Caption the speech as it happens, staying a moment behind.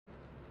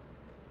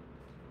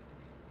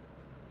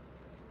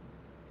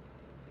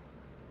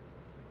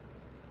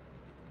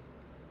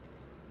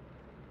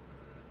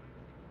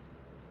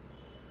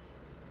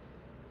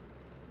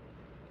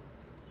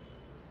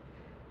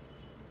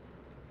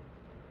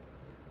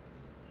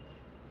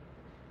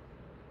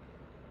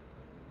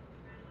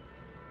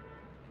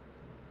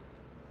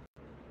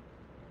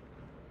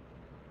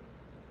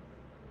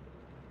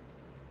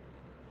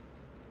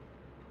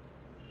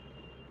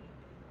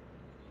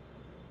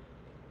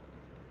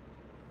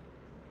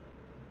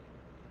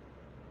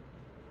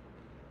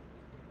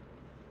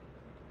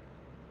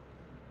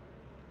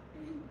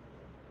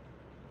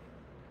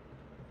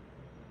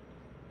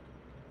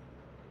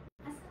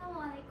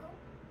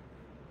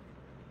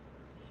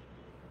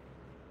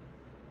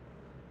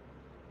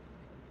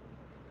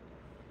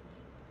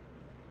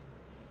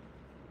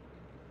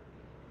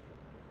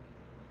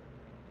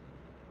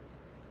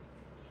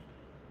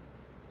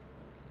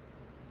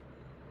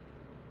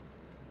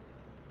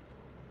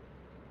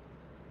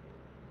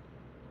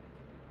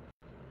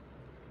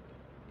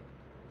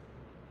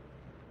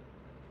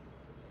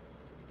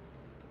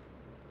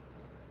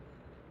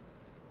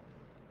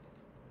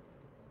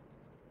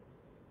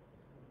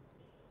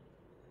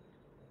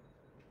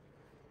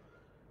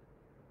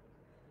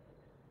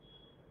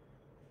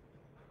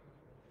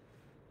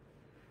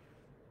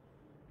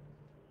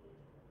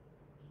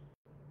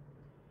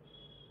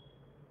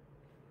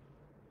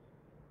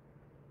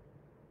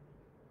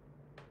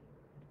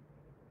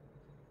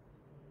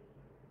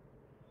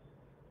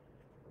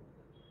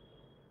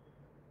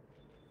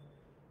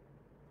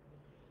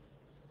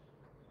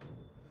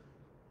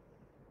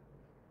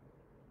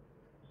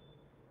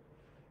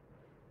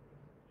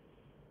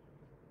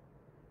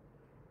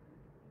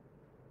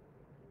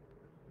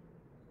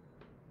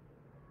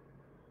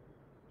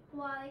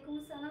ওয়ালাইকুম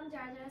আসসালাম,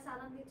 যারা যারা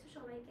সালাম দিচ্ছ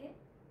সবাইকে।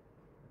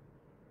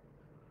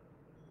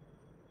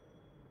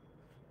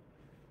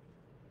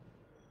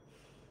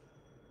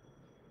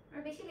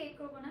 আর বেশি লেট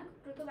করবো না,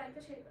 দ্রুত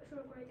লাইভটা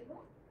শুরু করে দেবো।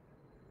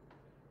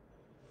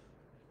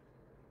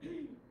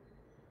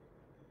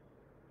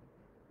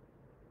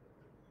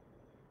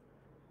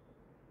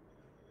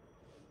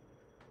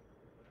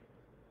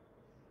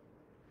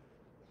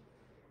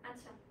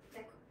 আচ্ছা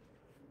দেখো,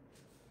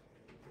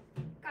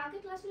 কালকে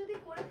ক্লাসে যদি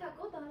করে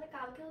থাকো তাহলে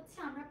কালকে হচ্ছে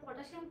আমরা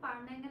পটাশিয়াম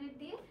পারম্যাঙ্গানেট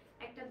দিয়ে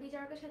একটা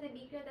বিজারকের সাথে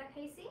বিক্রিয়া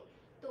দেখাইছি।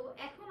 তো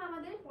এখন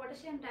আমাদের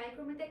পটাশিয়াম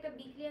ডাইক্রোমেটে একটা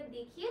বিক্রিয়া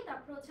দেখিয়ে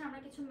তারপর হচ্ছে আমরা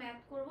কিছু ম্যাথ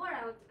করবো, আর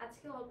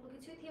আজকে অল্প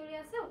কিছুই থিওরি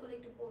আছে, ওগুলো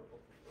একটু পড়বো।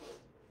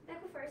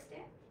 দেখো ফার্স্টে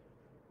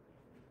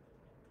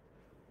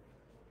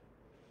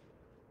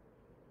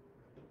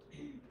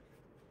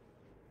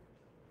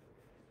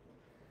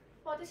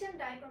পটাশিয়াম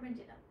ডাইক্রোমেট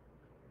যেটা,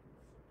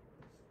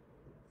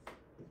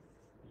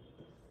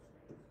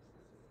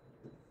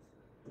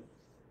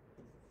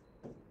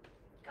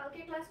 কালকে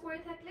ক্লাস করে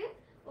থাকলে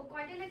ও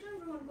কয়টা ইলেকট্রন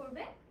গ্রহণ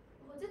করবে?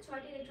 হচ্ছে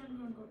 6টি ইলেকট্রন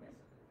গ্রহণ করবে।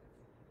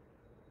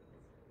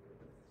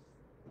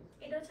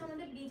 এটা হচ্ছে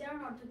আমাদের বিজারণ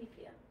অর্ধ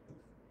বিক্রিয়া।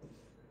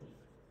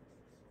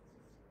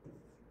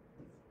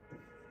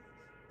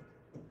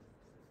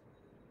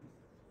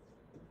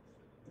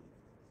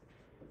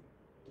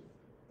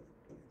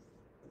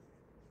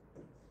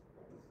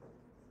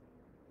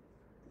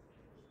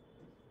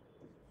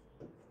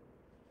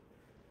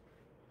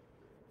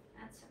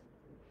 আচ্ছা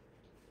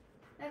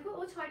দেখো,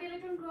 ও 6টি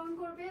ইলেকট্রন গ্রহণ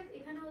করবে।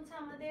 এখানে হচ্ছে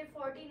আমাদের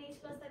 14H+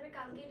 থাকবে।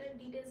 কালকে এটা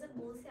ডিটেইলসে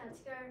বলছি,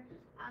 আজকে আর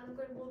আলাদা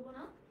করে বলবো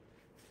না।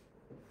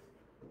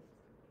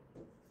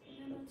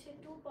 এখানে হচ্ছে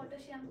 2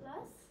 পটাশিয়াম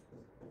প্লাস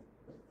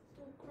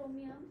 2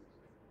 ক্রোমিয়াম,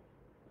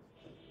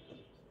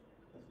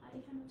 আর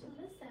এখানে হচ্ছে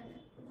আমাদের 7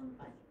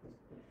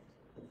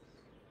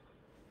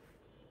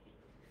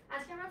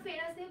 আজকে আমরা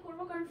ফেরাস দিয়ে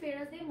করবো, কারণ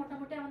ফেরাস দিয়ে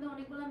মোটামুটি আমাদের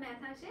অনেকগুলো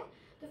ম্যাথ আসে।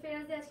 তো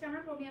ফেরাস দিয়ে আজকে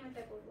আমরা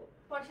ক্রোমিয়ামটা করবো,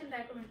 পটাশিয়াম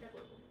ডাইক্রোমেটটা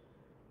করবো।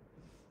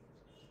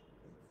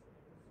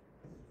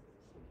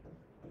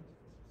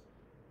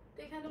 তো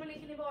এখানে তোমরা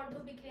লিখে নেবো অর্ধ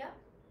বিক্রিয়া।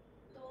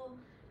 তো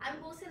আমি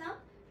বলছিলাম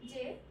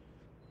যে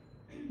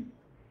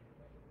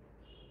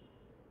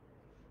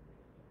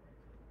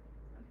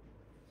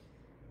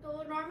তো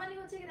নরমালি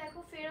হচ্ছে কি, দেখো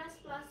ফেরাস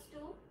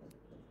 +2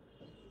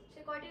 সে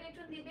কয়টা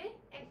ইলেকট্রন দিবে?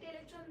 একটা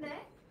ইলেকট্রন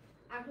দেয়,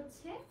 আর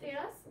হচ্ছে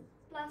ফেরাস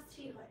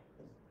 +3 হয়।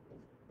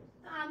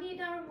 তো আমি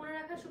এটা আমার মনে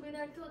রাখার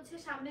সুবিধার্থে হচ্ছে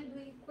সামনে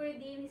 2 করে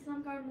দিয়ে নিছিলাম,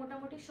 কারণ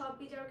মোটামুটি সব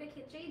বিজারকের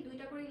ক্ষেত্রেই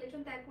 2টা করে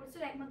ইলেকট্রন ত্যাগ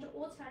করছিল, একমাত্র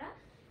ও ছাড়া।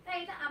 তাই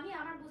এটা আমি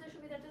আমার বোঝার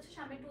সুবিধার্থে হচ্ছে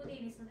সামনে 2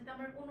 দিয়ে নিছিলাম, যাতে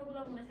আমার অন্যগুলো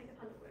মনে থাকে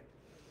ভালো করে।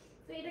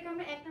 তো এটাকে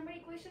আমরা 1 নম্বর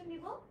ইকুয়েশন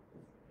নিব,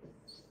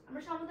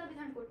 আমরা সমতা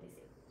বিধান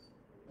করতেছি।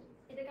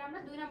 এটাকে আমরা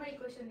 2 নম্বর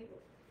ইকুয়েশন নিব।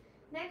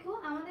 দেখো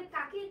আমাদের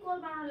কাকে ইকুয়াল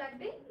বানানো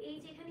লাগবে? এই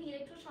যে এখানে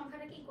ইলেকট্রন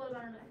সংখ্যাটাকে ইকুয়াল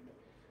বানানো লাগবে।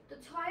 তো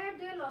 6 আর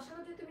 2 এর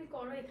লসাগু যদি তুমি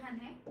করো,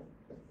 এখানে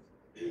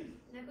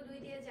দেখো 2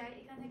 দিয়ে যায়,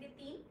 এখানে থাকে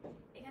 3,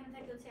 এখানে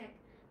থাকে হচ্ছে 1,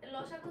 তাহলে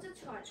লসাগু হচ্ছে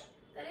 6।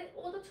 তাহলে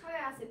ও তো 6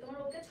 আছে, তোমার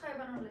ওকে 6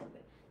 বানানো লাগবে।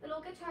 তাহলে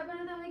ওকে 6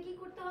 বানাতে আমাদের কি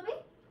করতে হবে?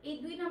 এই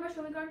 2 নম্বর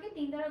সমীকরণকে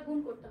 3 দ্বারা গুণ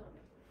করতে হবে।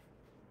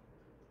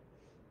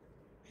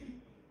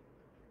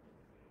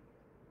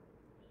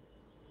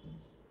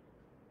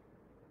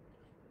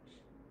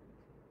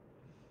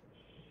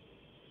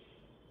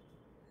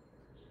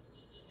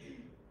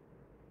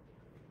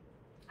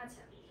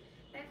 আচ্ছা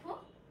দেখো,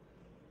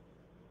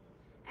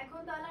 এখন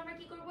তাহলে আমরা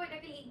কি করব?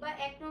 এটাকে লিখবা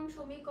 1 নং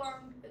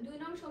সমীকরণ, 2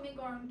 নং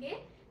সমীকরণকে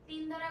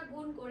 3 দ্বারা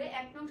গুণ করে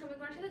 1 নং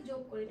সমীকরণের সাথে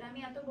যোগ করি। তো আমি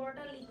এত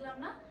বড়টা লিখলাম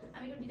না,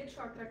 আমি একটু ডিরেক্ট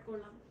শর্টকাট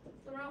করলাম।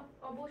 তোমরা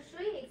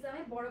অবশ্যই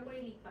এক্সামে বড় করে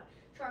লিখবা,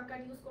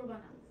 শর্টকাট ইউজ করবা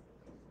না।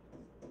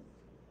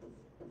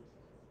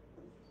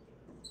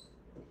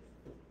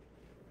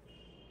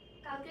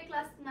 কালকে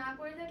ক্লাস না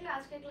করে থাকলে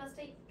আজকের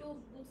ক্লাসটা একটু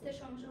বুঝতে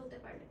সমস্যা হতে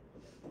পারে।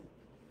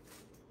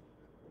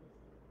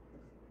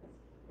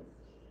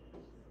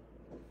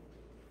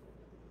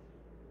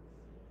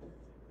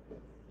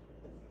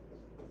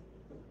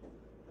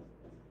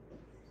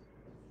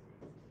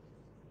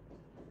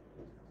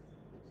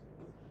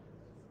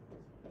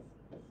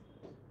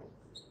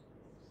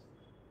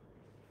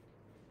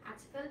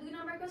 আচ্ছা তাহলে 2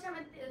 নম্বরকে হচ্ছে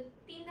আমরা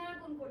 3 দ্বারা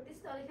গুণ করতেছি,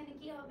 তাহলে এখানে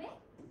কি হবে?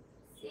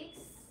 6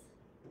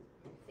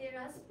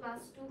 ফেরাস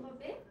 +2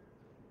 হবে।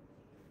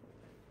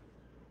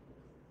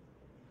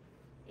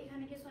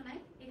 এখানে কিছু নাই,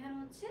 এখানে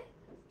হচ্ছে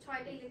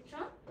 6টা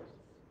ইলেকট্রন,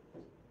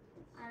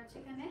 আর হচ্ছে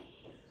এখানে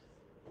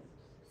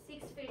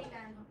 6 ফেরিক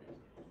আয়ন হবে।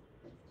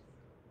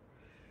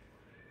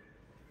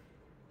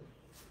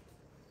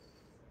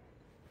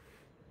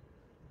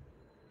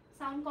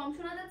 সাউন্ড কম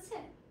শোনা যাচ্ছে?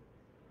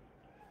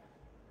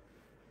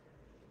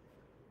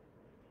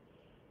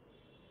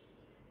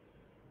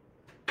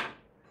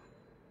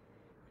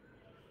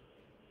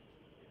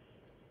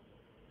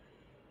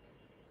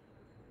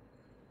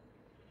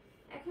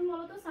 এখন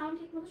বলো তো সাউন্ড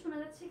ঠিকমতো শোনা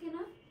যাচ্ছে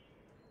কিনা?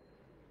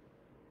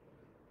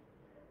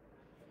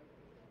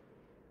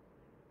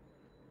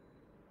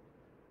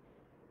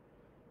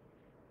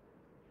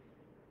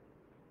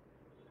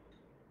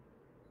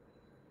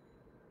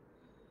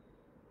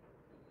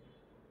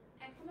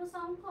 এখনো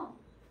সাউন্ড কম?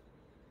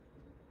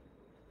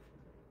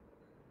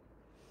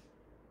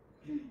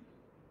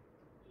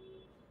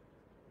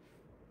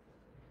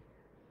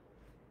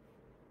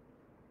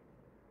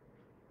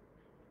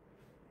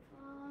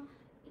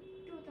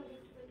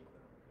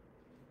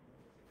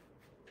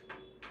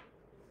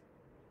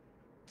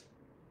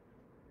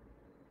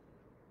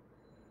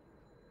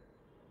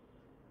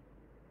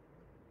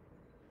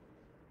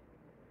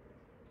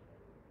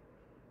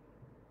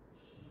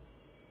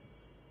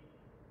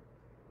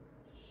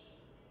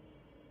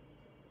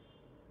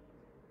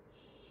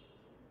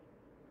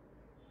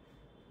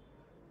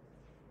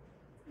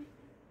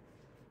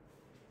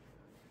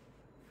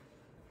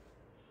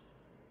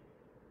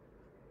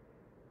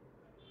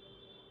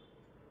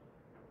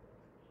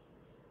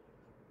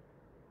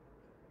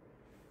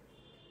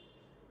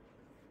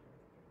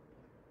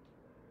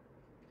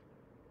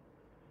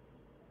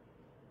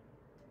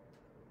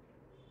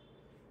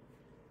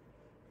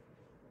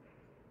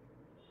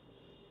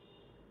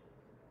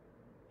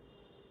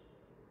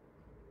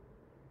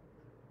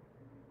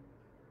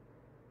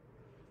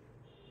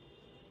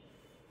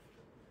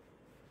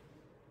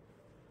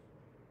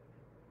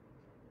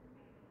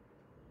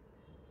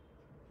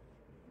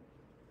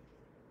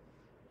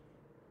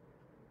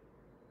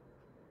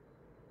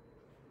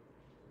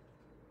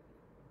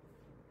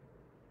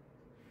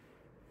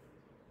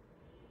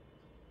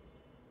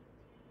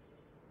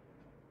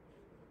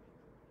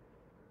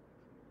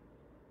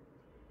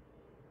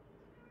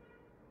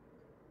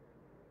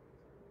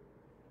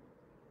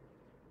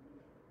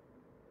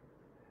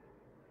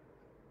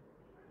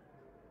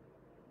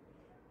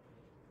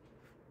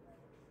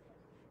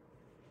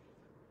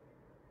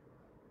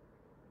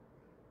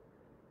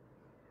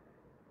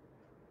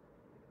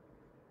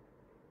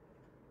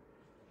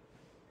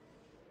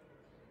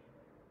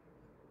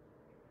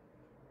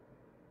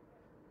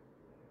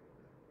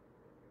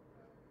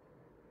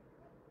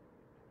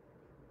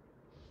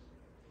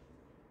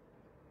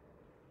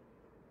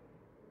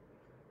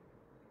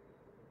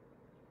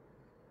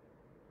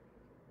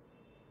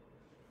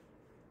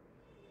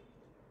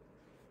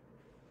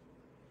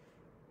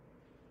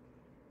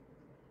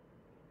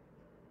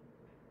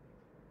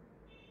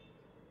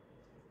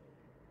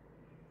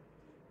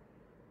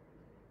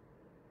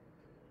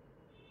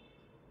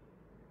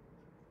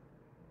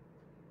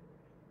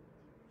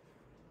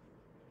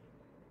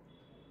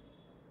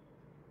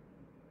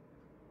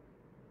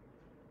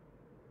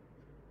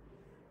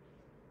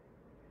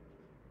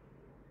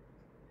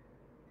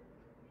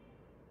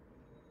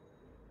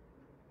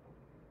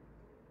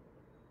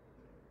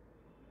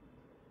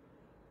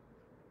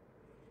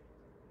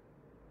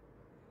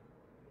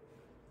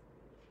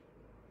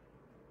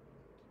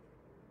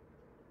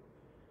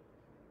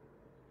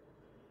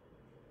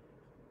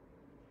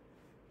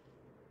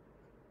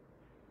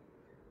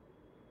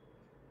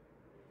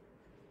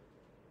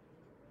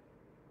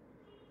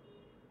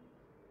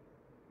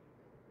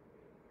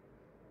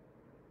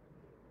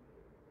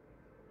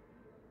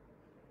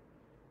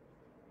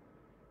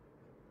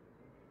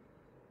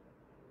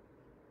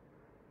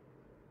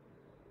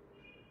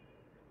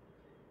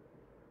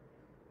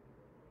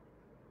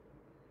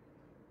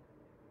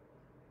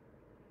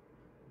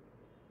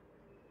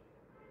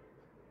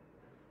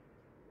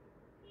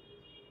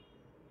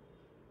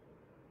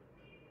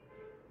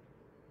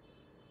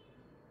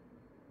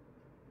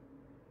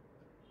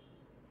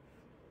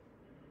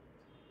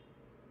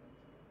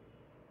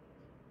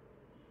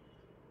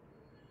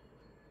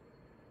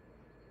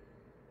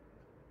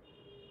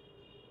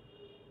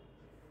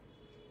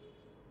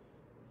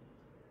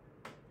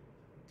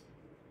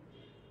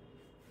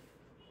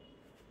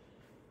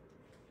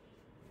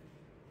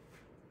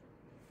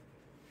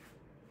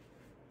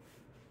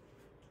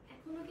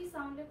 এখনো কি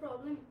সাউন্ডের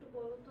প্রবলেম একটু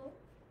বলো তো?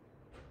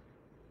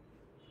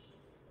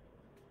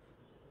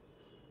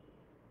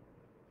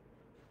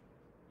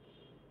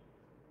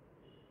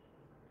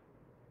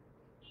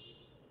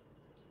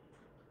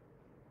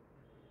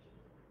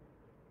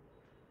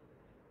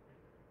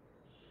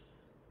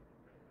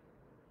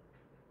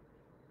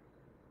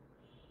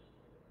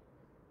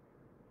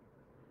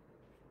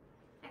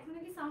 এখনো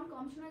কি সাউন্ড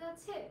কম শোনা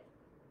যাচ্ছে?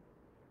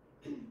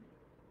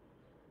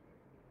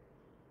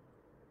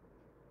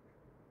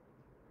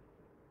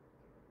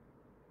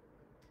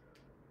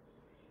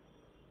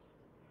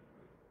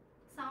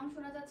 সাউন্ড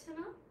শোনা যাচ্ছে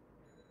না?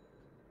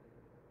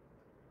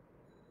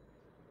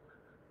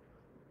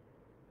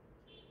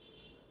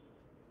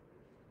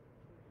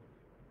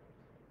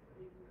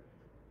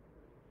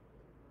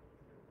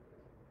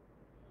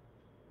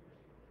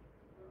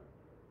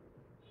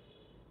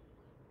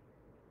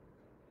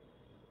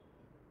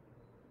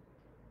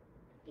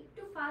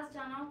 একটু ফাস্ট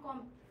জানাও, কম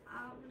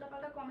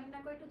উল্টাপাল্টা কমেন্ট না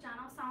করে একটু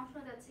জানাও সাউন্ড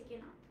শোনা যাচ্ছে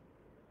কিনা।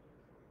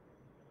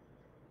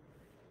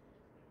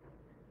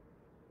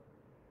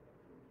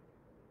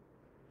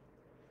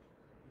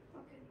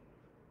 ওকে,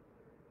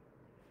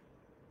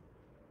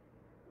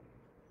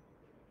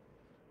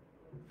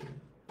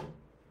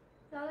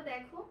 তাহলে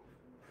দেখো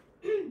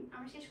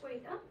আমরা শেষ করি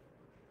এটা।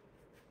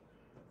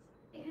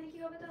 এখানে কি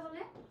হবে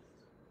তাহলে?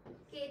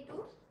 K2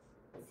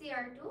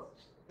 CR2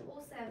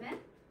 O7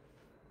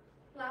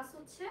 প্লাস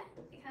হচ্ছে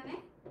এখানে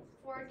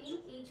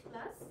 14H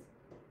plus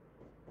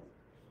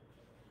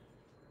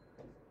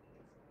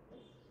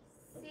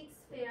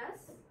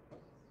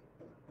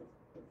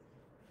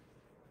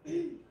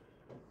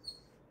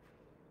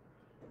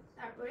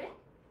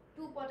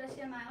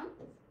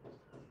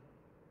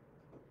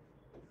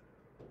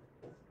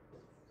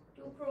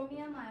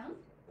chromium ion,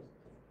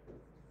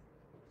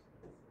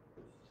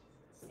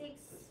 6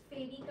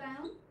 ferric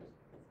ion,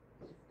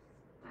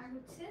 আর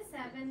হচ্ছে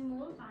 7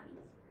 মোল পানি।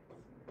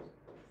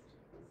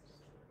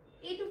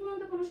 এইটুকু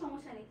মতো কোনো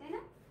সমস্যা নেই, তাই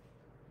না?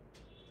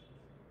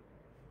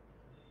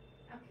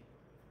 ওকে,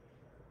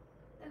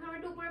 দেখো আমরা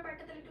একটু উপরের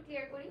পার্টটা তাহলে একটু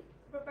ক্লিয়ার করি।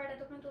 উপরের পার্টটা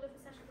তখন তুলে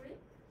ফেলতে আশা করি।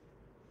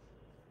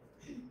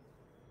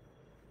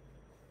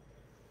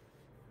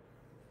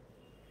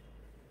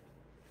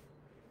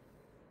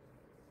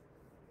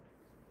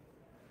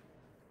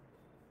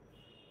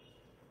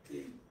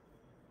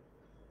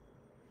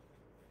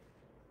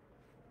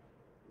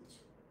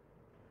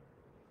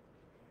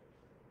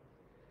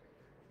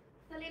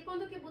 তাহলে এই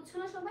পর্যন্ত কি বুঝছো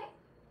না সবাই?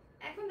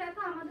 এখন দেখো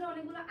আমাদের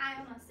অনেকগুলো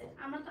আয়ন আছে,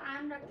 আমরা তো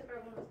আয়ন রাখতে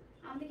পারবো না,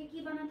 আমাদেরকে কি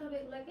বানাতে হবে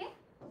এগুলাকে?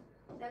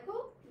 দেখো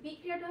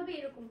বিক্রিয়াটা হবে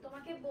এরকম,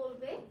 তোমাকে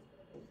বলবে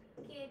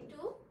K2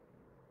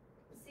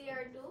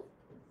 Cr2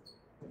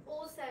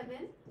 O7,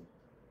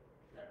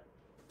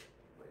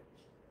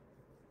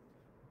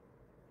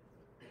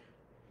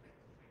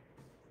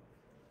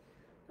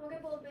 তোমাকে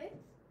বলবে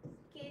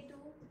K2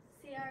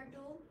 Cr2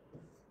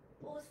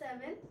 O7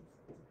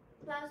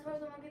 প্লাস ধরো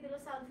তোমাকে দিল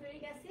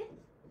সালফিউরিক অ্যাসিড,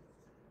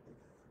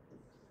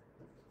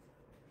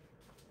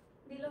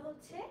 দিল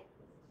হচ্ছে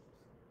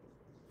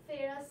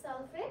ফেরাস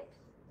সালফেট,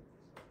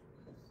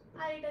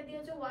 আর এটা দিয়ে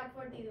হচ্ছে ওয়াট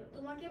দিল।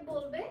 তোমাকে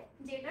বলবে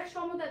যে এটার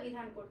সমতা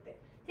বিধান করতে,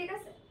 ঠিক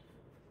আছে?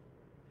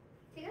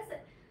 ঠিক আছে,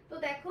 তো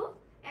দেখো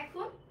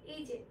এখন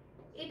এই যে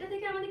এটা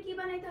থেকে আমাদের কি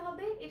বানাইতে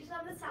হবে, এটার সাথে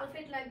আমাদের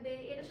সালফেট লাগবে,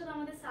 এটার সাথে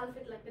আমাদের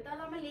সালফেট লাগবে।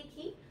 তাহলে আমরা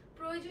লিখি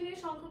প্রয়োজনীয়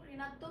সংখ্যক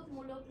ঋণাত্মক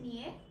মূলক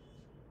নিয়ে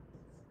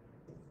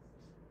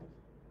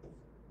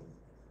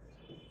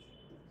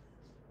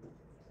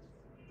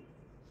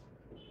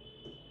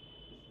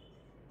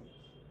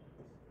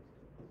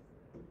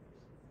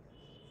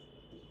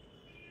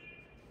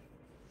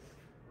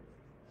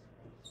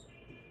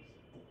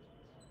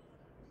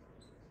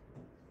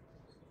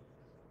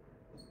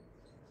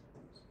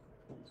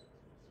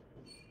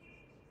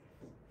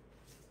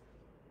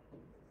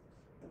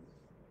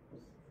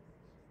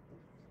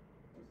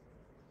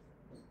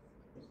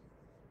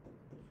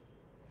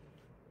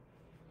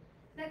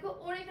দেখো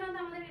ওর এখানে তো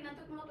আমাদের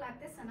ঋণাত্মক মূলক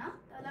লাগতেছে না,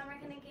 তাহলে আমরা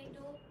এখানে K2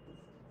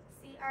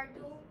 Cr2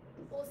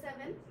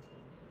 O7,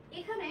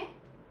 এখানে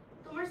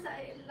তোমার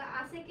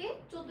আছে কে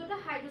 14টা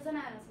হাইড্রোজেন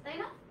আয়ন আছে, তাই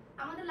না?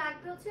 আমাদের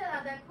লাগবে হচ্ছে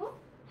দেখো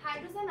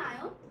হাইড্রোজেন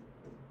আয়ন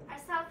আর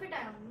সালফেট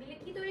আয়ন মিলে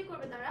কি তৈরি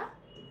করবে? তারা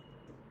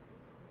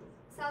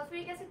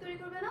সালফিউরিক অ্যাসিড তৈরি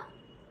করবে না?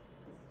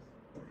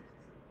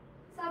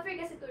 সালফিউরিক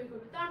অ্যাসিড তৈরি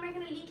করবে। তো আমরা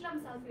এখানে লিখলাম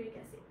সালফিউরিক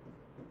অ্যাসিড।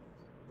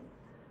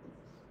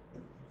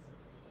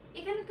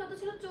 এখানে কত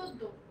ছিল?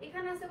 14,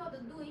 এখানে আছে কত?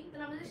 2,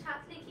 তাহলে আমরা যদি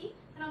 7 লিখি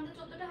তাহলে আমাদের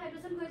 14টা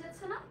হাইড্রোজেন হয়ে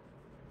যাচ্ছে না?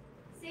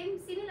 সেম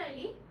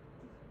সিমিলারলি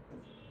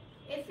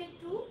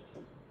Fa2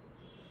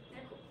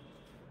 দেখো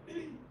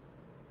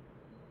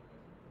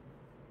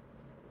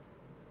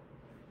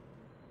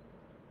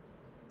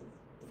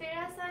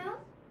ফেরাস আয়ন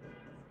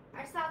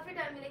আর সালফেট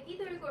আয়ন মিলে কি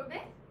তৈরি করবে?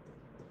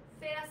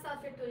 ফেরাস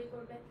সালফেট তৈরি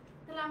করবে।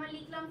 তাহলে আমরা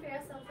লিখলাম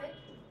ফেরাস সালফেট।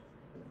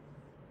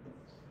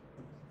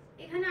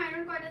 এখানে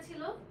আয়রন কয়টা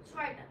ছিল?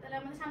 6টা, তাহলে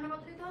আমাদের সামনে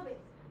কত দিতে হবে?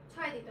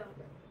 6 দিতে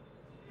হবে।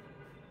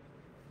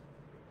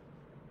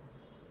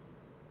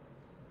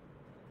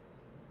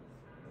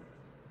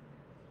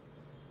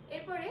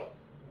 এরপরে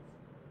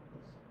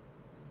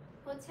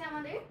হচ্ছে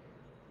আমাদের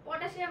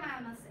পটাশিয়াম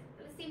আয়ন আছে,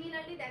 তাহলে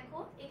সিমিলারলি দেখো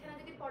এখানে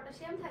যদি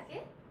পটাশিয়াম থাকে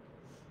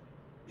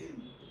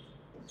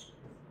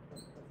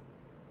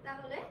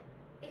তাহলে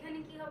এখানে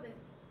কি হবে?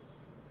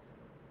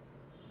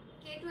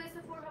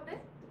 K2SO4 হবে।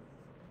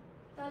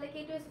 তাহলে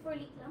K2SO4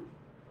 লিখলাম।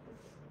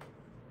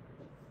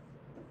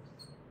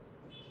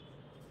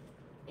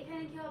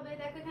 এখানে কি হবে?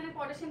 দেখো এখানে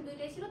পটাশিয়াম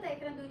 2টাই ছিল, তাই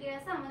এখানে 2টাই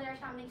আছে, আমাদের আর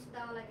সামনে কিছু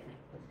দেওয়া লাগে না।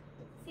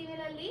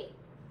 সিমিলারলি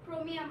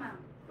ক্রোমিয়াম আয়ন,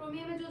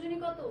 ক্রোমিয়ামের যোজনী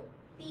কত?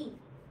 3।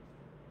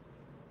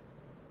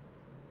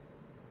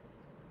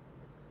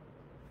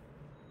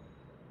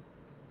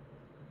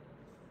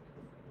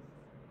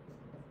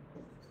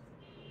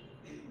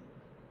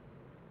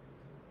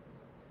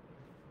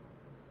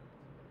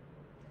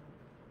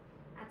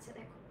 আচ্ছা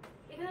দেখো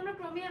এখানে আমরা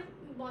ক্রোমিয়াম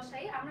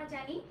বসাই, আমরা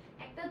জানি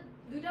একটা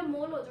দুইটা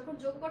মৌল যখন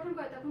যোগ গঠন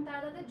করে তখন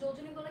তারা তাদের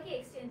যোজনীগুলোকে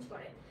এক্সচেঞ্জ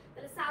করে।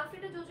 তাহলে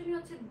সালফেটের যোজনী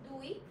হচ্ছে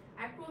 2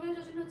 আর ক্রোমিয়াম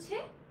যোজনী হচ্ছে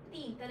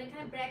 3, তাহলে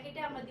এখানে ব্র্যাকেটে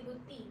আমরা দিব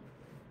 3।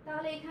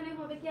 তাহলে এখানে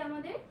হবে কি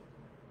আমাদের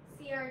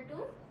Cr2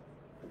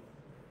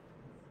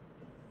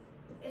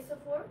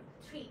 SO4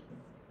 3।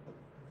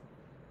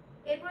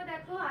 এরপর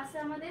দেখো আছে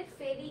আমাদের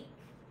ফেরিক,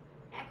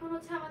 এখন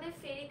হচ্ছে আমাদের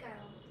ফেরিক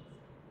আয়ন।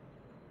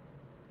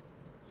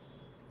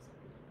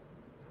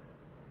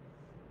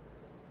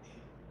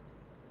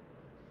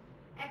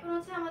 এখন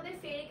হচ্ছে আমাদের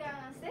ফেরিক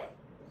আয়ন আছে,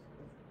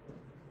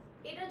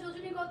 এটা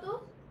যোজনী কত?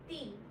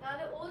 3।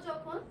 তাহলে ও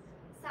যখন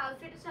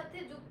সালফেটের সাথে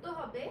যুক্ত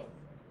হবে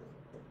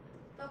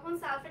তখন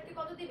সালফেটকে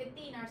কত দিবে?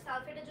 3, আর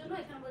সালফেটের জন্য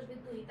এখানে বসবে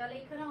 2। তাহলে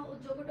এখানে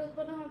যৌগটা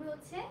উৎপন্ন হবে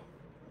হচ্ছে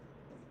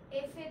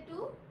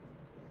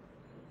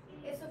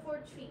Fa2SO4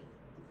 3।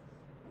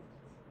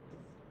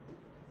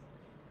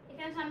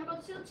 এখানে সামনে কত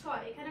ছিল? 6,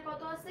 এখানে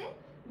কত আছে?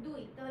 2,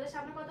 তাহলে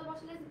সামনে কত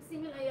বসালে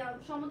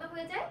সমতা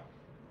হয়ে যায়?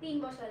 3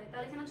 বসালে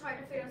তাহলে এখানে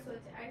 6টা ফেরাস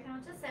হয়েছে আর এখানে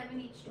হচ্ছে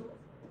 7H2।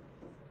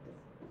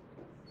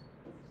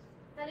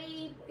 তাহলে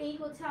এই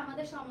হচ্ছে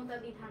আমাদের সমতা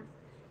বিধান।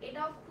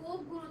 এটাও খুব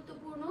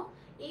গুরুত্বপূর্ণ।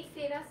 এই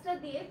ফেরাসটা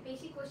দিয়ে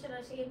বেশি কোশ্চেন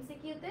আসে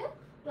এমসিকিউতে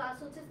প্লাস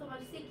হচ্ছে তোমার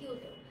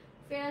সিকিউতে।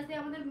 ফেরাস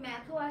দিয়ে আমাদের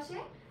ম্যাথও আসে,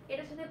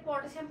 এটার সাথে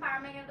পটাশিয়াম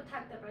পারম্যাঙ্গানেটও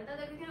থাকতে পারে।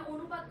 তাহলে এখানে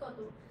অনুপাত কত,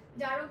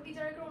 জারক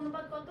বিজারকের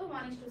অনুপাত কত,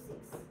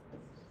 1:6।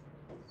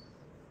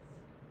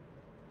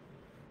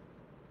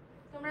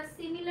 তোমরা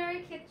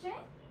সিমিলারের ক্ষেত্রে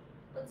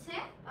হচ্ছে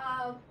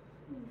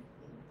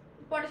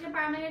পটাশিয়াম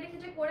পারম্যাঙ্গানেটের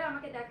ক্ষেত্রে করে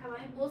আমাকে দেখাবো।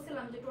 আমি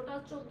বলছিলাম যে টোটাল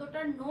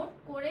 14টা নোট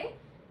করে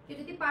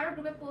যদি পারো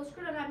গ্রুপে পোস্ট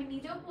করো, আমি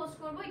নিজেও পোস্ট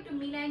করব, একটু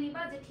মিলাই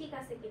নিবা যে ঠিক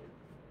আছে কিনা।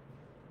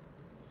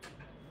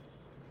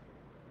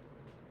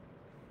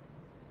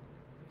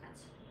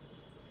 আচ্ছা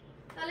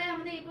তাহলে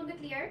আমাদের এই পর্যন্ত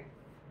ক্লিয়ার।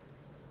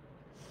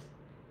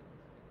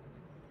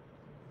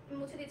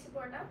 মুছে দিচ্ছি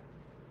পুরোটা।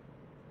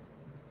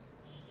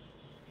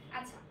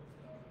 আচ্ছা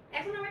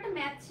এখন আমরা একটা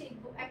ম্যাথ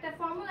শিখবো, একটা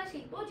ফর্মুলা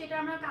শিখবো যেটা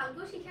আমরা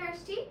কালকেও শিখে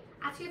আসছি।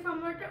 আজকের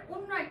ফর্মুলাটা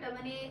অন্য একটা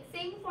মানে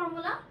সেম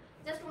ফর্মুলা,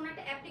 জাস্ট অন্য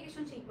একটা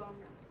অ্যাপ্লিকেশন শিখবো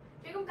আমরা।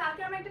 যেরকম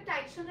কালকে আমরা একটা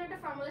টাইট্রেশনের একটা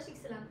ফর্মুলা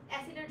শিখছিলাম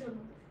অ্যাসিডের জন্য,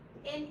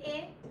 Na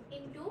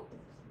into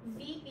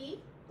Vp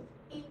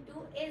into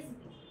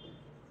Sb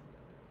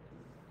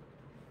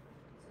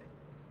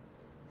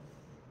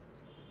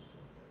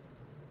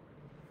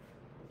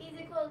is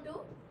equal to,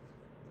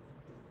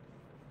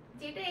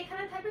 যেটা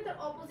এখানে থাকবে তার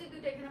অপোজিট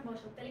দুটো এখানে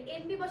বসাবো। তাহলে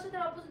Nb বসাতে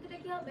তার অপোজিট দুটো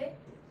কি হবে,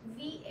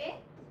 Va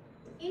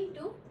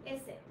ইনটু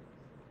Sa।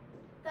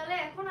 তাহলে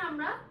এখন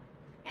আমরা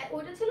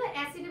ওটা ছিল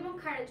অ্যাসিড এবং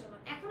ক্ষারের জন্য,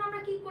 এখন আমরা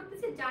কি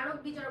করতেছি জারক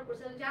বিজারক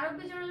করছি। জারক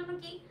বিজারকের জন্য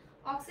কি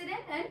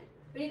অক্সিডেন্ট এন্ড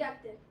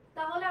রিডাক্টেন্ট।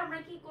 তাহলে আমরা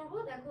কি করব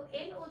দেখো,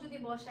 NO যদি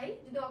বসাই,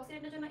 যদি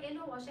অক্সিডেন্টের জন্য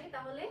NO বসাই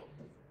তাহলে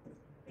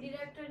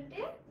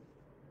রিডাক্টেন্টে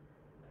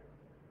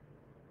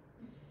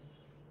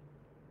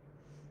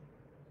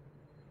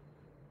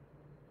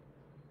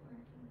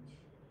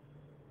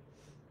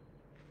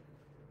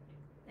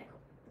দেখো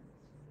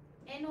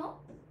NO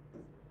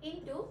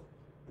into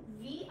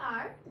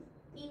Vr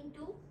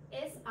into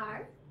Sr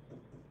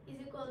is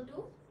equal to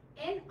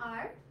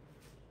Nr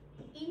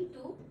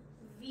into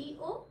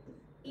VO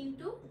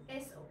into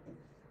SO।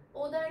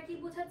 ও দ্বারা কি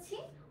বোঝাচ্ছি,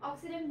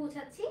 অক্সিডেন্ট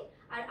বোঝাচ্ছি,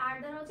 আর আর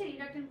দ্বারা হচ্ছে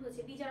রিডাক্টেন্ট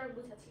বোঝাচ্ছি, বিজারক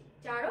বোঝাচ্ছি,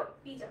 জারক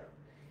বিজারক।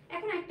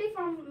 এখন একটাই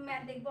ফর্ম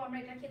ম্যাথ দেখবো আমরা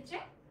এটার ক্ষেত্রে।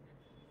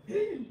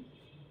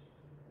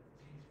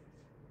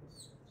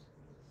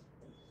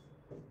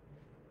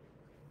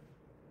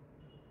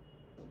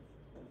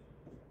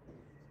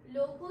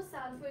 লঘু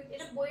সালফিউরিক,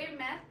 এটা বইয়ের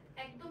ম্যাথ,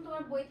 একদম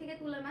তোমার বই থেকে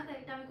তোলা ম্যাথ,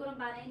 এটা আমি কোনো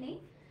বানাই নেই।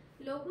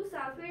 লঘু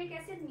সালফিউরিক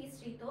অ্যাসিড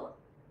মিশ্রিত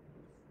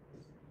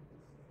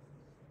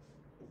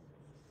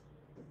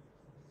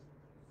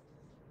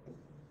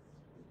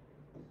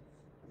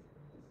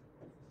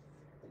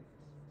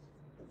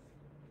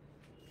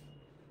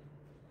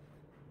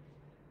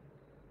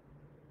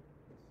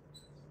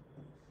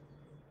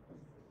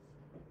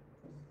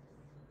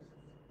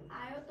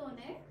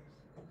আয়তনে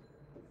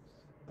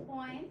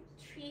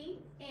 0.3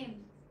 m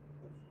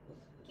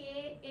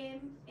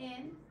KMnO4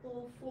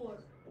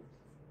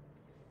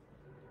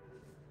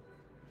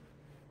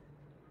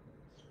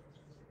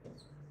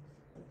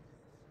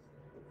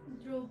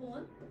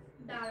 দ্রবণ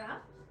দ্বারা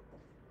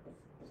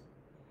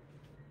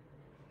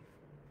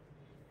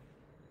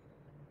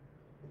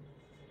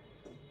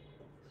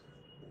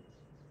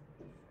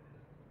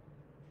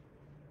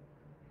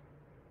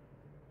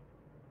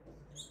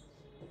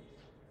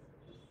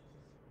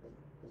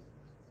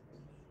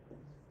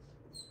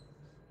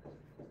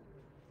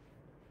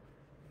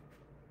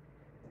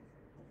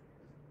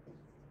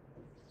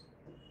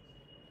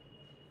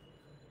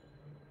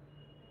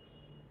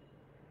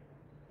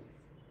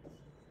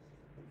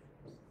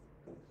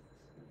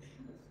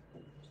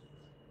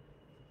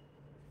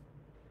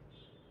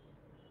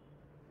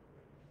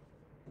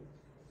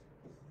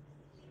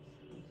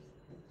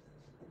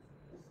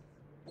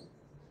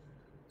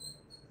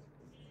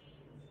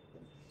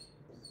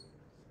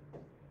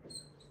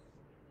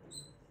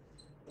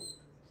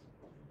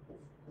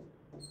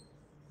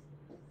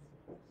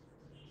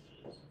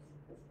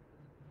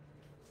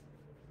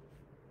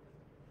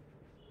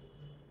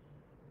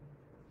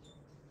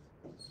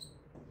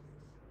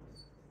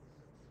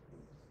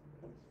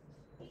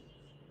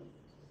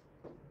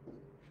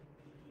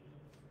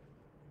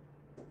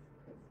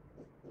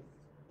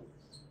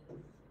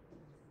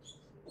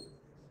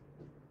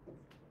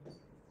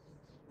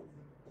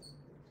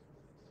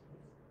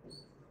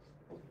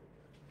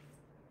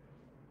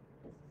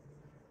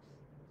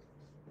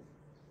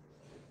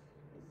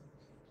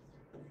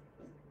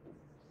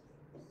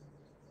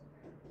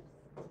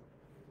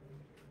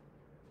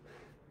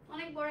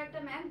অনেক বড় একটা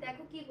ম্যাথ।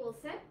 দেখো কি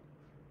বলছে,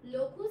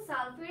 লঘু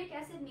সালফিউরিক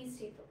অ্যাসিড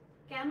মিশ্রিত।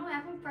 কেন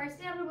এখন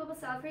ফার্স্টে আমরা বলবো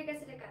সালফিউরিক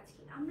অ্যাসিডের কাজ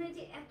কি। আমরা এই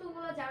যে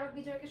এতগুলো জারক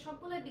বিজারকে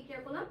সবগুলো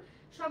বিক্রিয়া করলাম,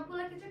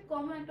 সবগুলোর ক্ষেত্রে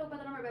কমন একটা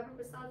উপাদান আমরা ব্যবহার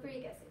করি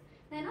সালফিউরিক অ্যাসিড,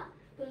 তাই না?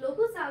 তো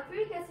লঘু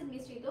সালফিউরিক অ্যাসিড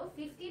মিশ্রিত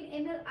 15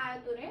 ml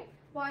আয়তনের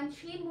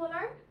 0.3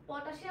 মোলার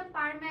পটাশিয়াম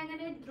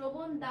পারম্যাঙ্গানেট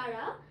দ্রবণ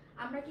দ্বারা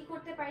আমরা কি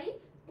করতে পারি,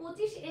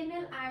 25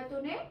 ml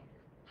আয়তনের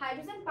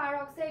হাইড্রোজেন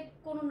পারঅক্সাইড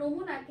কোন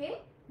নমুনাকে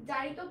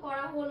জারিত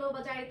করা হলো বা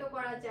জারিত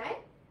করা যায়।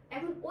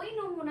 এখন ওই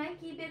নমুনায়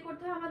কি বের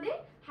করতে হবে আমাদের,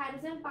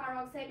 হাইড্রোজেন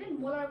পারঅক্সাইডের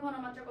মোলার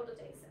ঘনমাত্রা কত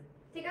চাইছে,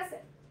 ঠিক আছে।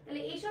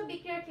 তাহলে এইসব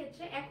বিক্রিয়ার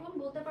ক্ষেত্রে এখন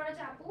বলতে পারো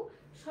যে আপু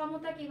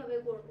সমতা কিভাবে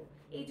করব,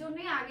 এই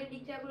জন্যই আগের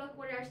বিক্রিয়াগুলো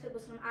করে আসতে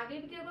বলছিলাম। আগের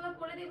বিক্রিয়াগুলো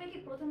করে দেবে কি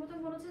প্রথমত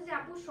মনে হচ্ছে যে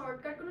আপু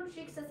শর্টকাট কোনো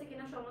ট্রিক্স আছে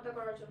কিনা সমতা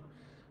করার জন্য,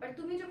 বাট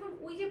তুমি যখন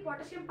ওই যে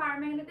পটাশিয়াম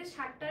পারম্যাঙ্গানেটের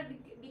 60টা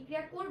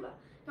বিক্রিয়া করবা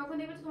তখন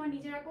দেখবে তোমার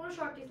নিজেরা কোনো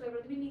শর্ট ট্রিক্স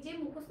লাগবে, তুমি নিজেই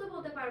মুখস্থ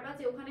বলতে পারবা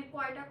যে ওখানে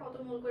কয়টা কত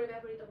মোল করে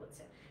ব্যবহৃত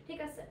হচ্ছে, ঠিক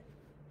আছে।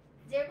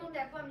 যেরকম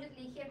দেখো আমি যদি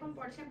লিখি এখন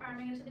পটাশিয়াম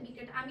পারম্যাঙ্গানেটের সাথে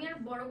বিক্রিয়াটা, আমি আর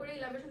বড় করে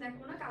ইলাবোরেশন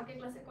দেখবো না, কালকে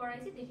ক্লাসে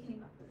করাইছি দেখে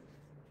নিবা।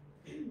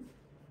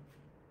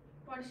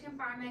 পটাশিয়াম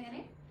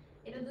পারম্যাঙ্গানেট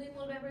এটা 2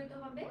 মোল ব্যবহৃত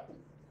হবে,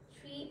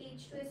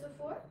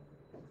 3H2SO4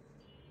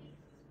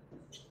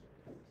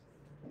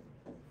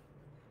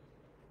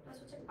 প্লাস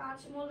হচ্ছে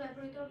 5 মোল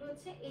ব্যবহৃত হবে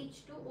হচ্ছে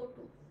H2O2।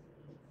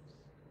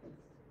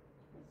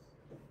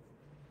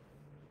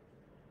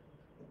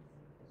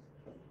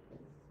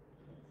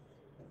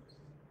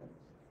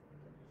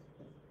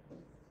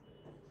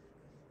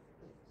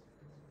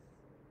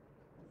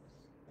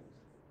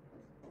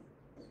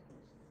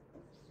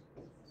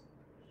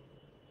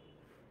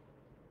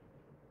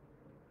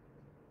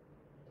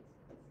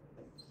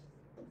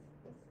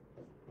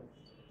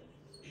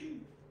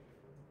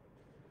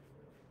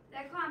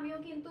 দেখো আমিও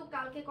কিন্তু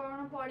কালকে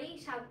করানোর পরেই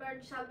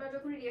সাতবার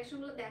যখন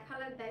রিঅ্যাকশনগুলো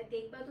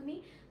দেখবা তুমি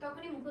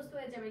তখনই মুখস্থ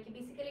হয়ে যাবে। কি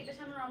বেসিক্যালি এটার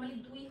সামনে নরমালি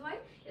 2 হয়,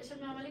 এর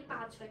সামনে নরমালি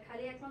 5 হয়,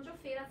 খালি একমাত্র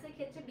ফেরাসের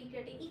ক্ষেত্রে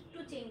বিক্রিয়াটা একটু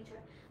চেঞ্জ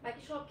হয়।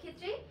 বাকি সব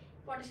ক্ষেত্রেই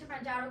পটাশিয়াম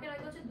জারকের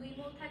আগে হচ্ছে 2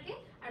 মোল থাকে,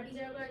 আর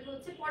বিজারকের আগে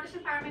হচ্ছে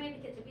পটাশিয়াম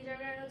পারম্যাঙ্গানেটের ক্ষেত্রে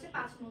বিজারকের আগে হচ্ছে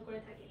 5 মোল করে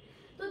থাকে।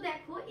 তো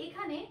দেখো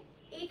এখানে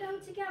এইটা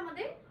হচ্ছে কি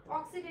আমাদের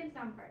অক্সিডেন্ট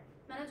নাম্বার,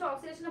 মানে হচ্ছে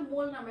অক্সিডেশনের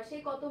মোল নাম্বার,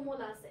 সেই কত মোল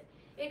আছে।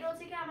 এটা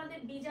হচ্ছে কি আমাদের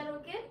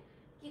বিজারকের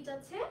কি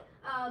চাচ্ছে,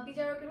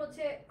 বিজারকের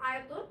হচ্ছে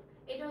আয়তন,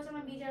 এটা হচ্ছে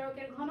আমার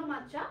বিজারকের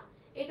ঘনমাত্রা,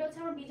 এটা হচ্ছে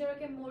আমার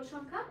বিজারকের মোল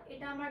সংখ্যা,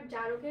 এটা আমার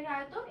জারকের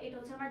আয়তন, এটা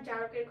হচ্ছে আমার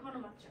জারকের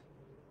ঘনমাত্রা।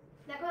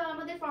 দেখো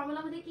আমাদের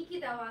ফর্মুলার মধ্যে কি কি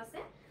দেওয়া আছে,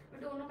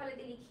 একটু অন্য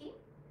কালিতে লিখি।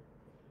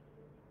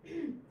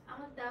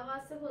 আমার দেওয়া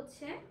আছে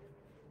হচ্ছে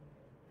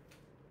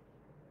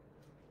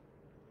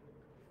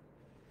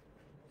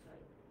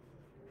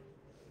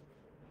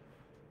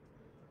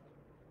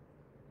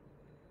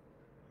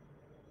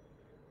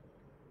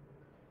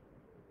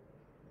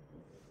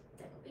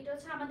এটা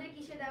হচ্ছে আমাদের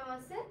কিসে দেওয়া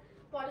আছে,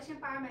 পটাশিয়াম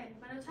পারম্যাঙ্গানেট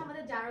মানে হচ্ছে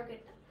আমাদের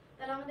জারকেরটা,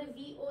 তাহলে আমাদের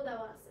VO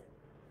দেওয়া আছে।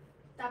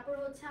 তারপর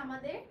হচ্ছে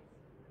আমাদের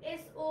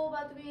SO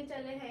বা তুমি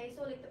চাইলে হ্যাঁ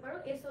SO লিখতে পারো,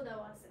 SO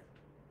দেওয়া আছে।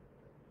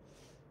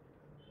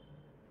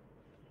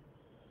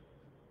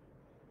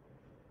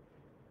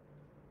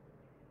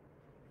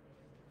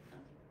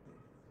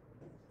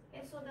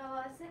 SO দেওয়া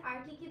আছে, আর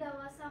কি কি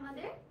দেওয়া আছে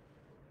আমাদের,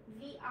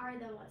 VR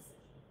দেওয়া আছে,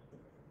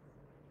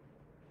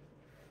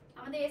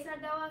 আমাদের SR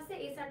দেওয়া আছে,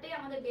 SRটাই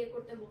আমাদের বের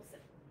করতে বলছে,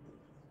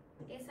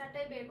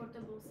 SRটাই বের করতে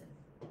বলছে।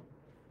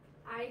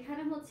 আর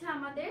এখানে হচ্ছে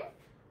আমাদের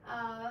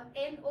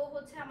NO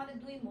হচ্ছে আমাদের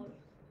 2 মোল,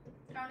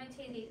 কারণ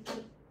হচ্ছে এই যে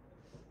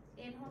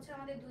N হচ্ছে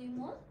আমাদের 2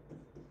 মোল,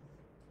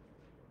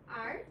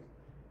 আর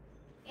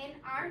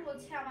NR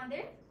হচ্ছে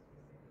আমাদের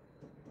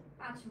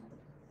 5 মোল,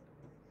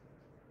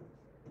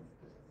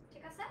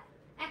 ঠিক আছে।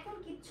 এখন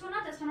কিচ্ছু না,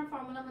 জাস্ট আমার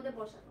ফর্মুলার মধ্যে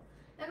বসানো।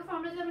 দেখো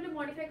ফর্মুলা যদি আমি একটু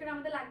মডিফাই করে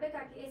আমাদের লাগবে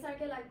কাকে, SR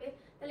কে লাগবে,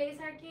 তাহলে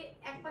SR কে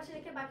এক পাশে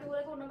রেখে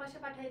বাকিগুলোকে অন্য পাশে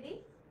পাঠিয়ে দিই।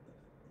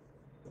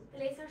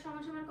 তাহলে SR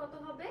সমান সমান কত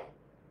হবে,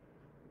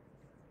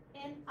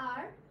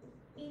 NR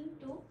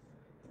into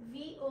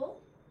VO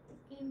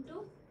into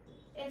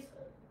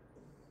SO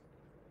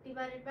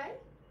divided by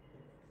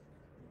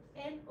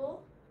NO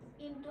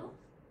into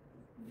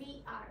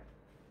VR।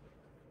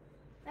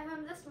 দেখো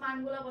আমি জাস্ট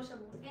মানগুলো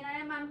বসাবো, NR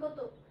এর মান কত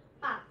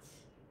 5,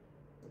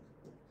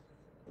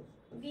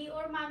 VO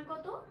এর মান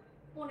কত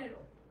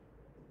 15,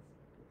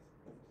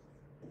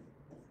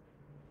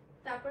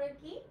 তারপরে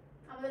কি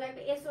আমাদের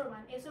লাগবে SO এর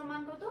মান, SO এর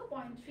মান কত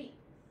 0.3,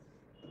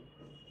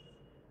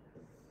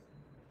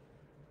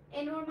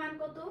 NO এর মান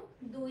কত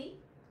 2,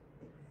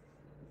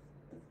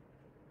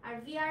 আর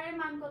VR এর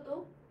মান কত,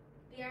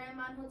 VR এর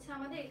মান হচ্ছে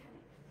আমাদের এখানে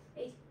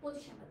এই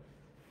 25 আমাদের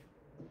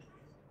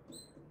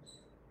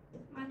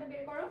মানটা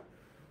বের করো।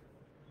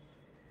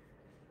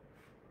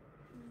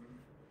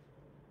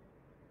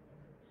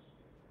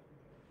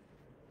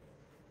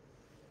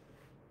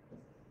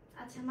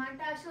 আচ্ছা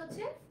মানটা আসে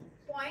হচ্ছে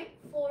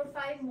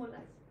 0.45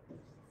 মোলার,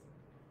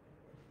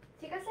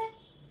 ঠিক আছে।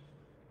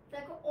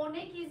 দেখো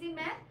অনেক ইজি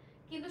ম্যাথ,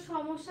 কিন্তু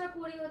সমস্যা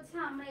করি হচ্ছে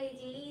আমরা এই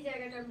যে এই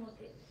জায়গাটার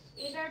মধ্যে,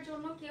 এটার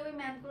জন্য কেউ এই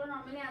ম্যাথগুলো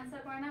নরমালি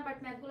অ্যান্সার করে না, বাট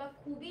ম্যাথগুলো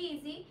খুবই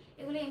ইজি,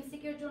 এগুলো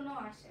এমসিকিউ এর জন্য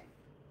আসে।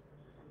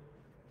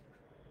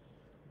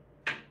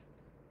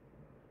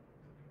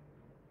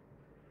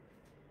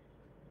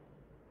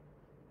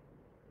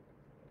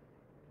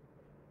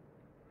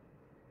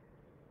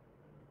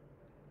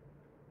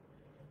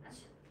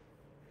 আচ্ছা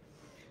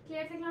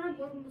ক্লিয়ার থাকলে আমরা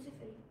বোর্ড মুছে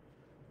ফেলি।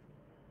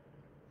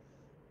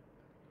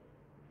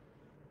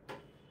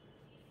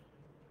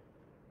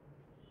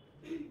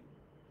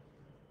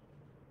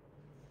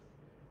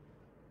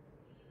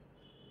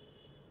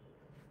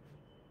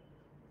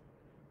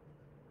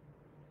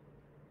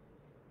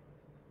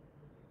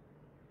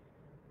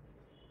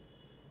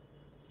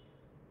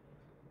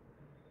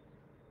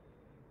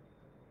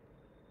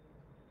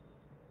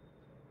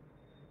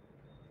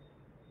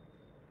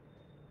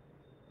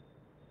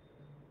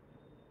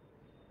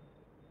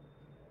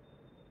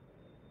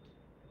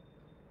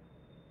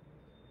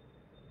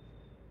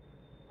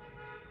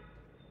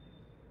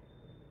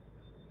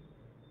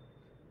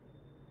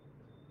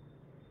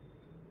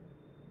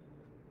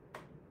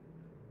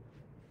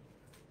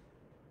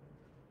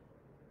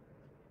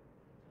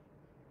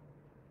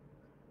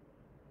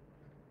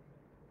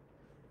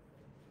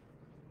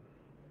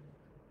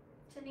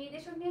 আচ্ছা,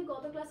 নির্দেশক নিয়ে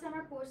গত ক্লাসে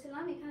আমরা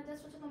পড়ছিলাম। এখানে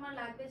জাস্ট হচ্ছে তোমার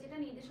লাগবে যেটা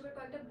নির্দেশকের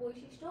কয়েকটা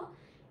বৈশিষ্ট্য।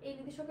 এই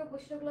নির্দেশকের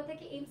বৈশিষ্ট্যগুলো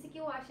থেকে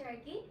এমসিকিউ আসে আর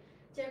কি।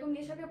 যেরকম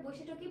নির্দেশকের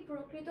বৈশিষ্ট্য কি,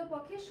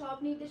 প্রকৃতপক্ষে সব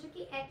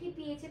নির্দেশকই একই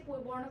পিএইচ এ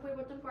বর্ণ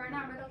পরিবর্তন করে না।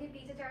 আমরা কালকে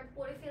পিএইচ চার্ট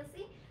পড়ে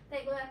ফেলছি, তাই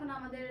এগুলো এখন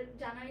আমাদের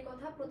জানারই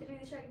কথা। প্রতিটা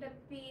নির্দেশক একটা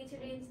পিএইচ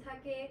রেঞ্জ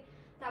থাকে,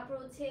 তারপর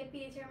হচ্ছে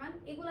পিএইচ এর মান,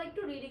 এগুলো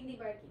একটু রিডিং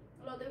দিবা আর কি,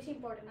 এগুলো অত বেশি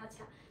ইম্পর্টেন্ট।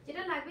 আচ্ছা,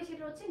 যেটা লাগবে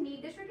সেটা হচ্ছে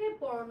নির্দেশকের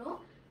বর্ণ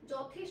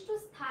যথেষ্ট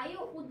স্থায়ী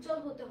ও উজ্জ্বল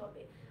হতে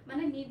হবে।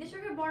 মানে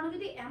নির্দেশকের বর্ণ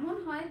যদি এমন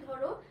হয়,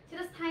 ধরো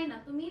সেটা স্থায়ী না,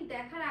 তুমি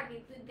দেখার আগে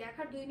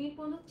দেখার 2 মিনিট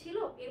পর্যন্ত ছিল,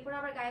 এরপর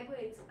আবার গায়েব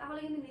হয়ে গেছে, তাহলে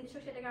কিন্তু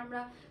নির্দেশক সেটাকে আমরা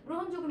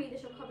গ্রহণযোগ্য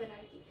নির্দেশক হবে না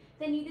আর কি।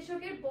 তাই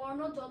নির্দেশকের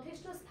বর্ণ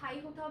যথেষ্ট স্থায়ী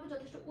হতে হবে,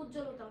 যথেষ্ট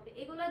উজ্জ্বল হতে হবে।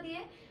 এগুলা দিয়ে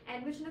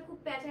অ্যাডমিশনে খুব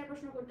প্যাচার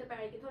প্রশ্ন করতে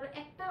পারে আর কি। ধরো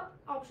একটা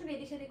অপশন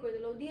এদিক সেদিক করে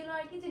দিল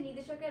আর কি, যে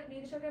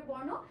নির্দেশকের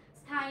বর্ণ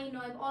স্থায়ী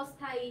নয়,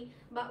 অস্থায়ী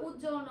বা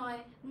উজ্জ্বল নয়,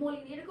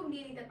 মলিন, এরকম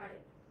দিয়ে দিতে পারে।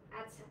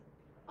 আচ্ছা,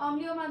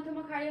 অম্লীয় মাধ্যম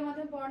ও ক্ষারীয়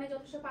মাধ্যম বর্ণে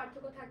যথেষ্ট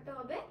পার্থক্য থাকতে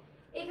হবে।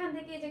 এখান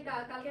থেকে যে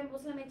কালকে আমি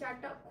বলছিলাম এই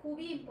চারটা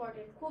খুবই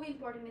ইম্পর্টেন্ট, খুব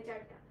ইম্পর্টেন্ট এই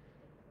চারটা।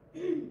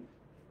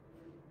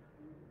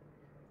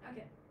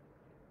 ওকে,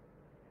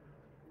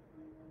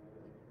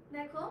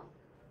 দেখো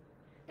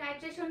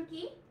টাইট্রেশন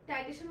কি?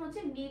 টাইট্রেশন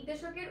হচ্ছে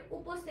নির্দেশকের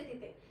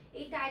উপস্থিতিতে।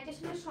 এই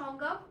টাইট্রেশনের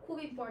সংজ্ঞা খুব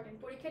ইম্পর্টেন্ট,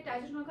 পরীক্ষায়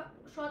টাইট্রেশন সংজ্ঞা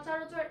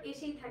সচরাচর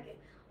এসেই থাকে,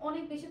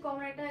 অনেক বেশি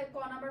কমন একটা ক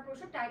নাম্বার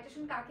প্রশ্ন।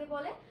 টাইট্রেশন কাকে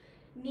বলে?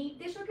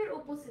 নির্দেশকের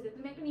উপস্থিতিতে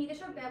তুমি একটা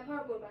নির্দেশক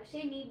ব্যবহার করবা,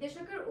 সেই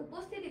নির্দেশকের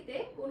উপস্থিতিতে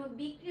কোনো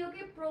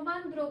বিক্রিয়কে প্রমাণ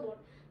দ্রবণ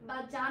বা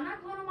জানা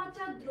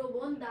ঘনমাত্রা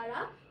দ্রবণ দ্বারা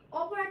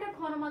অপর একটা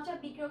ঘনমাত্রা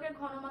বিক্রিয়কের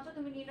ঘনমাত্রা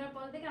তুমি নির্ণয়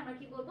পদ্ধতি থেকে আমরা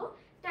কি বলবো?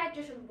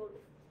 টাইট্রেশন বলবো।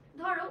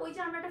 ধরো ওই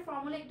যে আমরা একটা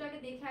ফর্মুলা একটু আগে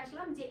দেখে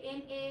আসলাম যে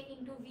Na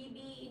into Vb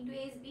into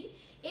Sb,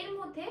 এর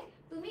মধ্যে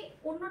তুমি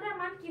অন্যটার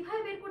মান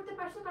কিভাবে বের করতে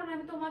পারছো? কারণ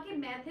আমি তোমাকে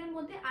ম্যাথের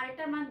মধ্যে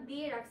আরেকটার মান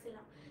দিয়ে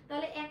রাখছিলাম।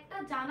 তাহলে একটা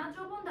জানা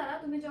দ্রবণ দ্বারা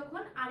তুমি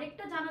যখন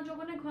আরেকটা জানা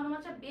দ্রবণের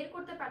ঘনমাত্রা বের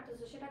করতে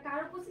পারতেছো, সেটা কার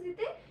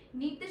উপস্থিতিতে?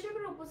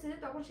 নির্দেশকের উপস্থিতিতে,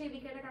 তখন সেই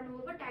বিক্রিয়াটাকে আমরা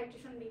বলবো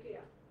টাইট্রেশন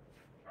বিক্রিয়া।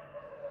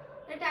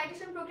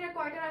 টাইট্রেশন প্রক্রিয়া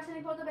কয়টা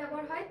রাসায়নিক পদার্থ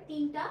ব্যবহার হয়?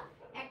 3টা।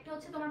 একটা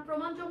হচ্ছে তোমার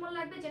প্রমাণ দ্রবণ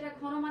লাগবে, যেটা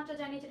ঘনমাত্রা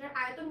জানি, যেটার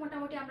আয়তন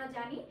মোটামুটি আমরা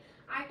জানি।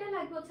 আরেকটা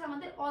লাগবে হচ্ছে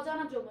আমাদের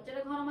অজানা দ্রবণ,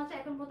 যেটা ঘনমাত্রা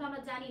এখন পর্যন্ত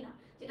আমরা জানি না,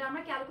 যেটা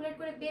আমরা ক্যালকুলেট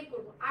করে বের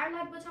করব। আর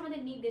লাগবে হচ্ছে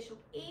আমাদের নির্দেশক।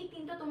 এই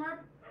 3টা তোমার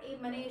এই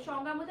মানে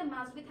সংজ্ঞার মধ্যে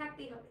মাস্ট বি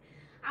থাকতেই হবে।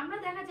 আমরা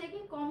দেখা যায় কি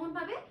কমন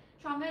ভাবে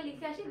সংজ্ঞায়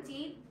লিখে আসি যে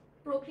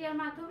প্রক্রিয়ার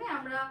মাধ্যমে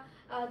আমরা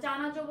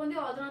জানা দ্রবণ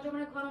দিয়ে অজানা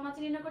দ্রবণের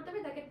ঘনমাত্রা নির্ণয় করতে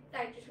হবে, তাকে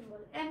টাইট্রেশন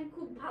বলে। এন্ড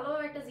খুব ভালো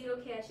একটা জিরো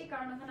খেয়ে আসি,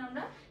 কারণ এখানে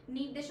আমরা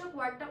নির্দেশক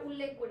ওয়ার্ডটা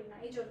উল্লেখ করি না,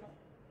 এই জন্য।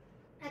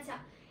 আচ্ছা,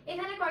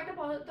 এখানে কয়েকটা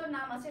পদার্থের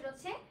নাম আছে, এটা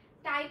হচ্ছে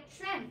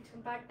টাইট্রেন্ট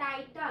বা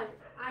টাইটার,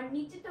 আর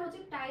নিচেটা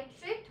হচ্ছে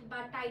টাইট্রেট বা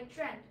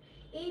টাইট্রেন্ট।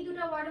 এই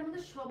দুটো ওয়ার্ডের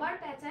মধ্যে সবার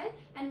প্যাচায়,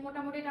 এন্ড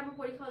মোটামুটি এটা আমরা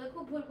পরীক্ষা হলে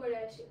খুব ভুল করে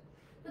আসি।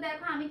 তো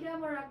দেখো আমি কিভাবে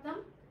মনে রাখতাম,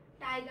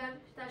 টাইগার,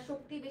 তার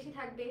শক্তি বেশি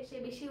থাকবে, সে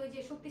বেশি ওই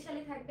যে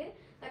শক্তিশালী থাকবে,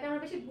 তাকে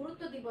আমরা বেশি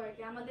গুরুত্ব দিব আর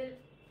কি,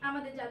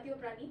 আমাদের জাতীয়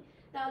প্রাণী।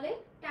 তাহলে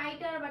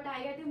টাইটার বা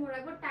টাইগার দিয়ে মনে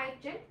রাখবো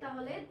টাইট্রেট।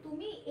 তাহলে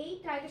তুমি এই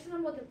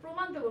টাইট্রেশনের মধ্যে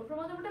প্রমাণ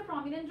দ্রবণটা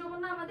প্রমিনেন্ট দ্রবণ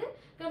না আমাদের,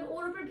 কারণ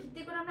ওর উপর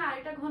ভিত্তি করে আমরা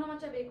আরেকটা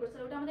ঘনমাত্রা বের করছি,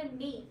 ওটা আমাদের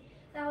নেই।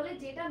 তাহলে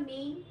যেটা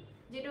মেইন,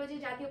 যেটা ওই যে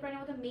জাতীয়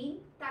প্রাণীর মধ্যে মেইন,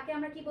 তাকে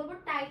আমরা কি বলবো?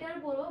 টাইটার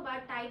বলবো বা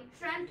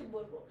টাইট্রেন্ট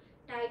বলবো।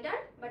 টাইটার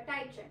বা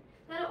টাইট্রেন্ট।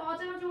 তাহলে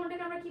অজানা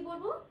দ্রবণটাকে আমরা কি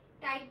বলবো?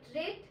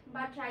 টাইট্রেট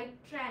বা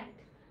টাইট্রেন্ট।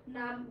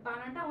 নাম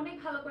বানানটা অনেক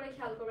ভালো করে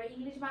খেয়াল করবে,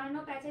 ইংলিশ বানানো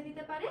প্যাঁচে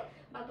দিতে পারে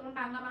বা তোমার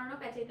বাংলা বানানো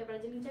প্যাঁচে দিতে পারে,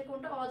 যে নিচে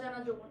কোনটা অজানা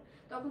দ্রবণ,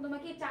 তখন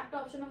তোমাকে এই 4টা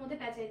অপশনের মধ্যে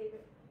প্যাঁচাই দিবে,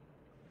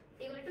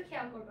 এগুলো একটু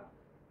খেয়াল করবা।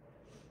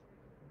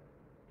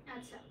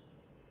 আচ্ছা,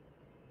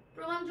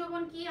 প্রমাণ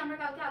দ্রবণ কি আমরা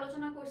কালকে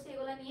আলোচনা করছি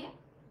এগুলা নিয়ে।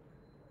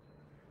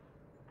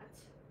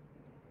 আচ্ছা,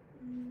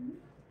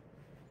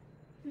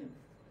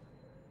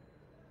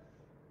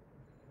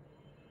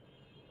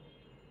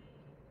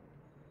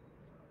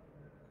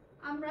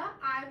 আমরা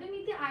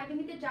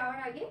আয়োডেনিতে যাওয়ার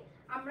আগে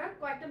আমরা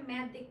কয়েকটা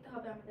ম্যাথ দেখতে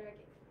হবে আমাদের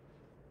আগে।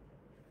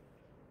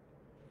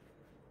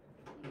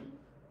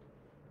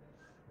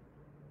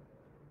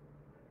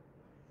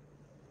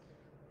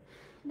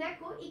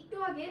 দেখো একটু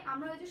আগে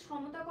আমরা ওই যে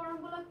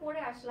সমতাকরণগুলো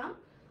করে আসলাম,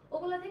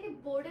 ওগুলা থেকে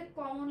বোর্ডে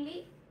কমনলি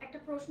একটা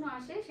প্রশ্ন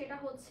আসে, সেটা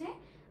হচ্ছে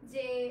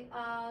যে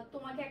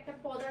তোমাকে একটা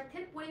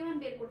পদার্থের পরিমাণ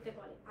বের করতে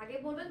বলে। আগে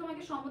বলবে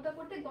তোমাকে সমতা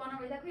করতে গণনা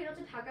করে। দেখো এটা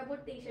হচ্ছে ঢাকা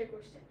বোর্ড 23-এর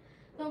কোশ্চেন।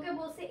 তোমাকে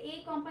বলছে এই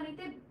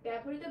কোম্পানিতে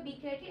ব্যবহৃত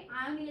বিক্রিয়াটি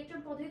আয়ন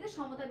ইলেকট্রন পদ্ধতিতে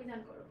সমতা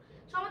বিধান করো।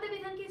 সমতা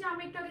বিধান কি, যে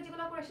আমরা একটু আগে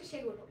যেগুলো করে আসি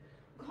সেগুলো।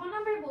 ঘ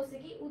নাম্বার বলছে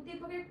কি,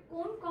 উদ্দীপকের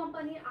কোন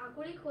কোম্পানির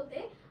আকরিক হতে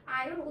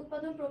আয়রন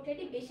উৎপাদন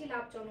প্রক্রিয়াটি বেশি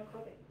লাভজনক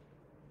হবে।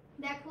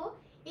 দেখো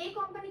এই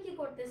কোম্পানি কি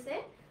করতেছে,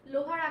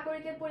 লোহার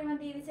আকরিকের পরিমাণ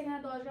দিয়ে দিচ্ছে এখানে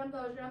 10 গ্রাম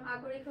 10 গ্রাম,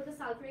 আকরিক হতে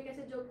সালফিউরিক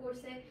অ্যাসিড যোগ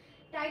করছে।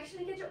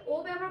 টাইট্রেশনের ক্ষেত্রে ও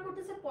ব্যবহার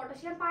করতেছে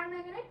পটাশিয়াম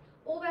পারম্যাঙ্গানেট,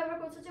 ও ব্যবহার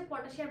করছে হচ্ছে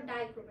পটাশিয়াম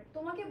ডাইক্রোমেট।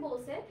 তোমাকে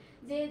বলছে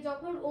যে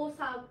যখন ও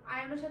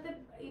আয়রনের সাথে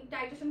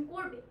টাইট্রেশন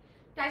করবে,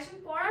 টাইট্রেশন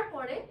করার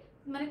পরে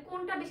মানে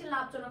কোনটা বেশি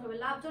লাভজনক হবে।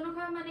 লাভজনক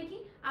হবে মানে কি,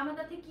 আমরা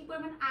তাতে কি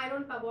পরিমাণ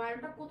আয়রন পাবো,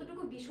 আয়রনটা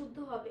কতটুকু বিশুদ্ধ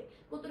হবে,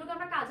 কতটুকু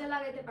আমরা কাজে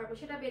লাগাইতে পারবো,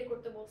 সেটা বের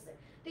করতে বলছে।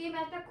 তো এই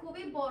ম্যাথটা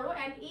খুবই বড়,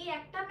 এন্ড এই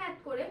একটা ম্যাথ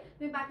করে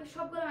তুমি বাকি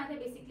সবগুলো ম্যাথে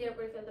বেসিক ক্লিয়ার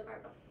করে ফেলতে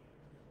পারবে।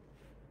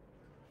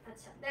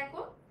 আচ্ছা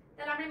দেখো,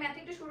 তাহলে আমরা ম্যাথ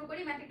একটু শুরু করি,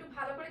 ম্যাথ একটু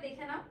ভালো করে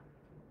দেখে নাও।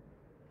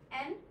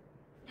 অ্যান্ড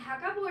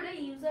ঢাকা বোর্ডে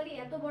ইউজুয়ালি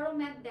এত বড়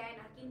ম্যাথ দেয়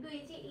না, কিন্তু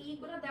এই যে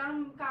এইগুলো দেওয়ার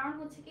কারণ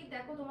হচ্ছে কি,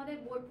 দেখো তোমাদের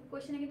বোর্ড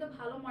কোয়েশ্চেনে কিন্তু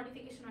ভালো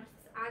মডিফিকেশন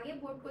আসছে। আগে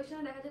বোর্ড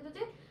কোয়েশ্চেনে দেখা যেত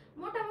যে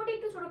মোটামুটি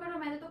একটু ছোটখাটো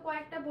ম্যাথ তো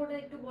কয়েকটা বোর্ডে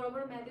একটু বড়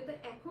বড় ম্যাথ তো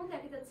এখন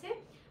দেখা যাচ্ছে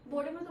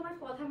বোর্ডের মধ্যে তোমার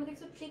কথার মধ্যে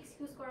কিছু ট্রিক্স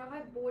ইউজ করা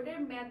হয়, বোর্ডের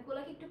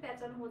ম্যাথগুলোকে একটু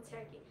পেঁচানো হচ্ছে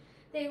আর কি।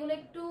 তো এগুলো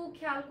একটু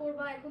খেয়াল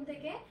করবা এখন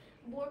থেকে।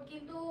 বোর্ড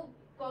কিন্তু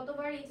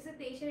গতবার এইচএসসি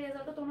 23-এর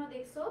রেজাল্টও তোমরা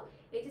দেখছো,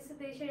 এইচএসসি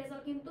 23-এর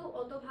রেজাল্ট কিন্তু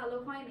অত ভালো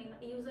হয়নি।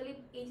 ইউজুয়ালি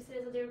এইচএসসি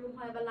রেজাল্ট যেরকম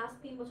হয় বা লাস্ট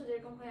 3 বছর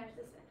যেরকম হয়ে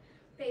আসতেছে,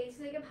 তো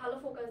এইচএসসি থেকে ভালো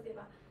ফোকাস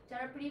দেবা।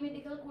 যারা প্রি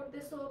মেডিকেল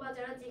করতেছো বা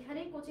যারা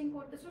যেখানেই কোচিং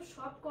করতেছো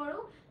সব করো,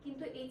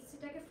 কিন্তু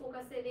এইচএসসিটাকে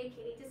ফোকাসে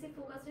রেখে, এইচএসসি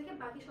ফোকাস রেখে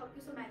বাকি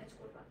সবকিছু ম্যানেজ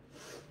করবা।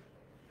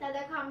 তা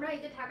দেখো আমরা এই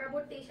যে ঢাকা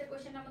বোর্ড 23-এর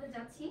কোশ্চেনের মধ্যে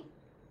যাচ্ছি।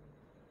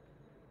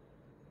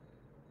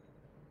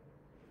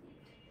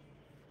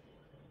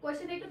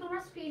 কোশ্চেনটা একটু তোমরা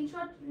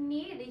স্ক্রিনশট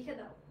নিয়ে লিখে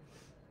দাও।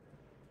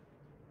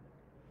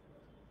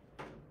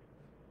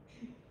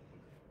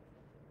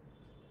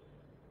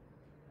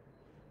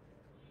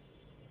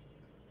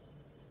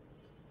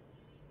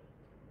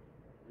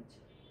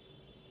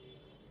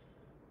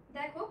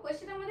 দেখো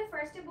কোশ্চেনের মধ্যে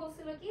ফার্স্টে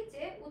বলছিল কি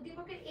যে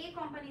উদ্দীপকের এ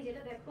কোম্পানি,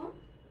 যেটা দেখো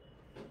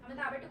আমরা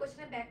তো আবার একটু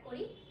কোশ্চেনে ব্যাক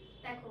করি।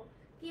 দেখো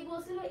কি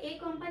বলছিল, এই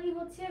কোম্পানি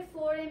হচ্ছে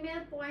 4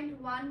 ml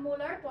 0.1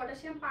 molar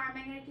potassium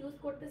permanganate use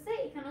করতেছে,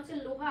 এখানে হচ্ছে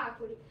লোহা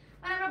আকরিক।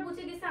 মানে আমরা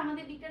বুঝে গেছি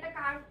আমাদের বিক্রিয়াটা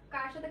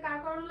কার সাথে কার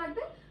করানো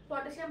লাগবে,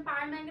 পটাশিয়াম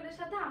পারম্যাঙ্গানেটের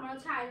সাথে আমার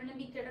হচ্ছে আয়রনের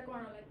বিক্রিয়াটা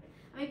করানো লাগবে।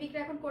 আমি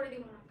বিক্রিয়া এখন করে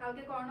দিব না,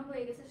 কালকে করানো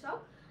হয়ে গেছে সব।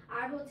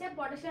 আর হচ্ছে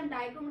পটাশিয়াম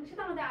ডাইক্রোমেটের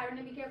সাথে আমাদের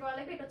আয়রনের বিক্রিয়া করা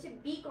লাগবে, এটা হচ্ছে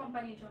বি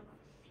কোম্পানির জন্য।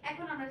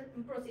 এখন আমরা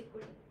প্রসিড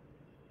করি।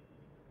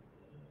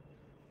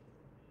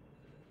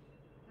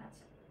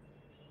 আচ্ছা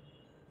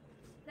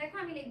দেখো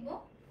আমি লিখবো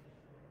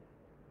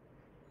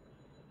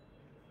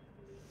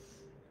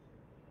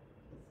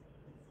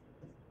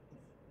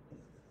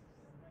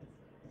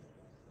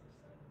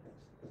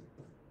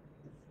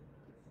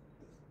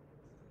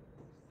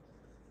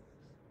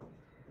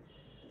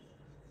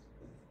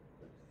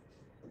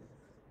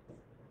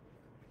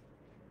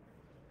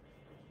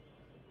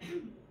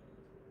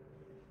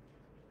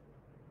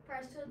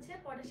ফার্স্ট হচ্ছে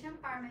পটাশিয়াম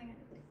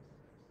পারম্যাঙ্গানেট,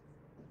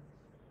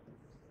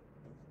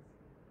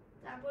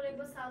 তারপর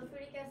লিখবো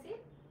সালফিউরিক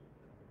অ্যাসিড,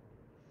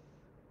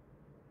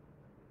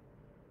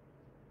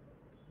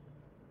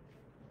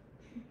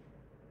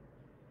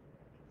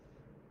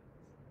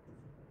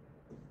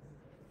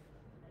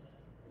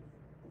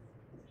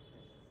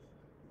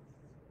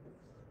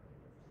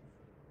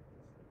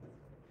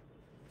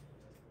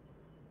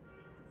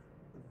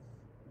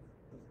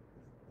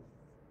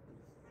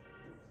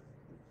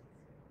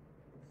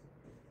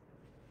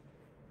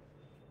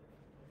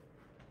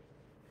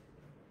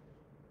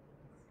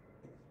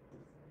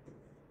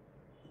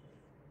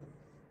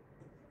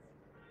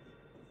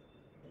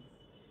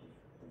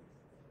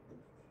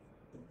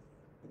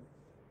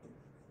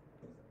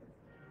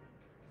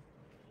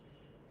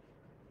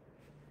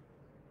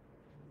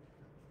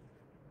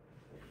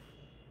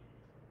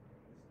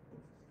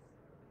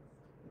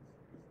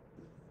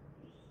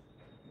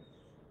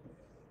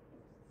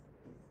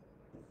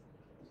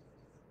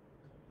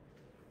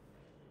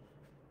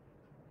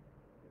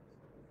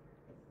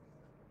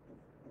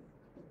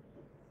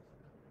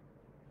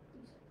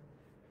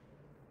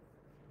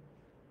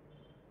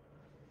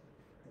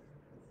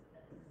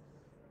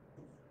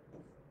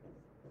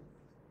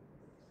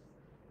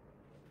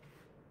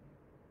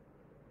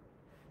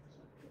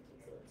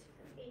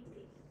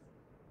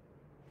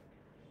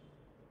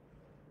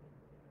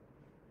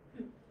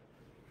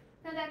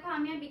 দেখো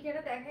আমি আর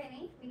বিক্রিয়াটা দেখাই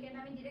নেই, বিক্রিয়াটা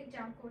আমি ডিরেক্ট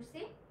জাম্প করছি।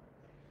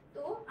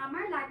 তো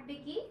আমার লাগবে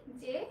কি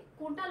যে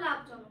কোনটা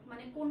লাভজনক,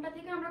 মানে কোনটা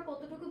থেকে আমরা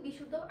কতটুকু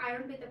বিশুদ্ধ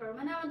আয়রন পেতে পারবো,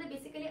 মানে আমাদের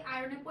বেসিক্যালি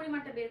আয়রনের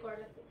পরিমাণটা বের করা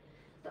লাগবে।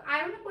 তো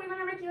আয়রনের পরিমাণ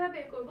আমরা কিভাবে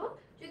বের করব,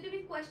 যদি তুমি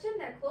কোয়েশ্চেন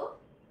দেখো,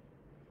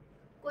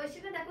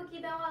 কোয়েশ্চেনে দেখো কি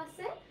দেওয়া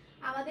আছে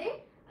আমাদের,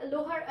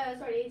 লোহার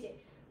সরি এই যে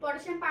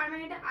পটাশিয়াম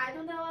পারম্যাঙ্গানেটের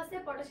আয়তন দেওয়া আছে,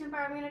 পটাশিয়াম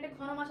পারম্যাঙ্গানেটের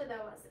ঘনমাত্রা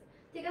দেওয়া আছে,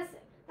 ঠিক আছে।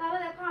 তাহলে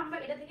দেখো আমরা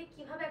এটা থেকে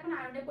কিভাবে এখন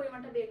আয়রনের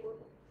পরিমাণটা বের করব।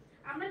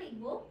 আমরা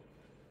লিখবো,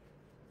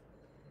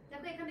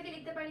 দেখো এখান থেকে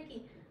লিখতে পারি কি,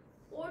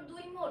 ওর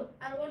 2 মোল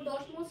আর ওর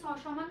 10 মোল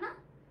সমান না,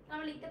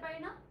 আমরা লিখতে পারি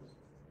না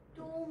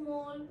 2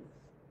 মোল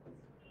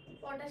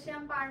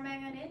potassium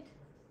permanganate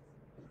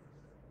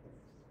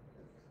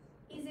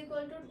is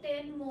equal to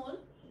 10 mole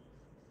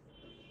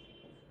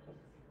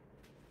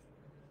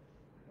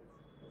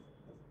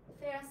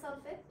ferrous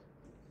sulphate.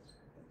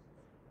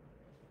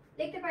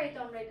 লিখতে পারি তো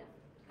আমরা এটা,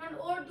 কারণ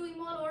ওর 2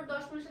 মোল ওর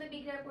 10 মোলের সাথে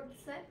বিক্রিয়া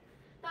করতেছে।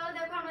 তাহলে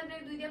দেখো আমরা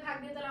যদি 2 দিয়ে ভাগ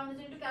দিই তাহলে আমাদের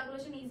জন্য একটু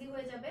ক্যালকুলেশন ইজি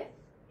হয়ে যাবে।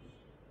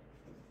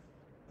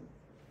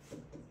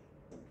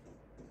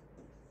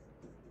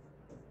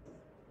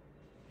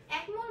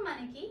 1 মোল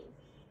মানে কি,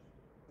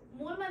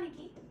 মোল মানে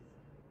কি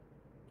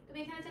তুমি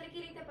এখানে চাইলে কি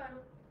লিখতে পারো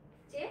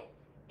যে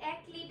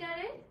 1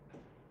 লিটারের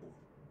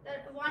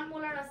 1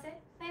 মোলার আছে,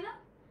 তাই না?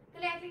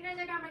 তাহলে 1 লিটারের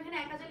জায়গায় আমরা এখানে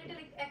 1000 লিটার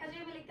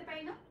 1000 ml লিখতে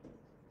পারি না?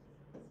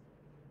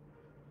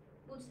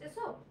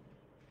 বুঝতেছো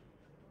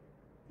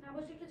না?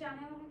 বুঝলে একটু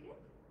জানাও আমাকে।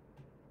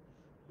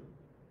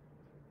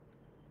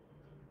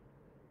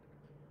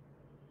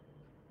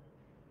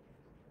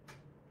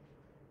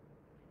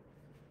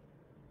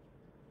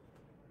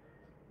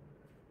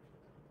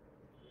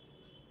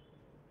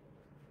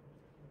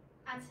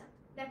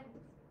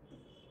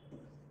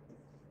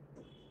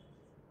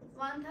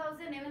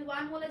 1000 ml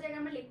 1 মোলের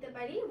জায়গায় আমরা লিখতে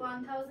পারি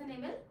 1000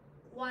 ml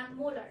 1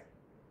 মোলার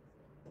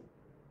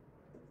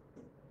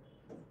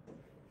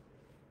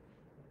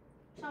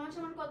সমান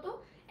সমান কত।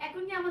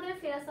 এখন কি আমাদের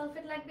ফেরাস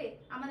সালফেট লাগবে,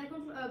 আমাদের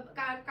এখন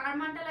কার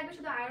মানটা লাগবে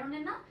শুধু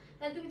আয়রনের না,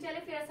 তাহলে তুমি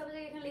চাইলে ফেরাস সালফেট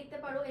এখানে লিখতে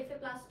পারো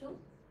Fa+2।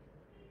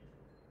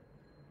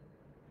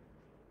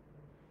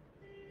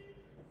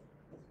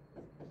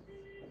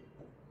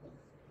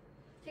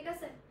 ঠিক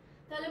আছে,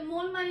 তাহলে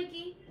মোল মানে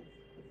কি,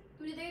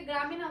 তুমি যদি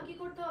গ্রামে নাও কি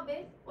করতে হবে,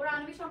 ওর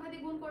আণবিক সংখ্যা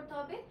দিয়ে গুণ করতে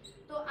হবে।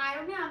 তো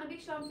আয়রনে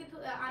আণবিক সংকেত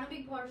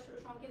আণবিক ভর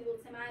সংকেত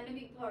বলছে আমি,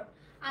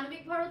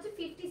 আণবিক ভর হচ্ছে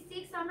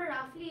 56 আমরা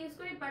রাফলি ইউজ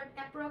করি, বাট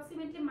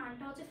অ্যাপ্রক্সিমেটলি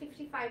মানটা হচ্ছে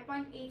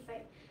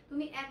 55.85।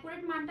 তুমি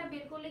অ্যাকুরেট মানটা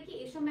বের করলে কি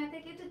এসব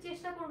ম্যাথের ক্ষেত্রে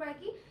চেষ্টা করবে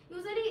কি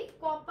ইউজুয়ালি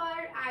কপার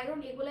আয়রন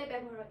এগুলাই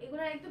ব্যবহার হয়,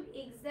 এগুলোর একদম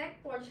এক্সাক্ট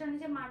পজিশনে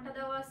যে মানটা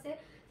দেওয়া আছে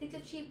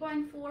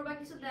 63.4 বা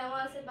কিছু দেওয়া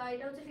আছে, বা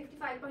এটা হচ্ছে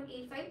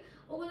 55.85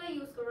 ওগুলো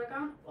ইউজ করবে,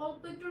 কারণ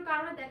অল্প একটুর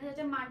কারণে দেখা যায়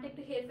যে মানটা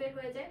একটু হেরফের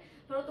হয়ে যায়।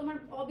 ধরো তোমার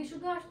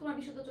অবিশুদ্ধ আসছে তোমার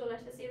বিশুদ্ধ চলে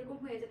আসতেছে, এরকম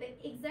হয়ে যায়, তাই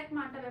এক্সাক্ট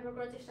মানটা ব্যবহার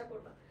করার চেষ্টা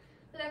করবা।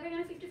 তো দেখো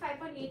এখানে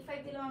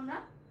 55.85 দিলাম আমরা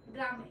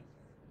গ্রামে,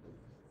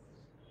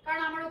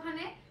 কারণ আমার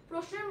ওখানে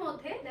প্রশ্নের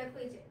মধ্যে দেখো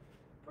এই যে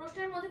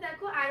প্রশ্নের মধ্যে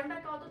দেখো আয়রনটা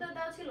কতটা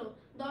দেওয়া ছিল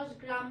 10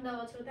 গ্রাম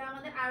দেওয়া ছিল, তাই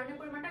আমাদের আয়রনের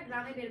পরিমাণটা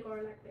গ্রামে বের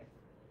করা লাগবে।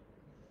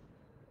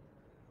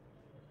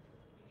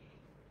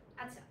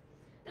 আচ্ছা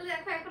তাহলে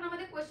দেখো এখন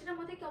আমাদের কোশ্চেনের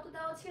মধ্যে কত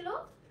দেওয়া ছিল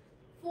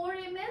 4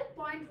 ml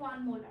 0.1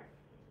 মোলার।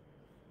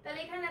 তাহলে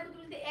এখানে দেখো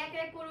তুমি যদি এক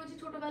এক করে হচ্ছে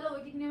ছোটবেলা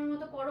ঐকিক নিয়মের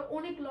মতো করো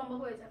অনেক লম্বা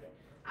হয়ে যাবে,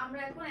 আমরা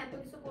এখন এত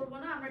কিছু করব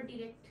না, আমরা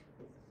ডিরেক্ট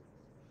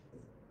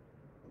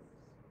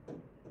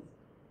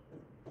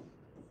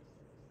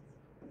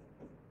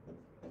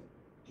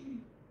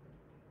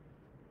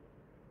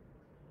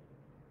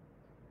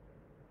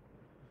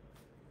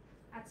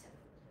আচ্ছা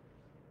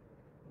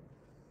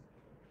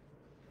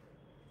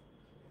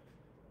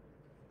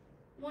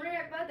মনে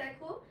রাখবা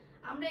দেখো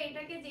আমরা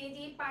এটাকে যে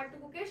যে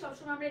পার্টটুকুকে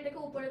সবসময় আমরা এটাকে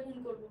উপরে গুণ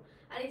করব,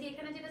 আর এই যে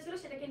এখানে যেটা ছিল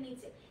সেটাকে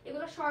নিচে,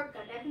 এগুলো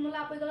শর্টকাট। এখন বলে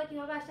আপু এগুলো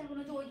কিভাবে আসছে, এখন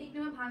হচ্ছে ঐকিক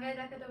নিয়মে ভাঙায়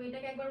দেখাতে হবে,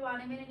 এটাকে একবার 1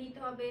 ml নিতে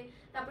হবে,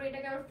 তারপর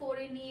এটাকে আবার 4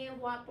 এ নিয়ে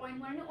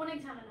 1.1 নিয়ে অনেক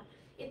ঝামেলা।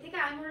 এর থেকে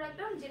আমি মনে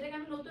রাখলাম যেটাকে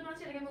আমি নতুন আছে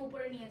সেটাকে আমি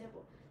উপরে নিয়ে যাব,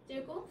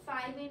 যেরকম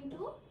 5 ×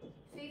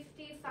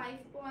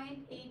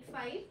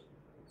 55.85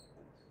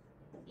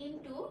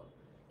 ইনটু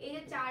এই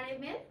যে 4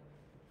 ml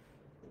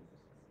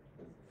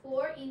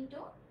 4 ×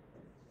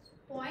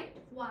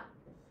 0.1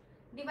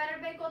 ডিভাইডেড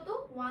বাই কত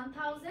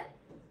 1000,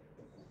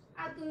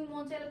 আর তুমি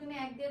মন চাইলে তুমি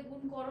 1 দিয়ে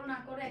গুণ করো না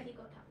করো একই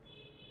কথা।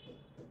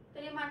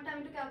 তাহলে এই মানটা আমি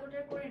একটু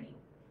ক্যালকুলেটর করে নিই,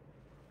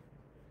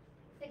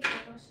 দেখি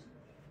কত আসে।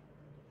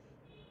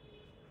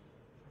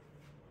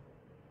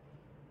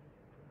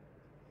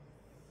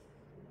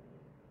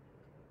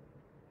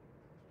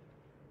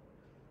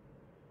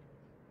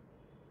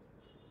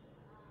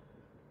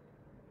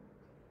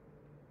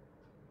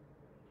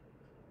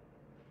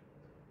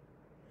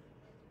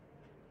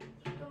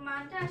 তো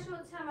মানটা আসে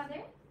হচ্ছে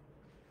আমাদের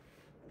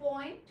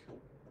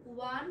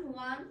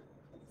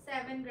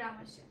 0.117 গ্রাম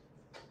আসে,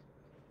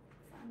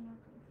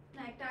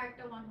 না একটা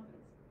 1 হবে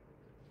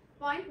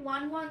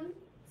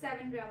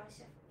 0.117 গ্রাম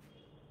আসে।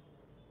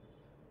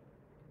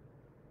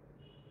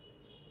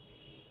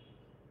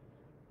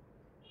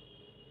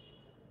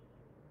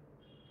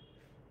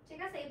 ঠিক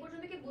আছে, এই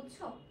পর্যন্ত কি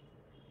বুঝছো?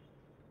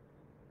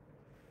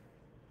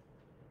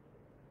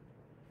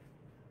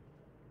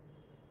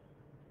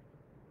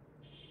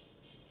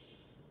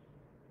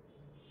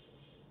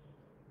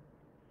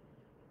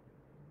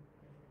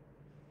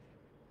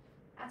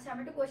 আচ্ছা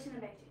আমরা একটু কোশ্চেনে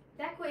দেখি,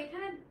 দেখো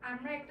এখানে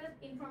আমরা একটা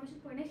ইনফরমেশন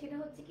পড়ি না, সেটা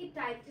হচ্ছে কি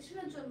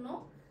টাইট্রেশনের জন্য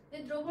যে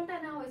দ্রবণটা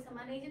নেওয়া হয়েছে,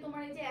 মানে এই যে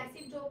তোমার এই যে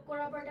অ্যাসিড যোগ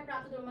করার পর একটা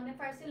প্রাপ্ত দ্রবণ, মানে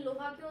ফার্স্টে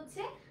লোহাকে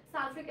হচ্ছে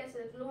সালফিক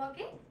অ্যাসিড,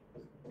 লোহাকে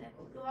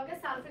দেখো লোহাকে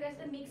সালফিক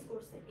অ্যাসিড মিক্স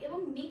করছে, এবং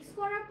মিক্স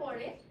করার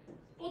পরে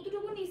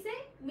কতটুকু নিছে,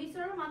 মিক্স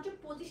করার মাত্র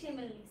 25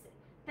 ml নিছে,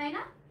 তাই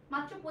না?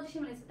 মাত্র 25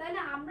 ml নিছে, তাই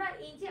না? আমরা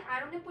এই যে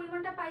আয়রনের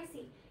পরিমাণটা পাইছি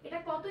এটা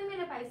কত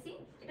ml এ পাইছি,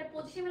 এটা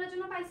 25 ml এর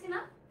জন্য পাইছি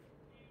না?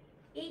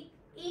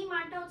 এই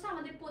মানটা হচ্ছে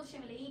আমাদের 25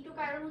 ml, এইটুকু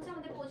আয়রন হচ্ছে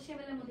আমাদের 25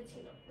 ml এর মধ্যে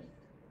ছিল,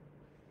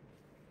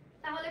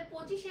 তাহলে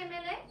 25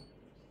 ml এ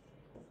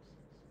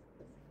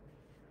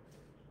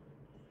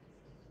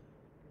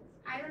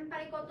আয়রন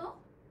পাই কত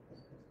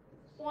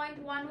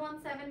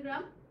 0.117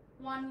 গ্রাম,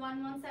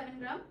 1117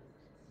 গ্রাম।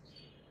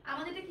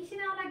 আমাদের এটা কিসে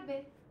নেওয়া লাগবে,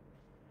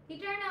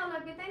 লিটারে নেওয়া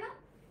লাগবে, তাই না?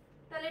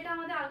 তাহলে এটা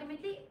আমাদের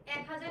আলটিমেটলি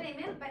 1000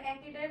 ml বা 1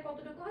 লিটারে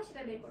কতটুকু হয়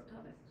সেটা বের করতে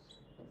হবে।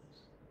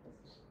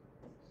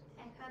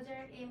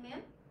 1000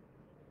 ml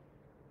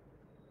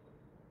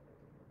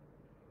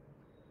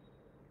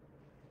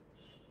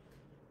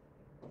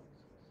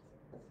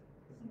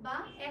বা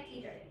 1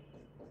 লিটারে,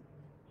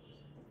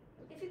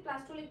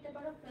 +2 লিখতে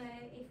পারো,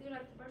 এফিও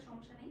লিখতে পারো,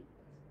 সমস্যা নেই।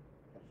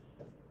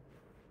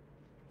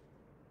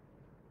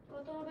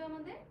 কত হবে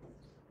আমাদের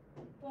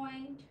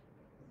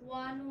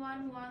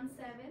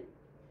 0.1117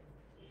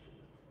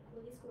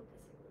 কোডিস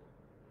করতেছে,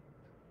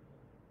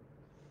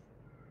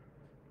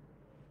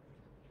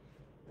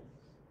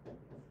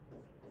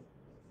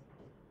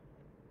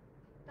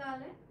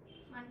 তাহলে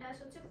মানটা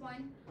আসছে হচ্ছে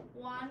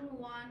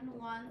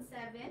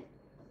 0.1117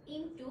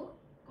 ইনটু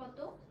কত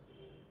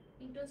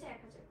ইন্টু হচ্ছে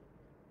 1000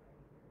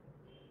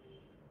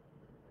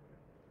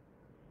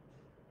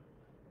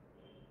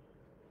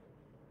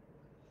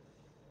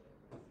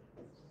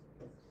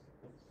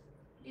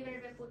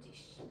 ডিভাইডেড বাই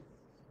 25।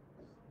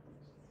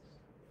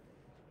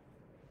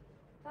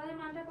 তাহলে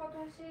মানটা কত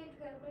আসে একটু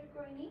ক্যালকুলেট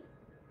করে নিই।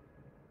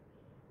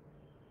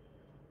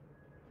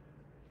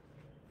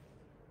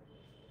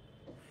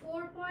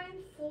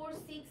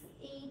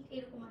 4.468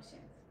 এরকম আসে,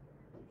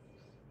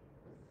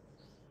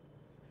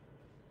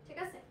 ঠিক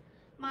আছে?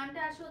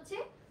 মানটা আসে হচ্ছে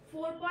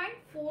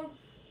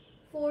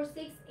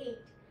 4.4468।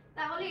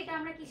 তাহলে এটা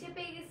আমরা কিসে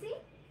পেয়ে গেছি?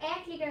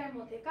 1 লিটারের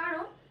মধ্যে,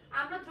 কারণ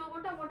আমরা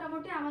দ্রবণটা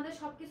মোটামুটি আমাদের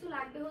সবকিছু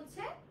লাগবে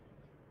হচ্ছে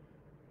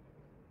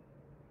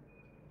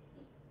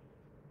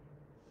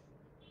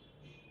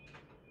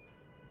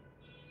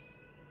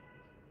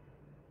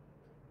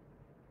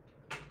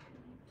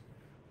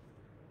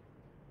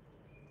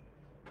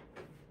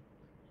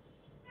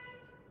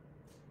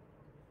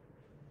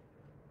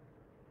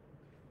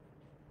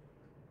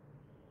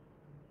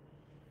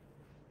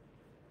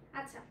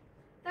আচ্ছা।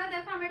 তাহলে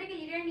দেখো আমরা এটাকে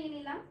লিটার নিয়ে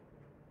নিলাম।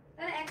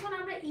 তাহলে এখন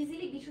আমরা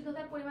ইজিলি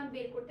বিশুদ্ধতার পরিমাণ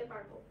বের করতে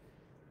পারবো।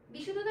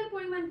 বিশুদ্ধতার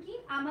পরিমাণ কি?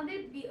 আমাদের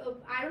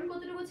আয়রন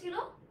কতটুকু ছিল?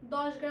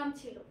 10 গ্রাম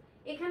ছিল।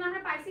 এখানে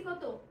আমরা পাইছি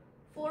কত?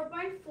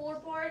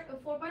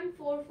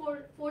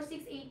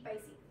 4.4468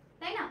 পাইছি,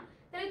 তাই না?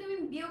 তাহলে তুমি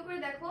বিয়োগ করে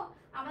দেখো,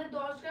 আমাদের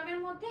 10 গ্রামের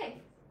মধ্যে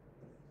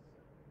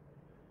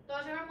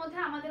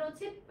আমাদের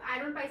হচ্ছে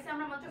আয়রন পাইছি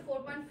আমরা মাত্র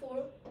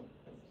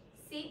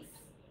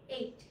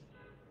 4.468,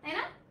 তাই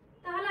না?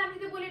 তাহলে আমি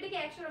যদি বলি এটাকে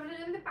 100 গ্রাম,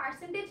 যদি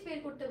পার্সেন্টেজ বের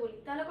করতে বলি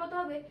তাহলে কত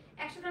হবে?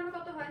 100 গ্রামে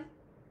কত হয়?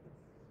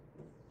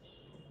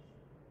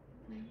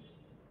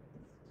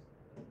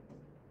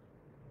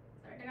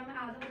 এটাকে আমি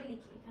আলাদাভাবে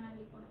লিখি, এখানে আর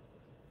লিখবো না।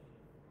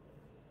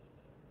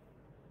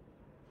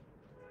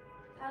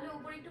 তাহলে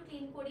উপরে একটু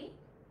ক্লিন করি।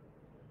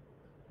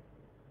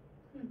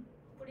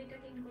 উপরে এটা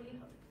ক্লিন করলেই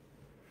হবে।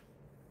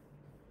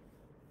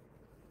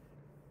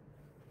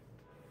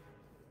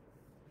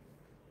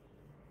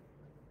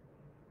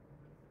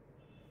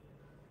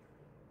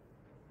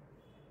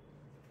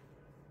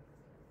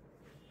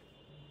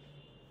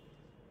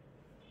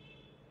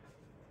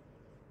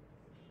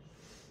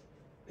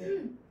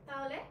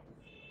 তাহলে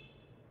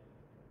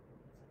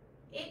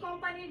এই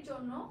কোম্পানির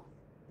জন্য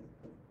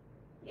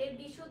এর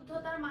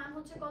বিশুদ্ধতার মান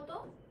হচ্ছে কত?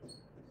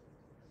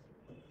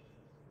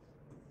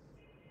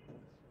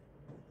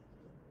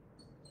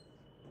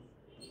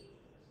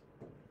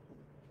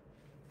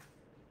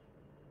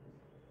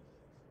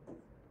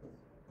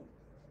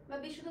 বা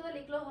বিশুদ্ধতা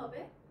লিখলেও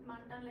হবে,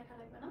 মানটা লেখা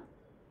লাগবে না।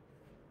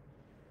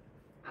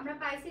 আমরা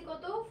পাইছি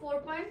কত?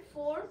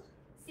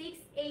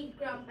 4.468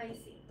 গ্রাম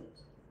পাইছি।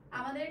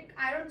 আমাদের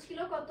আয়রন ছিল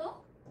কত?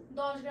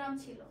 10 গ্রাম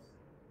ছিল।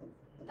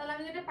 তাহলে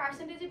আমি যেটা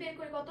পার্সেন্টেজে বের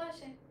করি কত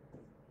আসে?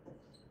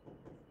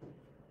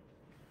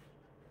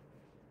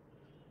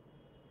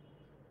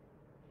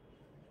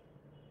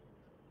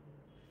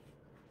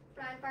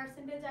 প্রায়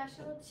পার্সেন্টেজ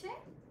আসে হচ্ছে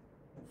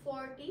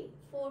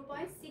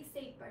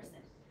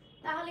 44.68%।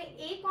 তাহলে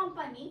এই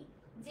কোম্পানি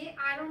যে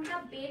আয়রনটা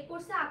বের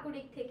করছে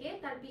আকরিক থেকে,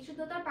 তার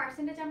বিশুদ্ধতার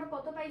পার্সেন্টেজ আমরা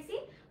কত পাইছি?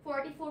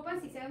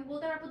 44.6। আমি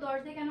বলতে পারবো 10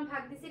 দিয়ে কেন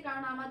ভাগ দিছি,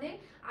 কারণ আমাদের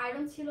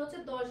আয়রন ছিল হচ্ছে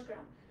 10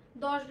 গ্রাম।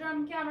 10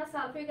 গ্রামকে আমরা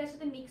সালফিউরিক অ্যাসিডের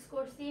সাথে মিক্স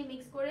করছি,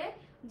 মিক্স করে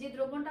যে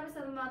দ্রবণটা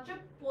আমরা মাত্র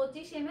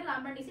 25 ml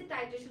আমরা নিছি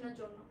টাইট্রেশনের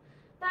জন্য।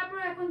 তারপর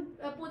এখন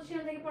 25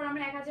 ml থেকে পর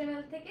আমরা 1000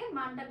 ml থেকে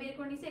মানটা বের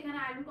করে নিছি। এখানে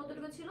আয়রন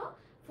কতটুকু ছিল?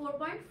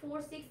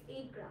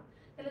 4.468 গ্রাম।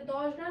 তাহলে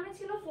 10 গ্রামে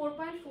ছিল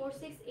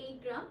 4.468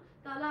 গ্রাম।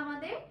 তাহলে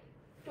আমাদের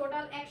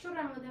টোটাল 100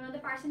 গ্রামের মধ্যে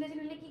আমাদের পার্সেন্টেজ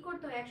নিলে কি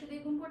করতে হয়? 100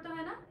 দিয়ে গুণ করতে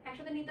হয় না?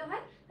 100 দিয়ে নিতে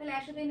হয়। তাহলে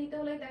 100 দিয়ে নিতে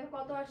হলে দেখো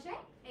কত আসে।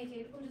 এই যে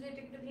এরকম যদি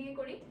এটা একটু ভেঙে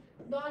করি,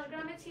 10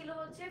 গ্রামে ছিল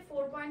হচ্ছে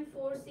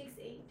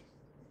 4.468।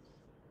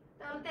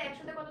 তাহলে তো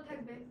 100 তে কত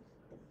থাকবে?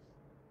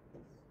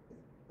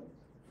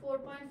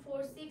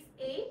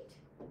 4.468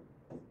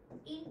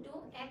 ইনটু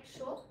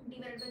 100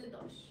 ডিভাইডেড বাই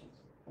 10।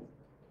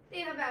 তো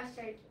এইভাবে আসছে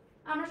আর কি।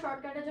 আমরা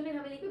শর্টকাটের জন্য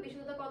এভাবে লিখব,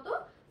 বিশুদ্ধতা কত?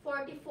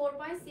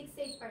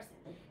 44.68%।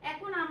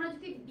 এখন আমরা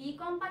যদি বি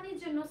কোম্পানির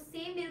জন্য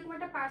সেম এরকম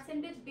একটা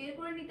পার্সেন্টেজ বের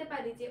করে নিতে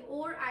পারি যে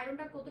ওর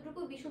আয়রনটা কতটুকু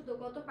বিশুদ্ধ,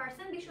 কত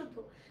পার্সেন্ট বিশুদ্ধ,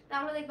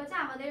 তাহলে দেখবা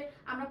যে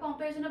আমরা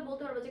কম্পারিজনে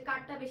বলতে পারবো যে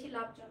কারটা বেশি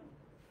লাভজনক।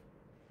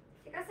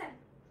 ঠিক আছে?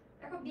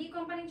 দেখো বি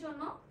কোম্পানির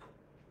জন্য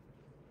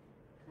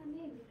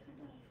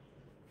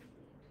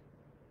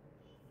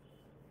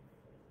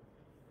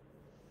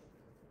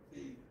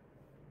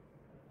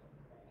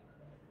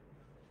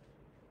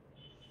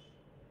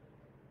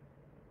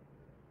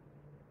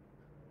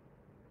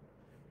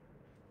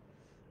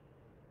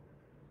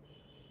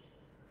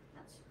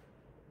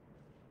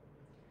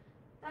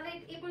তাহলে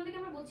এই পর্যন্ত কি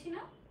আমরা বুঝছি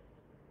না?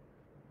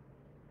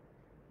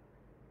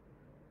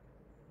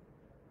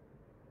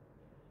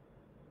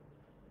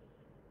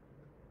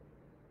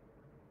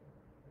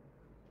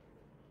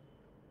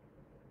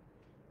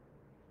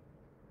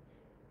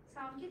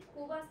 সাউন্ড কি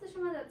খুব আস্তে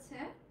শোনা যাচ্ছে?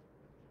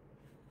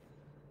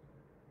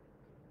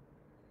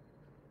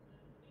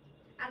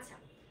 আচ্ছা,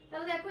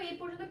 তাহলে দেখো এই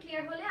পর্যন্ত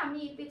ক্লিয়ার হলে আমি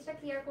এই পেজটা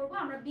ক্লিয়ার করব।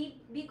 আমরা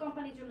বি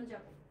কোম্পানির জন্য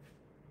যাব।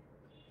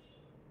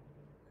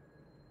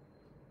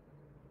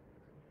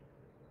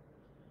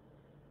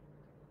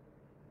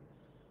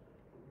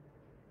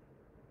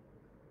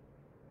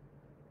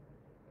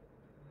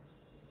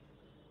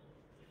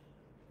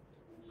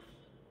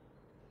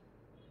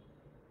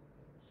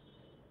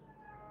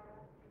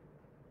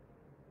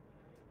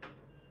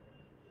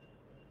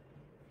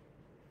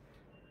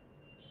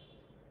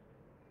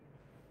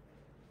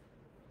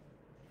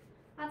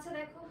 আচ্ছা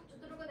দেখো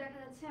যতটুকু দেখা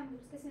যাচ্ছে আমি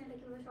বুঝতেছি না এটা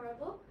কিভাবে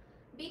সরাবো।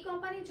 বি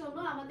কোম্পানির জন্য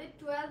আমাদের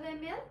 12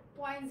 ml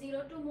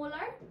 0.02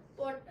 মোলার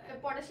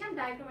পটাশিয়াম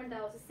ডাইক্রোমেট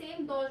দেওয়া আছে, সেম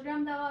 10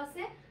 গ্রাম দেওয়া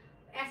আছে।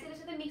 অ্যাসিডের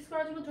সাথে মিক্স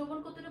করার জন্য দ্রবণ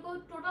কতটুকু,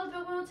 টোটাল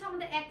দ্রবণ হচ্ছে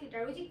আমাদের 1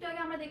 লিটার। ওই যে একটু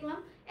আগে আমরা দেখলাম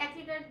 1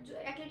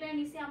 লিটার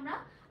নিছি আমরা।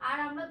 আর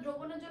আমরা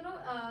দ্রবণের জন্য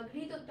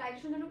গৃহীত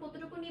টাইট্রেশনের জন্য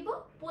কতটুকু নিব,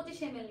 25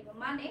 ml নিব।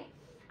 মানে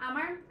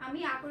আমি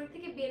আকরিক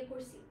থেকে বের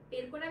করছি,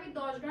 বের করে আমি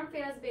 10 গ্রাম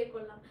ফেরাস বের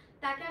করলাম,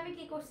 তাকে আমি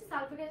কি করছি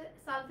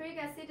সালফিউরিক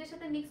অ্যাসিডের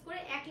সাথে মিক্স করে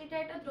 1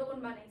 লিটার একটা দ্রবণ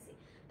বানাইছি।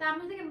 তার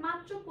মধ্যে থেকে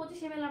মাত্র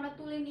 25 ml আমরা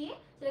তুলে নিয়ে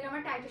সেটাকে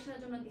আমরা টাইট্রেশনের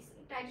জন্য দিছি।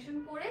 টাইট্রেশন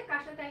করে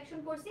কার সাথে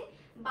টাইট্রেশন করছি,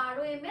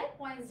 12 ml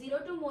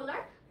 0.02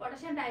 মোলার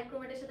পটাশিয়াম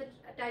ডাইক্রোমেটের সাথে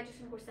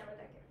টাইট্রেশন করছি আমরা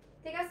তাকে।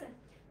 ঠিক আছে,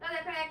 তাহলে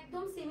দেখো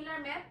একদম সিমিলার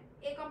ম্যাথ।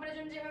 এ কোম্পানির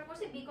জন্য যেভাবে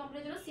করছি বি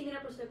কোম্পানির জন্য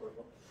সিমিলার প্রসেস করব।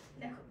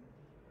 দেখো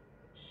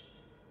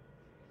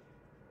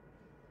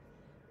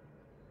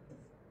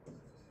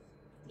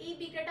এই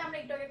বিক্রিয়াটা আমরা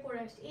একটু আগে করে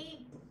আসছি, এই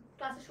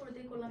ক্লাসের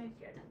শুরুতেই করলাম এই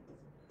বিক্রিয়াটা।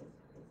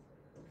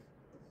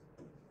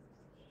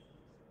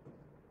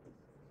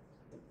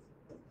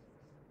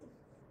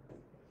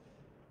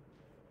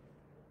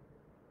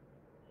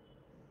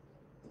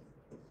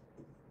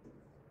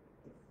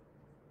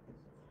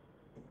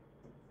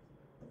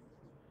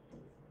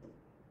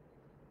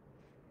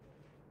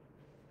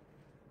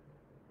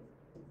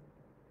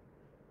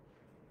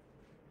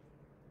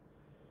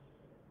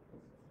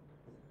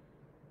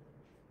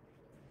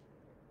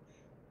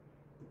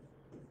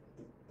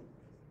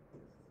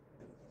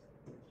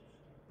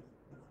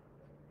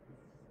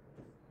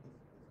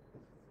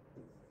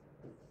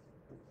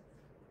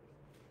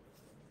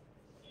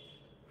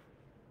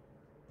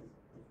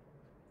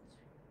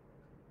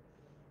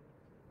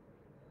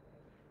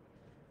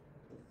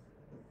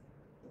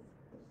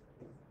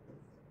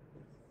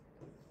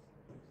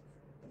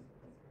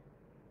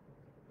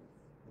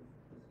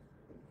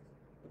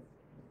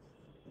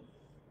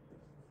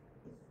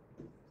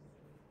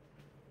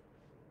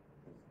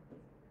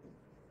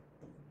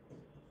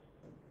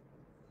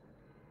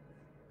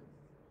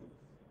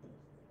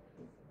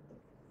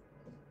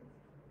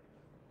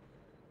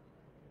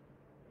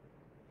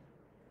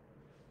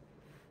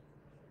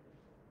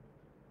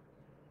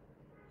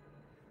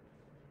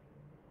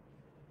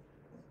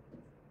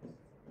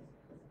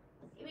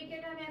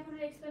 বিক্রিয়াটা আমি এখন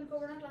এক্সপ্লেন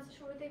করব না, ক্লাসের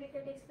শুরুতে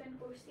বিক্রিয়াটা এক্সপ্লেন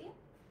করছি।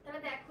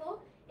 তাহলে দেখো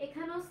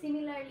এখানেও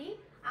সিমিলারলি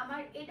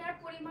আমার এটার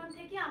পরিমাণ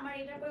থেকে আমার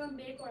এটার পরিমাণ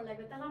বের করা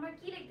লাগবে। তাহলে আমরা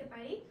কি লিখতে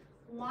পারি,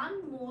 1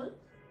 মোল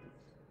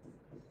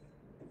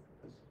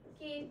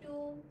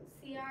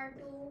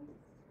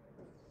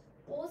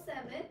K2Cr2O7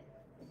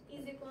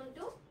 is equal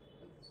to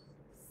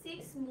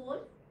 6 mole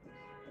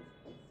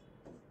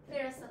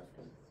ferrous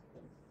sulphate,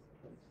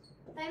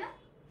 তাই না?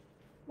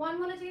 1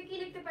 মোলের জায়গায় কি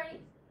লিখতে পারি,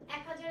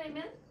 1000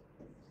 ml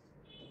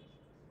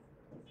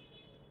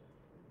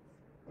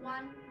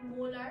 1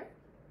 মোলার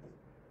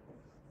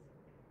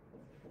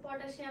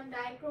পটাশিয়াম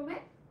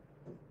ডাইক্রোমেট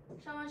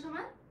সমান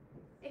সমান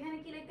এখানে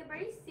কি লিখতে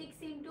পারি, 6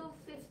 ×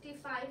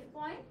 55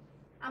 পয়েন্ট।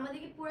 আমাদের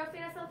কি পুরো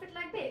ফেরাস সালফেট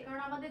লাগবে?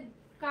 কারণ আমাদের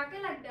কাকে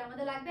লাগবে,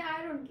 আমাদের লাগবে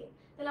আয়রনকে।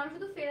 তাহলে আমরা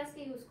শুধু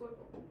ফেরাসকে ইউজ করব।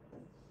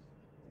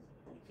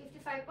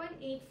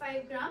 55.85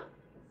 গ্রাম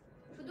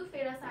শুধু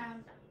ফেরাস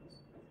আয়রনটা।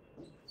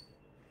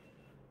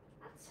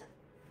 আচ্ছা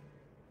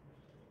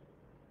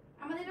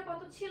আমাদের এটা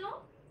কত ছিল,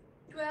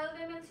 12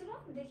 ml ছিল,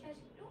 দেখে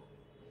আসি একটু।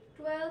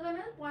 12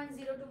 ml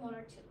 0.02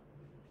 মোলার ছিল।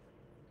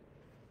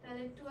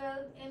 তাহলে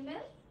 12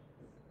 ml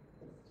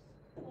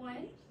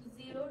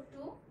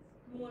 0.02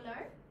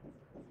 মোলার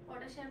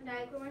পটাশিয়াম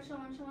ডাইক্রোমেট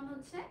সমান সমান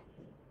হচ্ছে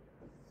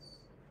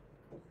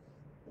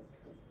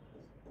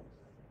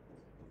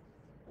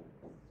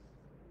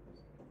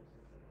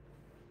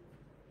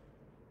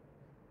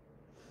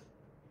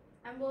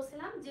আমি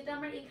বলছিলাম যেটা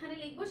আমরা এখানে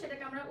লিখবো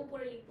সেটাকে আমরা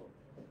উপরে লিখবো।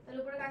 তাহলে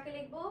উপরে কাকে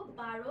লিখবো,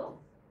 12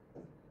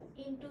 ×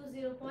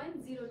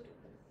 0.02।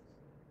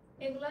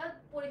 এগুলা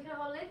পরীক্ষা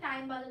হলে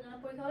টাইম বাঁচার জন্য,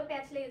 পরীক্ষা হলে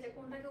প্যাচ লেগে যায়,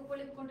 কোনটাকে উপরে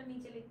লিখবো কোনটা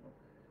নিচে লিখবো।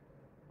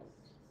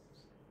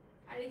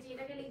 আর এই যে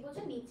এটাকে লিখবো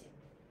হচ্ছে নিচে।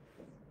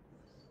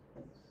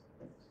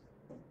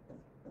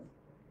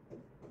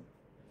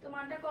 তো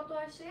মানটা কত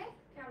আসে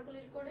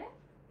ক্যালকুলেট করে,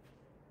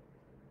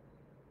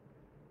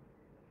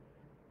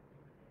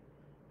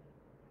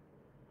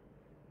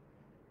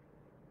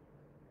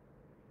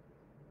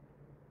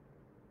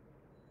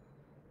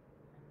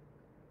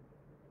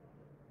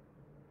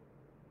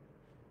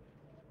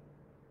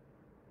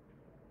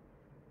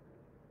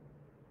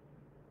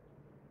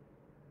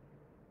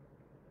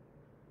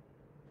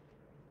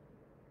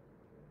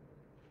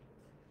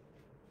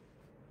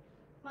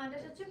 মানটা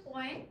হচ্ছে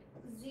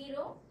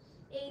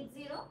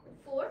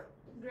 0.0804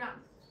 গ্রাম।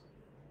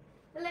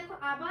 তাহলে দেখো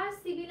আবার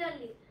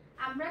সিমিলারলি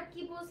আমরা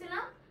কি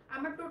বলছিলাম,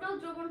 আমরা টোটাল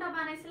দ্রবণটা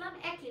বানাইছিলাম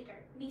 1 লিটার,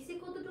 নিচে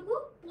কতটুকু,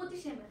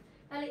 25 ml।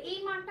 তাহলে এই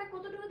মানটা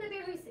কতটুকুতে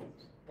বের হইছে,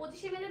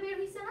 25 ml এ বের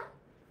হইছে না?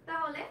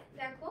 তাহলে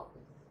দেখো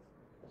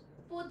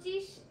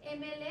 25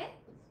 ml এ,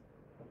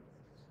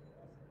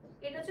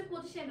 এটা হচ্ছে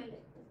 25 ml এ,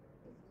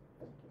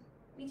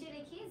 নিচে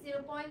লিখি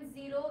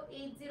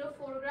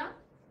 0.0804 গ্রাম।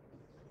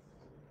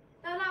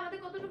 তাহলে আমাদের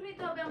কতটুকু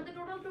নিতে হবে, আমাদের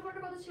টোটাল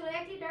দ্রবণটা কত ছিল,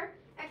 1 লিটার।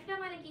 1 লিটার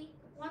মানে কি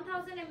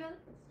 1000 ml।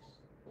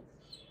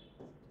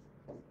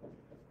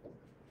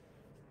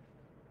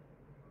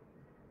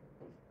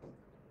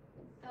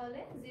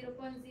 তাহলে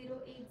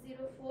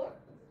 0.0804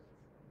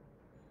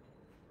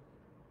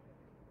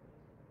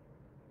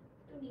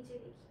 তো নিচে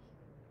লিখি।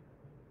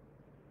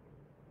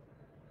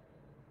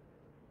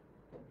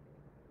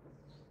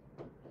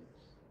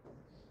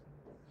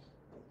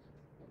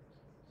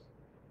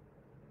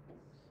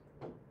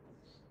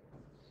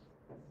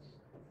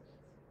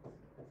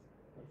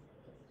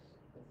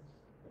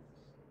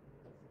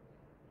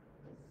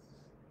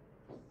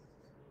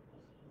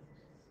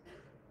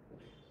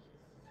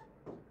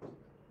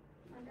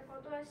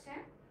 কত আসছে?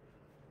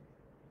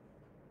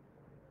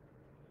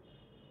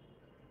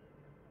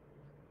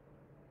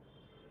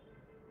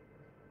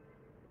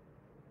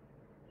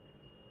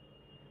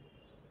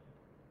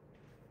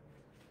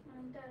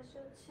 এটা আসছে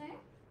হচ্ছে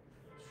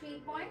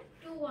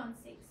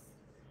 3.216।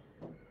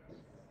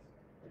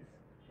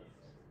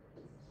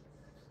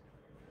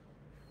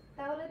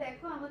 তাহলে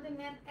দেখো আমাদের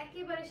ম্যাথ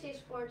একেবারে শেষ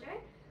পর্যায়ে।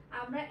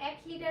 আমরা 1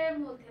 লিটারের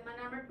মধ্যে মানে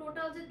আমরা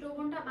টোটাল যে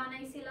দ্রবণটা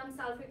বানাইছিলাম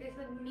সালফিউরিক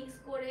অ্যাসিড মিক্স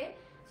করে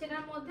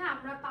সেটার মধ্যে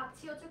আমরা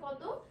পাচ্ছি হচ্ছে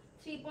কত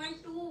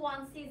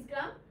 3.216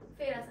 গ্রাম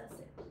ফেরাস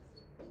আছে।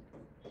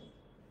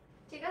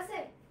 ঠিক আছে,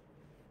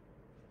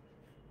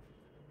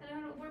 তাহলে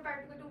আমরা উপরের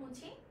পার্টটুকু একটু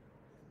মুছি।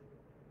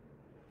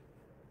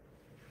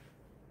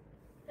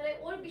 তাহলে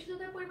ওর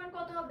বিশুদ্ধতার পরিমাণ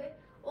কত হবে?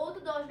 ও তো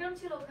 10 গ্রাম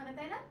ছিল ওখানে,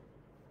 তাই না?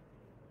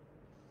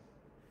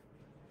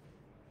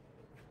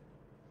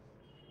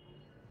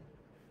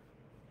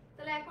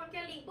 তাহলে এখন কি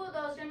লিখবো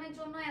 10 গ্রামের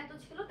জন্য এত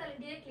ছিল, তাহলে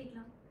ডাইরেক্ট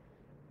লিখলাম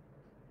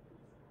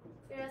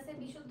ফেরাসের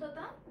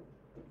বিশুদ্ধতা,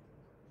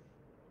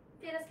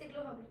 ফেরাস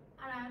লিখলেও হবে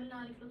আর আয়রন না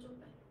লিখলেও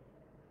চলবে,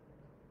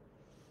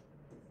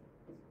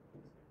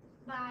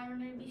 বা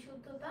আয়রনের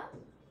বিশুদ্ধতা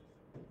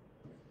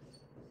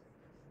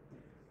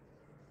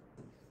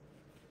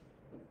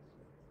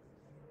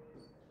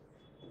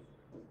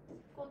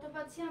কত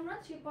পাচ্ছি আমরা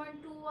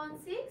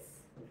 3.216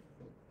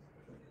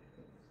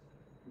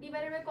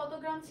 ডিভাইডেড বাই কত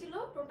গ্রাম ছিল,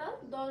 টোটাল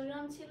 10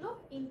 গ্রাম ছিল,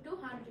 ইনটু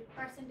 100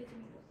 পার্সেন্টেজ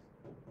নিব,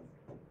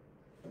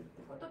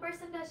 কত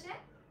পার্সেন্ট আসে?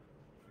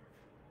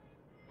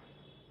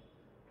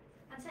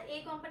 আচ্ছা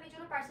এই কোম্পানির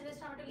জন্য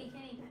পার্সেন্টেজটা আমরা লিখে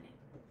নিই এখানে।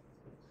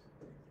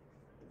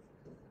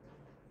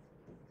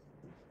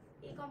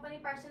 এই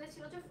কোম্পানির পার্সেন্টেজ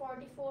ছিল যে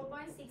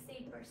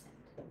 44.68%।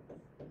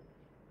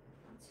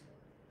 আচ্ছা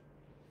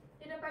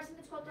এটা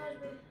পার্সেন্টেজ কত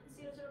আসবে?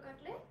 00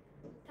 কাটলে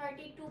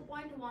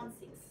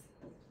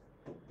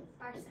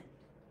 32.16%।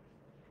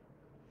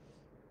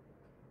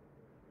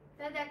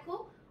 তাহলে দেখো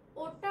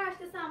ওটা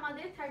আসতেছে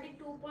আমাদের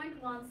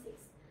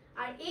 32.16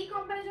 আর এই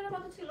কোম্পানির জন্য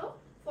কত ছিল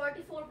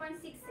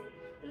 44.68।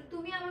 তাহলে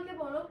তুমি আমাকে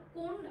বলো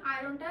কোন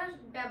আয়রনটা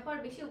ব্যবহার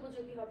বেশি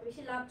উপযোগী হবে,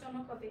 বেশি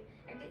লাভজনক হবে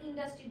একটা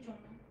ইন্ডাস্ট্রির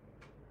জন্য,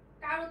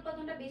 কার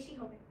উৎপাদনটা বেশি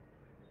হবে?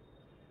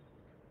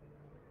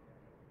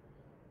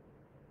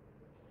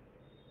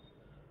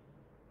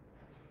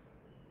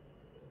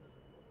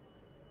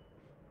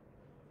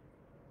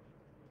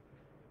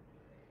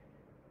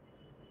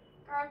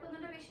 কার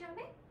উৎপাদনটা বেশি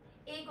হবে?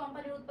 এই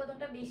কোম্পানির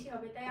উৎপাদনটা বেশি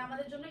হবে, তাই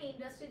আমাদের জন্য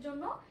ইন্ডাস্ট্রির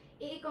জন্য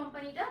এই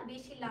কোম্পানিটা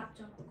বেশি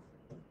লাভজনক।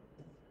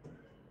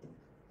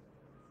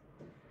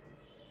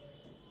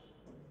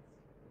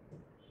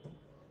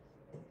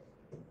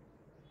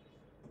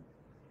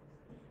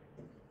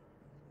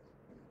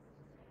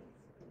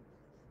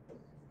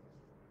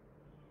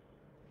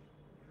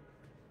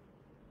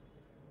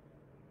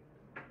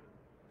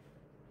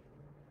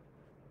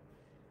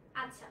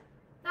 আচ্ছা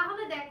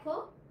তাহলে দেখো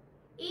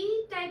এই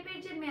টাইপের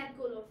যে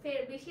ম্যাথগুলো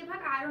ফের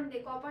বেশিরভাগ আয়রন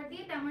দিয়ে, কপার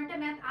দিয়ে তেমন একটা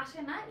ম্যাথ আসে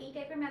না, এই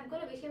টাইপের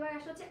ম্যাথগুলো বেশিরভাগ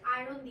আসে হচ্ছে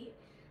আয়রন দিয়ে।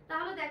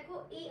 তাহলে দেখো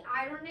এই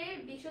আয়রনের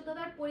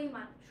বিশুদ্ধতার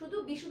পরিমাণ, শুধু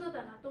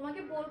বিশুদ্ধতা না,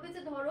 তোমাকে বলবে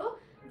যে ধরো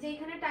যে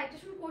এখানে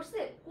টাইট্রেশন করছে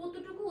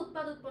কতটুকু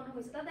উৎপন্ন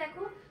হয়েছে। তা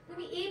দেখো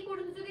তুমি এই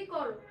পর্যন্ত যদি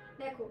করো,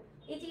 দেখো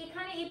এই যে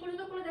এখানে এই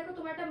পর্যন্ত করলে দেখো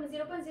তোমার একটা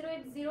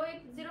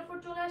 0.080804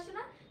 চলে আসে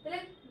না? তাহলে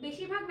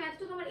বেশিরভাগ ম্যাথ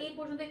তো তোমার এই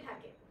পর্যন্তই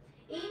থাকে।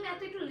 এই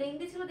ম্যাথটা একটু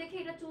লেন্দি ছিল দেখে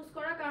এটা চুজ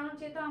করা, কারণ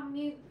যেহেতু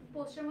আমি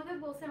পোস্টের মধ্যে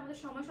বলছি আমাদের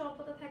সময়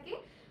স্বল্পতা থাকে,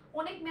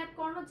 অনেক ম্যাথ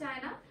করানো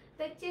যায় না,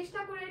 তাই চেষ্টা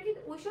করে আর কি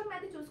ওইসব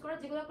ম্যাথে চুজ করা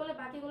যেগুলো করলে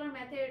বাকিগুলোর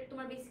ম্যাথের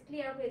তোমার বেশি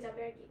ক্লিয়ার হয়ে যাবে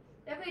আর কি।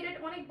 দেখো এটা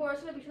অনেক বড়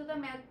ছিল, বিশুদ্ধতা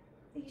ম্যাথ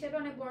হিসেবে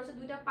অনেক বড় ছিল,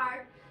 দুইটা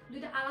পার্ট,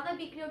 দুইটা আলাদা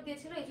বিক্রিয়ক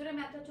দিয়েছিল, এই জন্য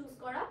ম্যাথটা চুজ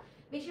করা।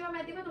 বেশিরভাগ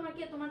ম্যাথ দিবে তোমার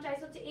কি, তোমার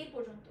চাইছে হচ্ছে এই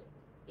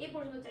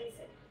পর্যন্ত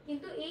চাইছে,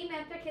 কিন্তু এই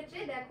ম্যাথটার ক্ষেত্রে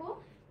দেখো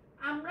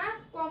আমরা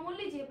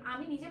কমনলি যে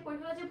আমি নিজে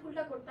পরীক্ষা যে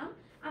ভুলটা করতাম,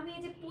 আমি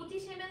এই যে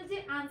 25 ml যে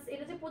আনস,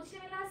 এটা যে 25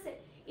 ml আছে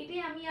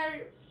এটাই আমি আর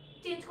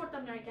চেঞ্জ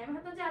করতাম না আর কি। আমি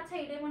ভাবতাম যে আচ্ছা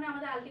এটাই মানে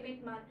আমাদের আলটিমেট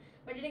মান,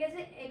 বাট এটা গেছে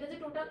এটা যে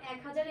টোটাল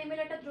 1000 ml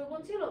একটা দ্রবণ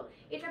ছিল,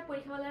 এটা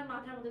পরীক্ষাওয়ালার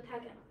মাথার মধ্যে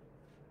থাকে না।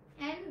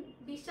 এন্ড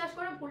বিশ্বাস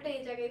করা ভুলটা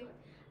এই জায়গায় হয়।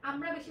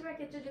 আমরা বেশিরভাগ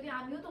ক্ষেত্রে যদি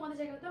আমিও তোমাদের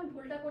জায়গায় হতাম,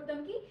 ভুলটা করতাম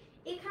কি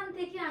এখান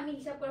থেকে আমি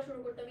হিসাব করা শুরু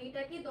করতাম,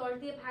 এটা কি 10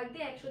 দিয়ে ভাগ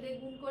দিয়ে 100 দিয়ে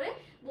গুণ করে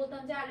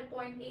বলতাম যে আরে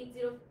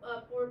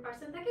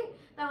 0.804% থাকে,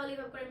 তাহলে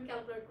এইভাবে করে আমি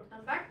ক্যালকুলেট করতাম।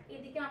 বাট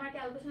এদিকে আমার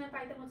ক্যালকুলেশনে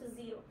পাইতাম হচ্ছে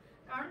 0,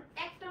 কারণ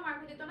একটা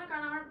মার্ক দিত না,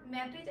 কারণ আমার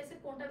ম্যাথে চাইছে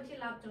কোনটা বেশি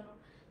লাভজনক,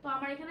 তো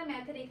আমার এখানে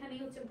ম্যাথের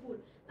এখানেই হচ্ছে ভুল।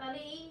 তাহলে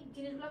এই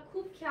জিনিসগুলো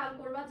খুব খেয়াল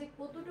করবা যে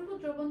কতটুকু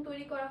দ্রবণ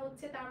তৈরি করা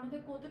হচ্ছে, তার মধ্যে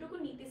কতটুকু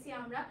নিতেছি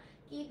আমরা,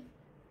 কি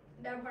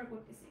ব্যবহার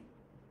করতেছি।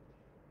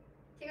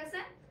 ঠিক আছে,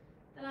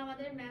 তাহলে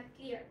আমাদের ম্যাথ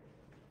ক্লিয়ার।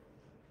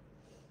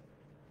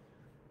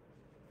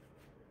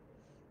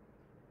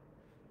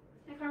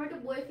 এখন আমরা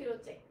একটু বইয়ে ফেরত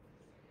চাই।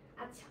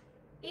 আচ্ছা,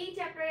 এই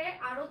চ্যাপ্টারে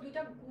আরো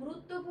দুইটা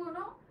গুরুত্বপূর্ণ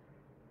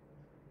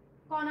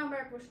ক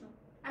নাম্বার প্রশ্ন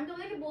আমি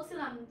তোমাদেরকে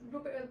বলছিলাম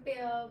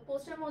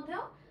পোস্টের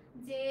মধ্যেও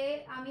যে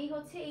আমি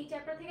হচ্ছে এই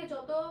চ্যাপ্টার থেকে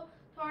যত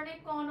ধরনের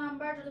ক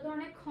নাম্বার যত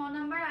ধরনের খ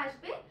নাম্বার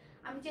আসবে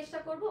আমি চেষ্টা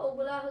করব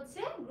ওগুলা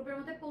হচ্ছে গ্রুপের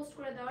মধ্যে পোস্ট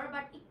করে দেওয়ার,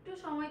 বাট একটু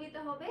সময় দিতে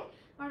হবে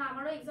কারণ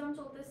আমারও এক্সাম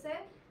চলতেছে,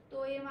 তো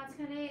এর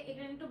মাঝখানে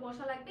এখানে একটু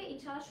বসা লাগবে।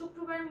 ইনশাআল্লাহ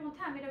শুক্রবারের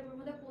মধ্যে আমি এটা গ্রুপের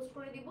মধ্যে পোস্ট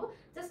করে দিব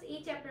জাস্ট এই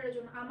চ্যাপ্টারের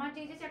জন্য। আমার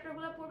যে যে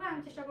চ্যাপ্টারগুলো পড়বে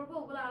আমি চেষ্টা করব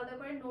ওগুলো আলাদা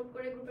করে নোট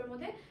করে গ্রুপের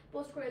মধ্যে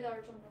পোস্ট করে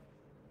দেওয়ার জন্য।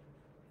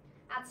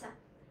 আচ্ছা,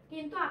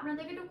 কিন্তু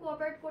আপনাদেরকে একটু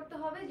কোঅপারেট করতে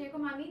হবে।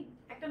 যেরকম আমি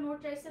একটা নোট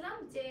চাইছিলাম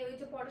যে ওই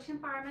যে পটাশিয়াম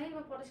পারম্যাঙ্গানেট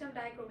বা পটাশিয়াম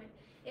ডাইক্রোমেট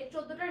এর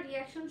 14টা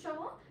রিঅ্যাকশন সহ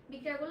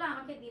বিক্রিয়াগুলো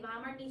আমাকে দিবা।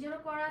 আমার নিজেরও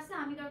করা আছে,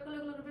 আমি দরকার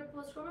এগুলো গ্রুপে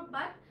পোস্ট করবো,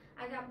 বাট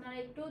আগে আপনারা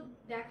একটু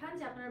দেখান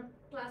যে আপনারা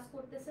ক্লাস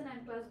করতেছেন আর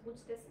ক্লাস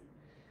বুঝতেছেন।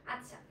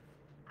 আচ্ছা,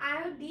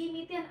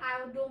 আয়োডিমিথি এন্ড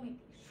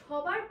আয়োডোমিথি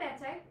সবার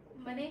পেঁচায়,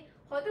 মানে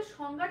হয়তো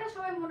সংজ্ঞাটা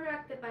সবাই মনে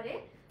রাখতে পারে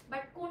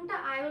বাট কোনটা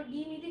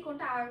আয়োডিমিথি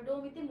কোনটা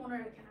আয়োডোমিথি মনে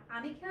রাখে না।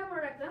 আমি কিভাবে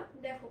মনে রাখলাম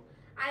দেখো,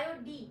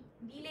 আয়োডি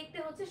ডি লিখতে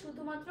হচ্ছে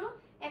শুধুমাত্র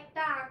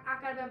একটা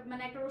আকার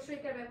মানে একটা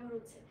রস্বইকার ব্যবহার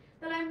হচ্ছে,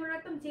 তাহলে আমি মনে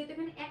রাখতাম যেহেতু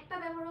এখানে একটা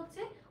ব্যবহার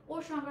হচ্ছে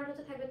ওর সংজ্ঞাটা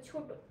হচ্ছে থাকবে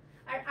ছোট।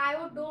 আর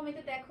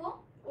আয়োডোমিতে দেখো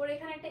ওর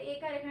এখানে একটা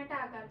একার এখানে একটা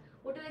আকার,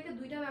 ওটা লিখতে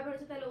দুইটা ব্যবহার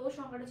হচ্ছে, তাহলে ওর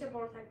সংজ্ঞাটা হচ্ছে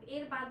বড় থাকবে।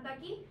 এর বাদ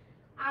বাকি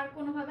আর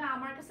কোনোভাবে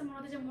আমার কাছে মনে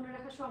হচ্ছে যে মনে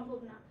রাখা সম্ভব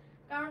না,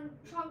 কারণ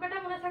সংখ্যাটা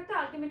মনে থাকতো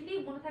আলটিমেটলি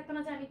মনে থাকতো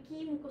না যে আমি কি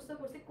মুখস্থ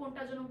করছি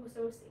কোনটার জন্য মুখস্থ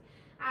করছি।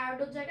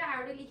 আয়োডোর জায়গায়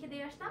আয়োডো লিখে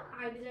দিয়ে আসতাম,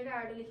 আয়োডের জায়গায়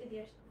আয়োডো লিখে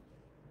দিয়ে আসতাম।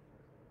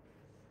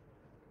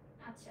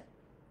 আচ্ছা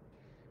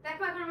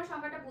দেখো এখন আমরা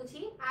সংখ্যাটা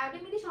বুঝি।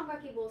 আয়োডিমিথি সংখ্যা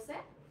কি বলছে,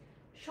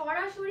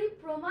 সরাসরি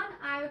প্রমাণ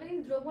আয়োডিন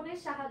দ্রবণের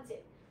সাহায্যে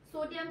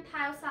সোডিয়াম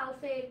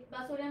থায়োসালফেট বা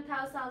সোডিয়াম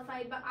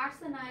থায়োসালফাইড বা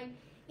আর্সেনাইড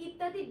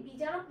ইত্যাদি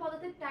বিজারক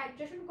পদার্থের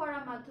টাইট্রেশন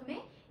করার মাধ্যমে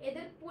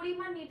এদের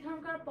পরিমাণ নির্ধারণ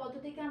করার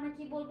পদ্ধতিকে আমরা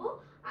কি বলবো,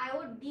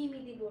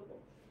 আয়োডিমিথি বলবো।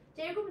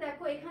 যেরকম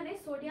দেখো এখানে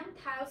সোডিয়াম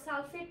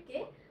থায়োসালফেটকে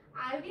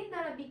আয়োডিন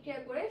দ্বারা বিক্রিয়া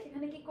করে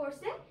সেখানে কি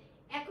করছে,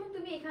 এখন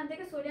তুমি এখান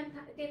থেকে সোডিয়াম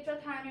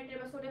টেট্রাথায়োনাইডের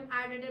বা সোডিয়াম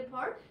আয়োডাইডের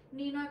ভর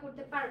নির্ণয়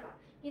করতে পারবা,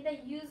 কিন্তু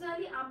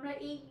ইউজুয়ালি আমরা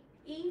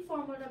এই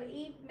ফর্মুলাটা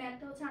এই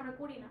ম্যাথটা হচ্ছে আমরা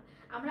করি না।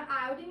 আমরা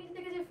আয়োডিমিথি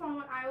থেকে যে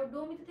ফর্মুলা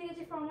আয়োডোমিথি থেকে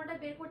যে ফর্মুলাটা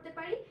বের করতে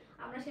পারি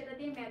আমরা সেটা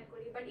দিয়ে ম্যাথ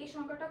করি, বাট এই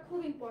সংখ্যাটা খুব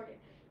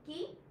ইম্পর্টেন্ট। কি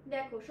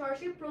দেখো,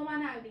 সরাসরি প্রমাণ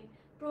আয়োডিন,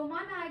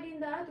 প্রমাণ আয়োডিন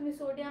দ্বারা তুমি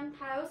সোডিয়াম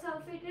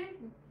থায়োসালফেটের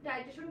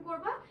টাইট্রেশন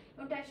করবা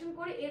এবং টাইট্রেশন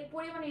করে এর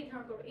পরিমাণ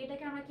নির্ধারণ করবে,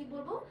 এটাকে আমরা কি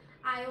বলবো,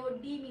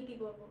 আয়োডিমিথি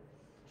বলবো।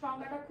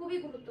 সংখ্যাটা খুবই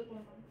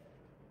গুরুত্বপূর্ণ।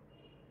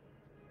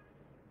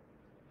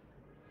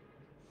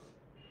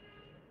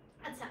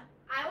 আচ্ছা,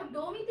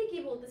 আয়োডোমিথি কি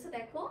বলতেছে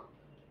দেখো,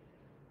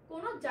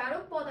 কোন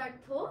জারক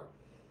পদার্থ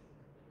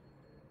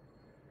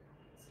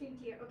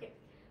ওকে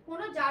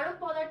কোন জারক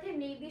পদার্থের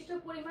নির্দিষ্ট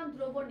পরিমাণ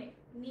দ্রবণে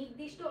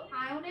নির্দিষ্ট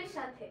আয়নের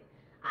সাথে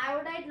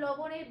আয়োডাইড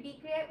লবণের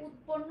বিক্রিয়ায়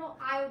উৎপন্ন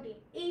আয়োডিন।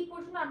 এই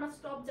পর্যন্ত আমরা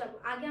স্টপ যাব,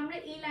 আগে আমরা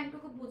এই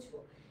লাইনটুকু বুঝবো।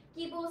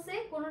 কি বলছে,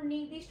 কোন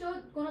নির্দিষ্ট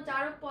কোন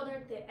জারক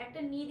পদার্থে একটা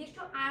নির্দিষ্ট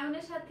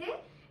আয়নের সাথে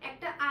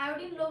একটা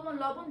আয়োডিন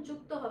লবণ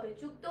যুক্ত হবে,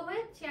 যুক্ত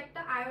হয়ে সে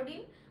একটা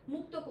আয়োডিন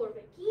মুক্ত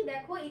করবে। কি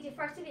দেখো এই যে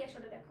ফার্স্ট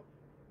রিঅ্যাকশনটা দেখো,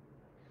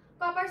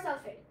 কপার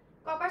সালফেট,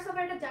 কপার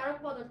সালফেট একটা জারক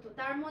পদার্থ,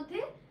 তার মধ্যে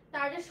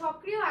তার যে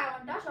সক্রিয়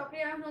আয়নটা,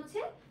 সক্রিয় আয়ন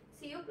হচ্ছে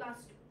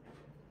Cu+2,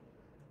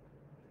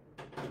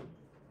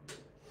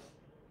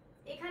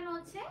 এখানে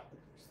হচ্ছে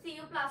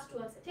Cu+2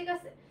 আছে, ঠিক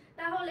আছে।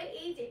 তাহলে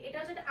এই যে এটা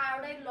হচ্ছে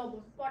আয়োডাইড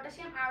লবণ,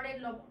 পটাশিয়াম আয়োডাইড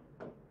লবণ,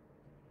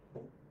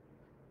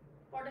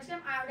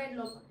 পটাশিয়াম আয়োডাইড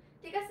লবণ,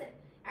 ঠিক আছে।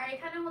 আর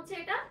এখানে হচ্ছে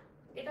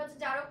এটা হচ্ছে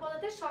জারক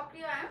পদার্থের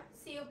সক্রিয় আয়ন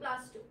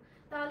Cu+2।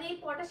 তাহলে এই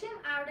পটাশিয়াম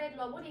আয়োডাইড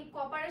লবণ এই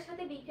কপারের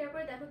সাথে বিক্রিয়া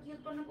করে দেখো কি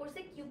উৎপন্ন করছে,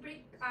 কিউপ্রিক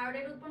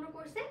আয়োডাইড উৎপন্ন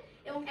করছে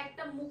এবং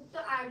একটা মুক্ত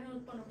আয়োডিন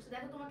উৎপন্ন করছে।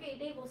 দেখো তোমাকে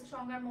এটাই বলছে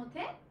সংজ্ঞার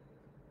মধ্যে,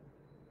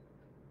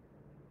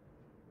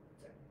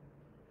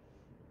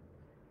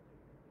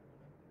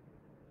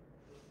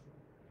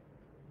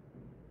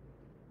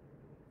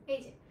 এই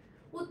যে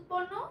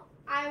উৎপন্ন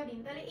আয়োডিন।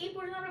 তাহলে এই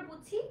পর্যন্ত আমরা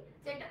বুঝছি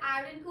যে একটা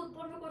আয়োডিনকে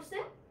উৎপন্ন করছে,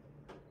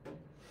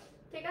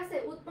 ঠিক আছে।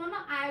 উৎপন্ন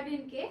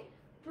আয়োডিনকে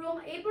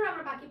এরপর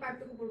আমরা বাকি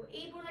পার্টটুকু পড়বো,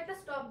 এই পর্যন্ত একটা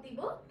স্টপ দিব,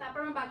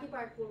 তারপর আমরা বাকি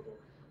পার্ট পড়বো।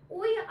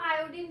 ওই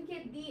আয়োডিনকে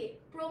দিয়ে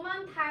প্রমাণ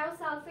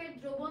থায়োসালফেট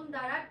দ্রবণ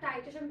দ্বারা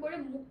টাইট্রেশন করে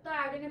মুক্ত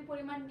আয়োডিনের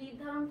পরিমাণ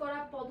নির্ধারণ করা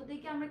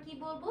পদ্ধতিকে আমরা কি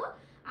বলবো,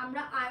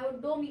 আমরা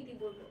আয়োডোমিথি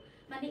বলবো।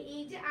 মানে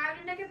এই যে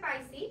আয়োডিনটাকে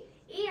পাইছি,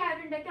 এই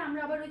আয়োডিনটাকে আমরা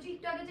আবার ওই যে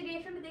একটু আগে যে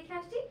রিঅ্যাকশনটা দেখে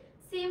আসছি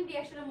সেম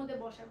রিঅ্যাকশনের মধ্যে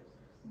বসাবো,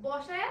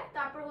 বসায়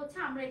তারপর হচ্ছে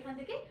আমরা এখান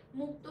থেকে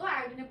মুক্ত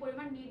আয়োডিনের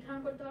পরিমাণ নির্ধারণ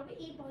করতে পারবো,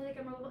 এই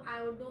পদ্ধতিকে আমরা বলবো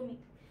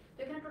আয়োডোমিথি। তো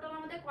এখানে টোটাল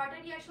আমাদের কয়টা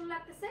রিঅ্যাকশন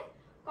লাগতেছে,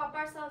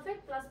 copper sulphate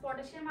plus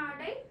potassium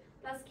iodide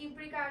plus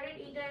cupric iodide,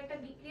 এইটার একটা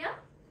বিক্রিয়া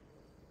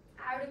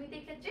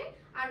আয়োডোমিথির ক্ষেত্রে।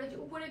 আর ওই যে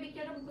উপরে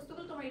বিক্রিয়াটা মুখস্থ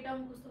করলে তোমার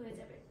এটাও মুখস্থ হয়ে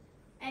যাবে,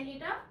 এন্ড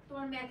এটা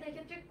তোমার ম্যাথের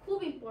ক্ষেত্রে খুব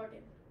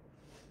ইম্পর্টেন্ট।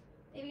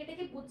 এই বিক্রিয়াটা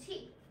কি বুঝছি?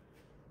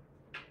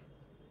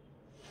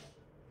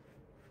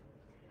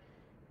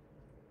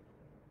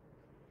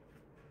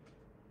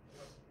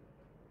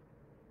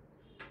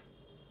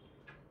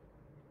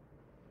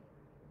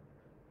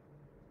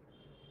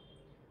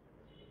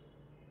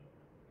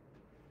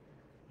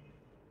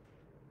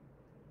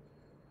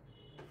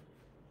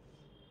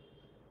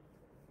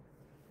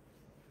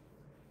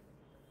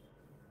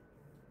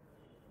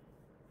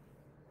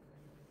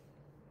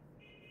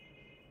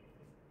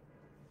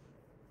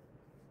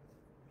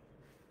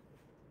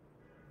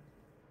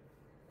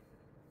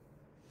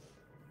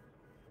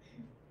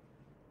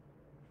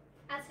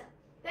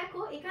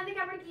 এখান থেকে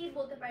আমরা কি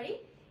বলতে পারি,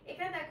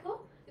 এখানে দেখো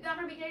যদি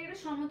আমরা বিক্রিয়াকে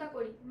সমতা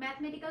করি,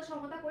 ম্যাথমেটিক্যাল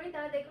সমতা করি,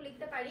 তাহলে দেখো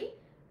লিখতে পারি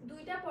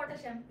দুইটা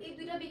পটাশিয়াম, এই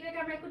দুইটা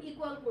বিক্রিয়াকে আমরা এখন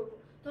ইকুয়াল করব।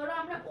 ধরো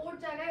আমরা ওর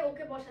জায়গায়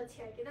ওকে বসাচ্ছি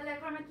আর কি, তাহলে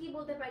এখন আমরা কি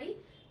বলতে পারি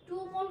 2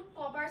 মোল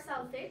কপার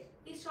সালফেট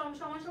ইজ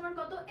সমান সমান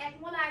কত 1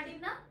 মোল আয়োডিন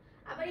না,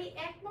 আবার এই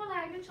 1 মোল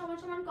আয়োডিন সমান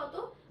সমান কত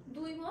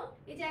 2 মোল,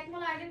 এই যে 1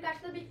 মোল আয়োডিন কার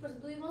সাথে বিক্রিয়া করছে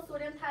 2 মোল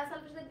সোডিয়াম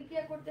থায়োসালফেটের সাথে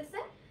বিক্রিয়া করতেছে,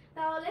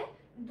 তাহলে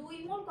 2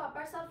 মোল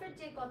কপার সালফেট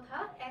যে কথা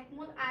 1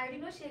 মোল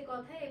আয়োডিনও সেই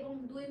কথা এবং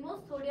 2 মোল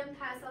সোডিয়াম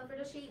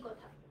থায়োসালফেটও সেই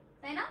কথা,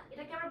 তাই না?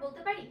 এটা কি আমরা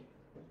বলতে পারি?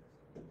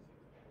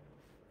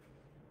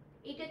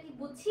 এটা কি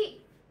বুঝছি?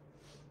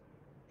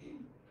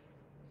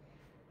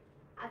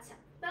 আচ্ছা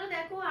তাহলে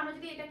দেখো আমরা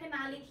যদি এটাকে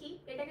না লিখি,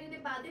 এটাকে যদি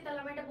বাদ দিই, তাহলে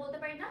আমরা এটা বলতে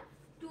পারি না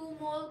 2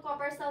 মোল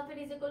copper sulphate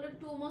is equal to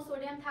 2 mole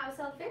sodium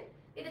thiosulphate,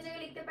 এটা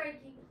জায়গায় লিখতে পারি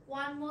কি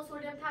 1 মোল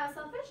সোডিয়াম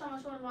থায়োসালফেট সমান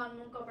সমান 1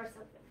 মোল কপার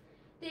সালফেট।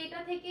 তো এটা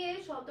থেকে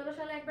 17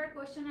 সালে একবার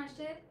কোশ্চেন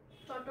আসছে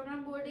চট্টগ্রাম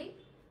বোর্ডে,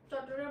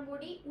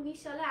 19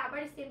 সালে আবার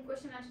সেম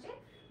কোশ্চেন আসছে,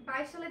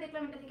 22 সালে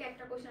দেখলাম এটা থেকে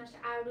একটা কোশ্চেন আসছে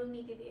আয়োডিন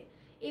নীতি দিয়ে।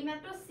 এই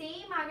ম্যাথটা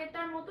সেম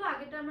আগেরটার মতো,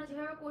 আগেরটা আমরা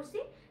যেভাবে করছি,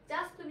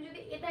 জাস্ট তুমি যদি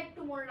এটা একটু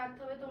মনে রাখতে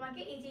হবে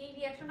তোমাকে, এই যে এই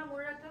রিঅ্যাকশনটা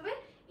মনে রাখতে হবে,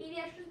 এই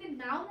রিঅ্যাকশন যদি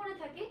নাও মনে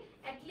থাকে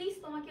অ্যাট লিস্ট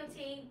তোমাকে হচ্ছে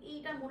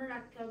এইটা মনে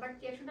রাখতে হবে, বাট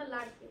রিঅ্যাকশনটা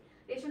লাগবে।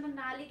 রিঅ্যাকশনটা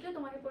না লিখলে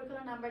তোমাকে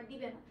পরীক্ষার নাম্বার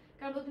দিবে না,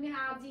 কারণ তুমি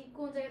আজই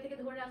কোন জায়গা থেকে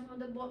ধরে আনছো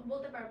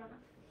বলতে পারবে না।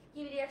 কি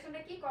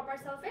রিঅ্যাকশনটা কি, কপার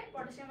সালফেট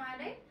পটাশিয়াম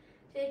আয়োডাইড,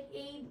 সে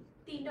এই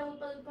তিনটা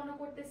উৎপন্ন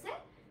করতেছে,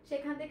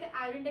 সেখান থেকে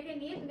আয়োডিনটাকে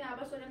নিয়ে তুমি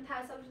আবার সোডিয়াম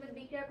থায়োসালফেটের সাথে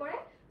বিক্রিয়া করে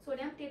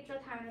সোডিয়াম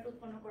টেট্রাথায়োনাইড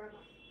উৎপন্ন করবে।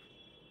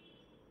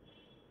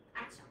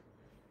 আচ্ছা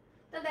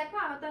তো দেখো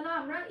তাহলে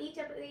আমরা এই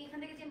চ্যাপ্টার এইখান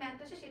থেকে যে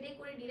ম্যাথটা আছে সেটাই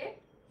করে ডিরেক্ট।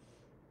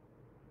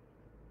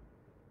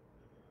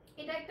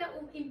 এটা একটা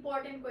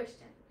ইম্পর্টেন্ট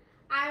কোশ্চেন,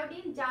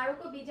 আয়োডিন জারক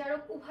ও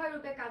বিজারক উভয়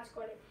রূপে কাজ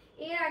করে।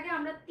 এর আগে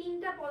আমরা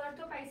তিনটা পদার্থ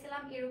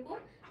পাইছিলাম এরকম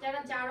যারা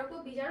জারক ও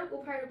বিজারক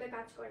উভয় রূপে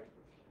কাজ করে।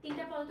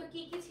 তিনটা পদার্থ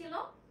কি কি ছিল?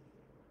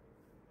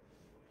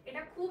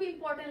 এটা খুব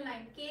ইম্পর্টেন্ট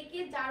লাইন, কে কে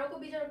জারক ও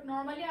বিজারক।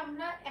 নরমালি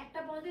আমরা একটা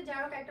পদার্থে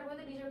জারক একটা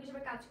পদার্থে বিজারক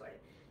হিসেবে কাজ করে,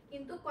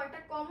 কিন্তু কয়টা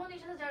কমন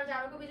জিনিস আছে যারা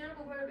জারক ও বিজারক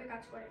উভয় রূপে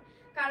কাজ করে।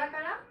 কারা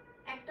কারা?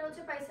 একটা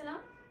হচ্ছে পাইছিলাম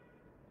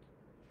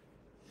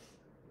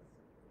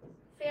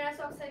ফেরাস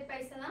অক্সাইড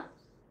পাইছিলাম,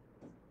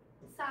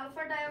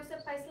 সালফার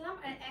ডাইঅক্সাইড পাইছিলাম,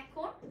 আর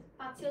এখন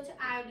পাচ্ছি হচ্ছে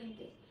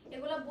আয়োডিনকে।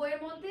 এগুলো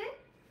বইয়ের মধ্যে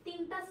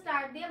 3টা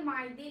স্টার দিয়ে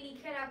মার্ক দিয়ে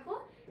লিখে রাখো,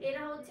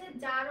 এরা হচ্ছে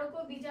জারক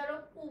ও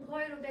বিজারক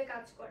উভয় রূপে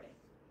কাজ করে।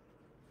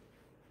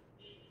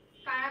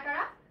 কারা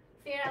কারা?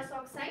 ফেরাস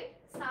অক্সাইড,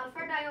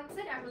 সালফার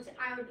ডাইঅক্সাইড আর হচ্ছে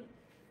আয়োডিন।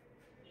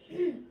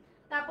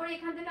 তারপরে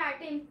এখান থেকে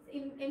আরেকটা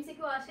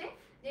এমসিকিউ আসে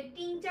যে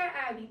টিংচার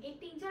আয়োডিন। এই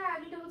টিংচার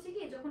আয়োডিনটা হচ্ছে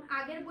কি, যখন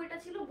আগের বইটা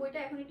ছিল, বইটা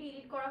এখন একটু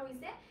এডিট করা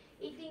হয়েছে,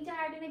 এই টিংচার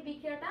আয়োডিনের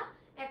বিক্রিয়াটা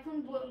এখন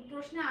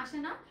প্রশ্নে আসে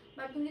না,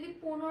 বাট তুমি যদি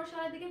 15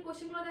 সালের দিকে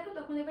কোশ্চেনগুলো দেখো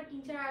তখন এবার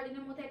টিংচার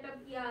আয়োডিনের মধ্যে একটা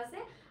ইয়া আছে,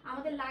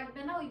 আমাদের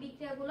লাগবে না ওই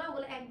বিক্রিয়াগুলো,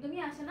 ওগুলো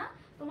একদমই আসে না।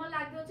 তোমার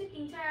লাগবে হচ্ছে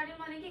টিংচার আয়োডিন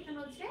মানে কি, এখানে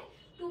হচ্ছে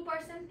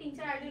 2%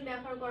 টিংচার আয়োডিন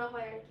ব্যবহার করা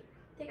হয় আর কি,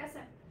 ঠিক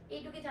আছে?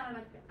 এইটুকুই জানা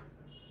লাগবে।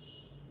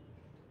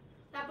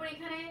 তারপর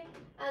এখানে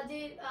যে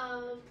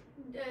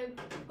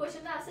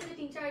কোশ্চেনটা আছে যে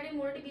টিংচার আয়োডিন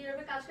মোনোটি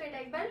বিজারকে কাজ করে, এটা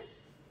একবার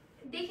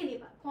দেখে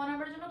নিবা। খ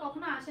নাম্বারের জন্য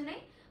কখনো আসে নাই,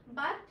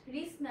 বাট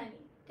রিস্ক না নি,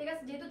 ঠিক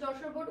আছে? যেহেতু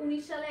যশোর বোর্ড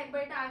 19 সালে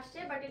একবার এটা আসছে,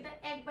 বাট এটা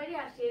একবারই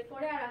আসে,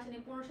 এরপরে আর আসেনি।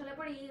 15 সালের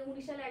পরে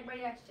 19 সালে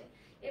একবারই আসছে,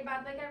 এর বাদ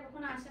বাকি আর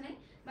কখনো আসে নাই,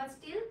 বাট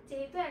স্টিল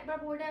যেহেতু একবার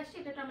বোর্ডে আসছে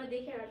এটা আমরা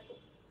দেখে রাখবো।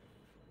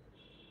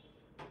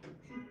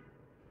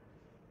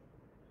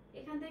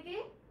 এখান থেকে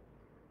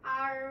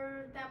আর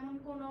তেমন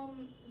কোনো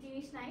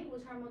জিনিস নাই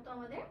বোঝার মতো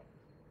আমাদের।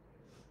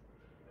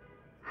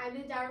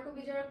 আয়োডিন জারক ও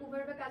বিজারক উভয়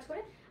রূপে কাজ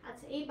করে।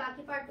 আচ্ছা এই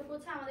বাকি পার্টটুকু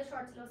হচ্ছে আমাদের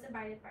শর্ট সিলেবাসের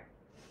বাইরের পার্ট।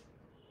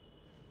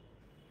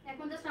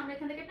 এখন জাস্ট আমরা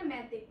এখান থেকে একটা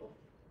ম্যাথ দেখব।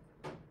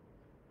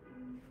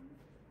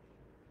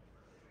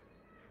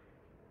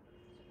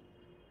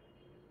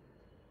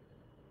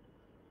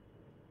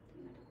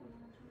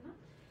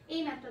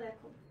 এই ম্যাথটা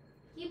দেখো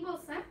কি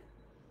বলছে,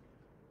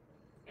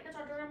 এটা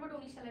চট্টগ্রাম বোর্ড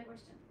 19 সালের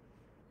কোশ্চেন।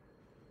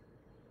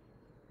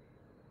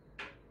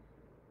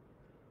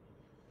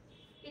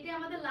 এটা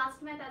আমাদের লাস্ট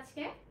ম্যাথ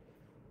আজকে।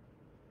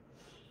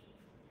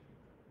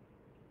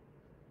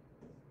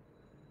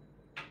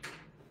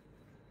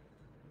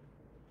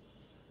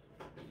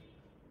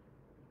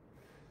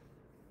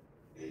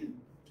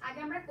 আগে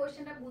আমরা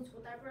কোশ্চেনটা বুঝবো,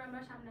 তারপর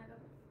আমরা সামনে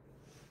আগাবো।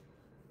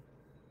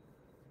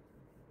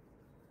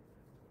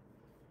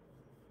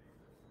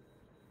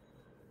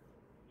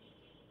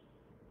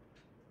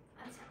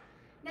 আচ্ছা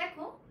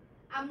দেখো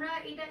আমরা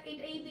এটা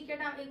এই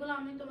বিক্রিয়াটা এগুলো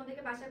আমি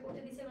তোমাদেরকে বাসায়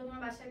করতে দিছি, এগুলো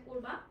তোমরা বাসায়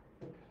করবা,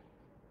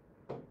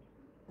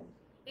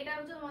 এটা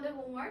হচ্ছে তোমাদের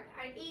হোমওয়ার্ক।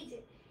 আর এই যে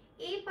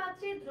এই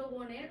পাত্রের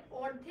দ্রবণের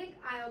অর্ধেক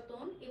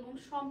আয়তন এবং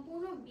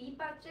সম্পূর্ণ বি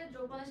পাত্রের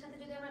দ্রবণের সাথে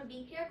যদি আমরা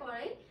বিক্রিয়া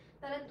করাই,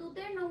 তাহলে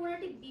তুতের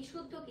নমুনাটি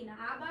বিশুদ্ধ কিনা।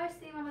 আবার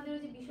সেম আমাদের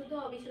ওই যে বিশুদ্ধ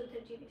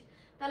অবিশুদ্ধের জিনিস,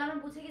 তাহলে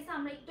আমরা বুঝে গেছি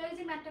আমরা একটু আগে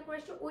যে ম্যাথটা করে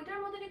আসছি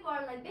ওইটার মতনই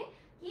করা লাগবে,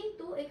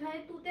 কিন্তু এখানে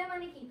তুতে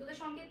মানে কি, তুতের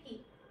সংকেত কি,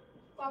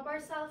 কপার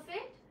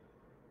সালফেট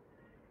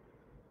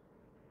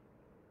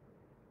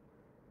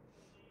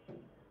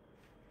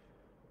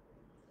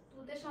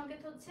তুতের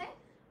সংকেত হচ্ছে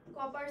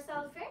কপার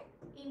সালফেট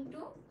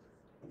ইনটু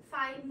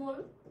 5 মোল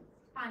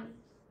পানি।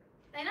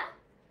 তাই না?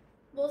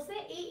 বলছে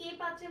এই এ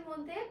পাত্রের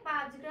মধ্যে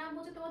 5 গ্রাম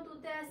হচ্ছে তোমার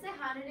দুধে আছে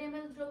 100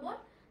 ml দ্রবণ,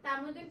 তার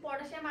মধ্যে তুমি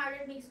পটাশিয়াম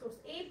আয়োডাইড মিক্স করছো।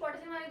 এই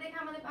পটাশিয়াম আয়োডাইড দেখে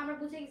আমরা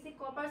বুঝে গেছি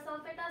কপার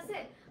সালফেট আছে,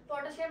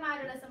 পটাশিয়াম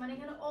আয়োডাইড আছে, মানে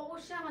এখানে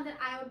অবশ্যই আমাদের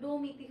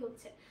আয়োডোমিথি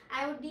হচ্ছে,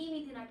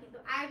 আয়োডিমিথি না। কিন্তু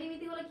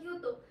আয়োডিমিথি হলে কি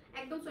হতো,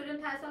 একদম সোডিয়াম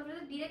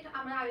থায়োসালফেট ডিরেক্ট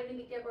আমরা আয়োডিন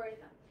বিক্রিয়া করে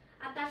দিতাম।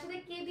 আর তার সাথে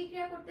কে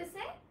বিক্রিয়া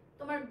করতেছে,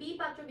 তোমার বি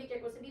পাত্র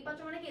বিক্রিয়া করছে। বি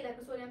পাত্র মানে কি,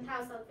 দেখো সোডিয়াম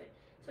থায়োসালফেট।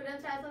 সোডিয়াম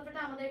থায়োসালফেট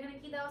আমাদের এখানে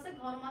কি দেওয়া আছে,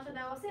 ঘনমাত্রা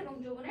দেওয়া আছে এবং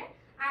যৌবনের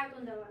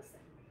আয়তন দেওয়া আছে।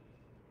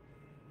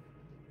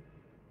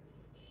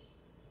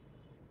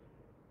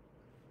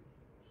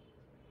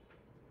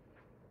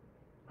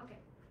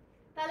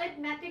 তাহলে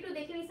ম্যাথটা একটু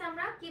দেখে নিছি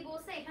আমরা কি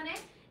বলছে এখানে।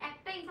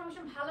 একটা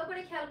ইনফরমেশন ভালো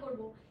করে খেয়াল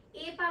করব,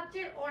 এ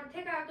পাত্রের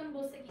অর্ধেক আয়তন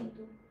বলছে,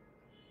 কিন্তু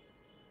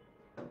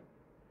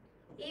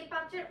এ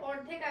পাত্রের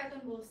অর্ধেক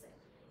আয়তন বলছে।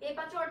 এ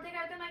পাত্রের অর্ধেক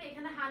আয়তন মানে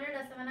এখানে 100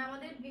 আছে, মানে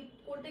আমাদের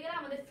করতে গেলে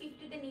আমাদের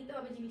 50 তে নিতে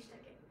হবে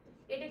জিনিসটাকে।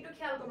 এটা একটু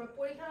খেয়াল করব,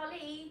 পরীক্ষা হলে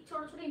এই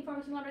ছোট ছোট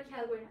ইনফরমেশন আমরা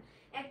খেয়াল করি না।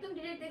 একদম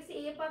ডিরেক্ট দেখছি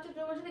এ পাত্রের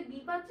দ্রবণের সাথে বি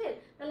পাত্রের,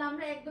 তাহলে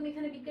আমরা একদম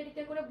এখানে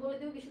বিক্রিয়া করে বলে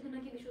দেব বিশুদ্ধ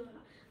নাকি বিশুদ্ধ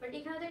না। বাট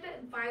এখানে যে একটা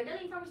ভাইটাল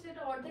ইনফরমেশন,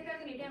 এটা অর্ধেক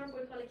আয়তন, এটা আমরা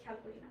পরীক্ষা হলে খেয়াল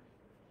করি না।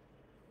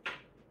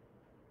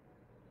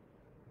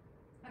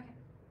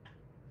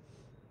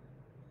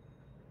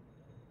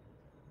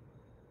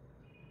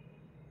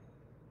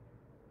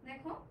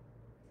 দেখো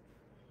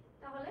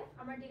তাহলে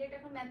আমরা ডিরেক্ট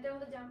এখন ম্যাথের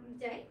মধ্যে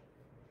যাই।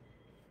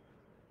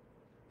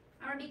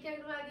 আমরা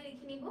বিক্রিয়াগুলো আগে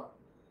লিখে নিব।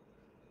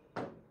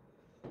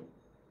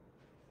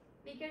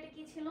 বিক্রিয়াটা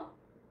কি ছিল,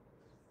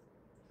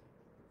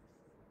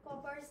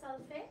 কপার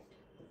সালফেট,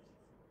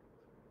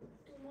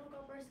 2 মোল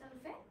কপার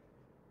সালফেট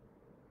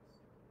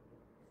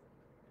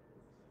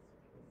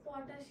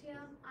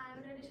পটাশিয়াম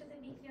আয়োডাইডের সাথে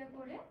বিক্রিয়া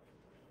করে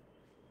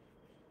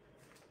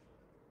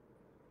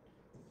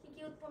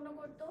কি উৎপন্ন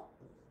করত,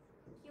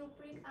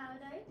 কিউপ্রিক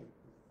আয়োডাইড,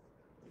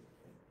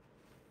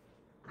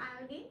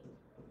 আয়োডিন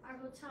আর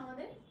হচ্ছে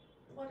আমাদের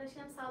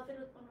পটাশিয়াম সালফেট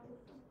উৎপন্ন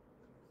করত।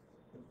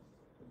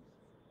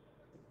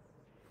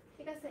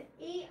 ঠিক আছে,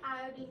 এই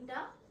আয়োডিনটা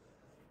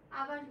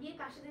আবার গিয়ে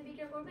কার সাথে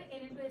বিক্রিয়া করবে,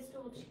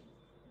 Na2H2O3।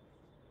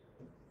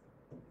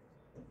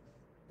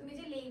 তুমি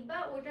যে লিখবা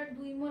ওটার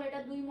 2 মোল,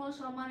 এটা 2 মোল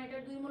সমান, এটা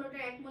 2 মোল, ওটা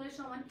 1 মোলের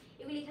সমান,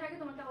 এগুলো লেখার আগে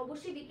তোমাকে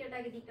অবশ্যই বিক্রিয়াটা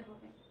আগে দিতে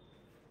হবে।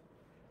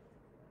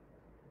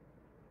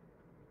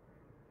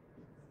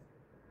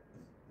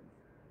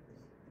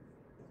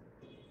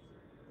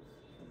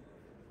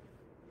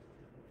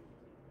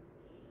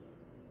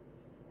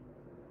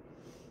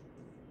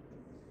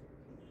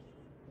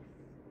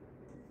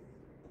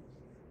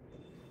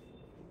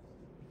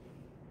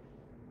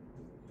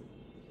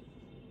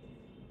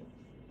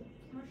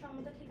 আমার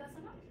সমতা ঠিক আছে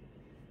না?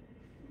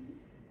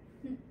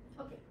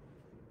 ওকে,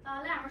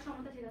 তাহলে আমার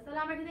সমতা ঠিক আছে।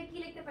 তাহলে আমরা এখানে কি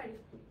লিখতে পারি,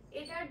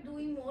 এটার 2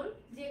 মোল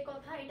যে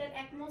কথা, এটার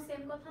 1 মোল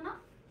সেম কথা না?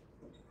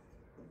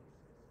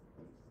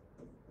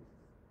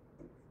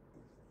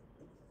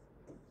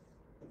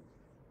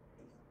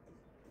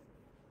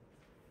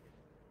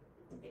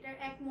 এটার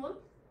 1 মোল,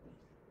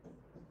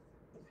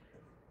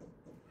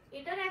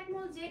 এটার 1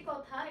 মোল যে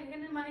কথা,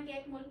 এখানে মানে কি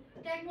 1 মোল,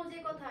 এটা 1 মোল যে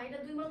কথা, এটা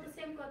 2 মোল তো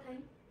সেম কথাই,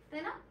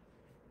 তাই না?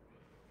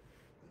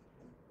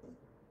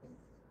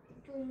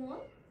 2 মোল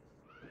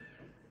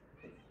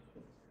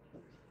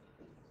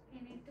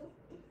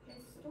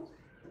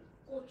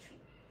Na2H2O3।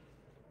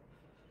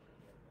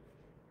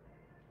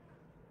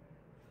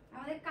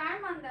 আমাদের কার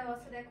মান দেওয়া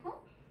আছে দেখো,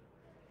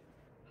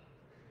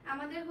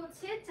 আমাদের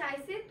হচ্ছে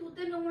চাইছে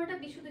তুতের নমুনাটা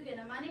বিশুদ্ধ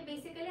কিনা, মানে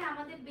বেসিক্যালি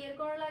আমাদের বের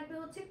করা লাগবে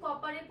হচ্ছে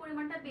কপারের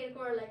পরিমাণটা বের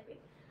করা লাগবে,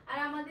 আর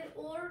আমাদের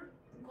ওর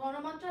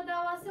ঘনমাত্রা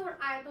দেওয়া আছে, ওর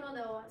আয়তনও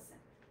দেওয়া আছে।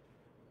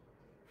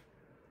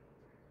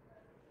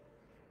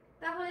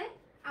 তাহলে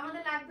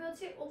আমাদের লাগবে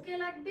হচ্ছে ওকে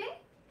লাগবে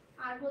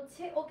আর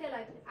হচ্ছে ওকে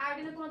লাগবে,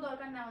 আয়োডিনের কোনো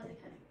দরকার নেই আমাদের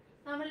এখানে।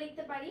 তো আমরা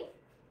লিখতে পারি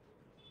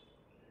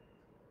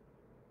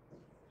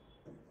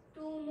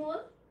 2 মোল,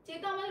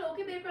 যেহেতু আমাদের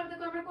ওকে বের করতে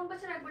হবে, আমরা কোন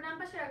পাশে রাখবো, ডান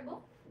পাশে রাখবো।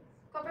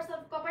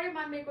 কপারের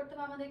মান বের করতে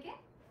হবে আমাদেরকে,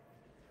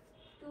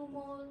 2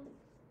 মোল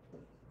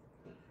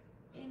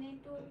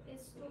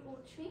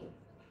Na2H2O3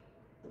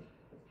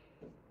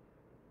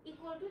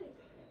 ইকুয়াল টু,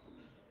 লিখতে পারি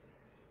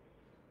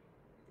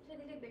এটা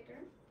দিলে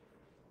বেটার,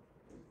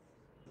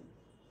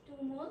 2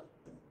 মোল।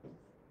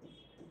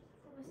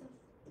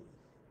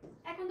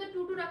 এখন তো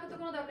 2 রাখা তো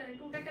কোনো দরকার নেই,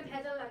 2টা একটা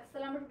ভেজাল লাগছে,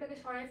 তাহলে আমরা 2টাকে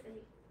সরাই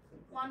ফেলি,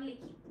 1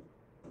 লিখি,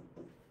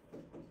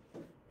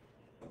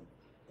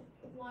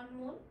 1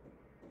 মোল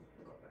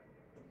কপার।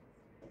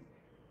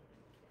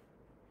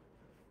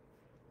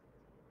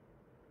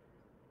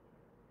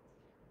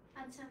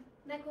 আচ্ছা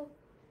দেখো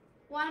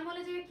 1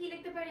 মোলের জায়গায় কি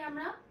লিখতে পারি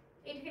আমরা,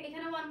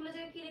 এখানে 1 মোলের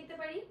জায়গায় কি লিখতে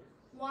পারি,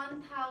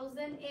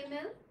 1000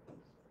 ml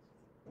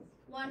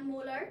 1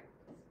 মোলার।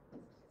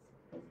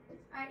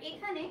 আর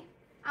এখানে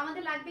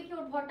আমাদের লাগবে কি,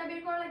 ওর ভরটা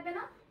বের করা লাগবে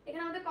না,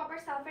 এখানে আমাদের কপার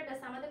সালফেট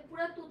আছে, আমাদের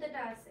পুরো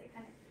তুতেটা আছে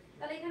এখানে,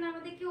 তাহলে এখানে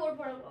আমাদের কি ওর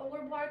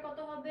ভর কত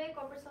হবে,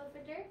 কপার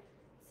সালফেটের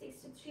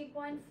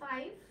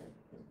 63.5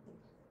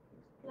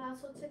 প্লাস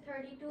হচ্ছে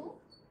 32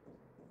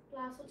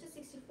 প্লাস হচ্ছে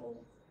 64,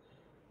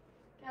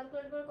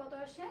 ক্যালকুলেট করে কত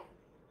আসে,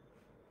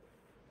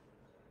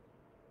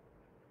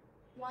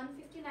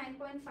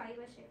 159.5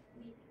 আসে।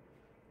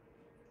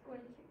 করে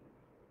লিখে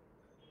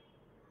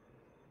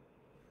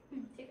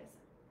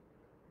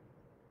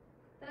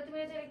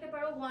তুমি এটা লিখতে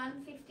পারো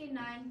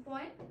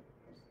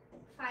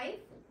 159.5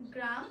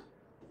 গ্রাম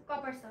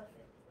কপার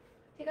সালফেট।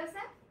 ঠিক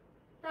আছে,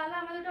 তাহলে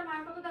আমাদের এটা মান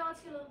কত দেওয়া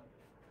ছিল?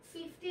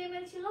 50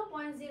 ml ছিল,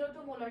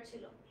 0.02 মোলার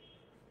ছিল।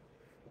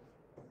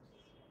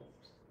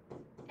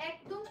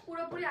 একদম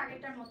পুরোপুরি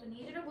আগেরটার মতনই।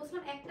 এই যেটা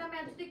বলছিলাম, একটা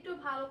ম্যাথ যদি একটু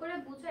ভালো করে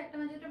বুঝো, একটা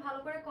ম্যাথ যদি একটু ভালো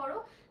করে করো,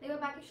 দেখবে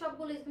বাকি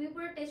সবগুলো তুমি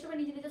পুরো টেস্ট হবে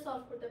নিজে নিজে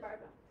সলভ করতে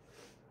পারবে।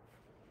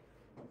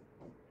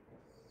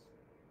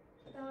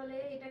 তাহলে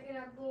এটাকে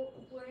রাখবো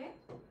উপরে,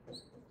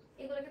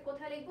 এগুলোকে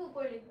কোথায় লিখবো?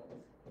 উপরে লিখবো।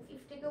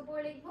 50 কে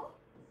উপরে লিখবো,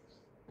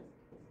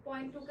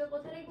 0.2 কে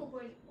কোথায় লিখবো?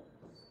 উপরে লিখবো।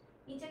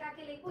 নিচে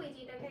কাকে লিখবো? এই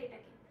যে এটাকে,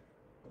 এটাকে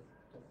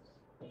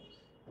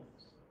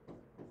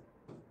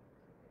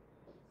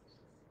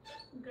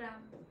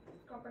গ্রাম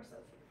কপার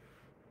সালফেট।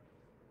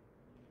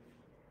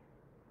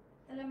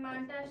 তাহলে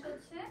মানটা আসে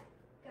হচ্ছে,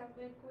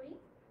 ক্যালকুলেট করি,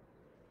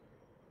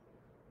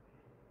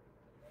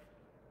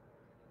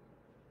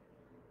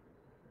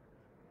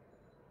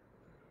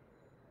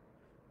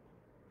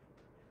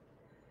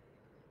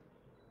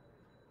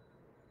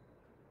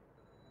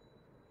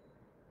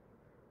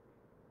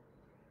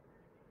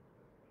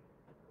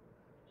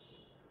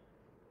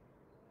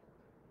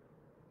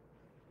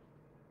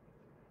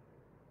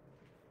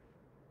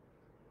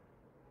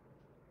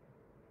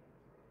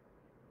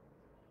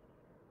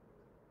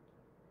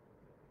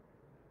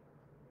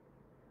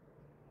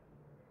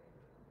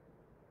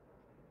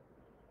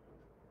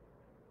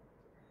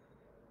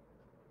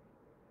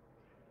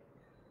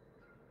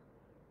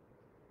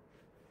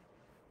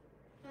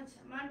 আচ্ছা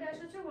মানটা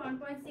আসে হচ্ছে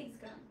 1.6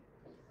 গ্রাম।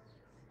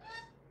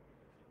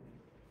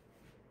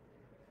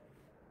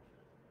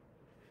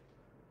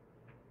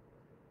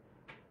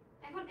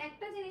 এখন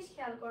একটা জিনিস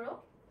খেয়াল করো,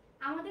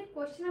 আমাদের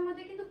কোশ্চেনের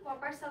মধ্যে কিন্তু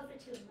কপার সালফেট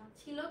ছিল না,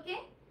 ছিল কে?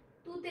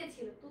 তুতে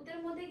ছিল। তুতের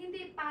মধ্যে কিন্তু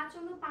এই 5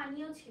 অণু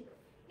পানিও ছিল।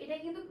 এটা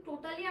কিন্তু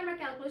টোটালি আমরা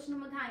ক্যালকুলেশনের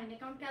মধ্যে আনি না,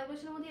 কারণ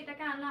ক্যালকুলেশনের মধ্যে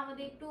এটাকে আনলে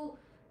আমাদের একটু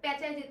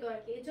পেঁচায় যেত আর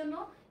কি। এর জন্য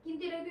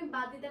কিন্তু এটা তুমি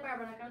বাদ দিতে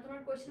পারবে না, কারণ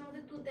তোমার কোশ্চেনের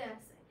মধ্যে তুতে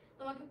আছে।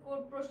 তোমাকে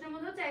প্রশ্নের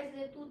মধ্যেও চাইছে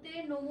যে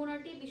তুতের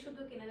নমুনাটি বিশুদ্ধ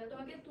কিনা, তাহলে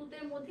তোমাকে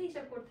তুতের মধ্যে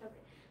হিসাব করতে হবে।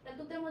 তাহলে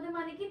তুতের মধ্যে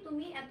মানে কি,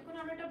 তুমি এতক্ষণ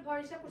আমরা একটা ভর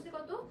হিসাব করছি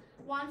কত?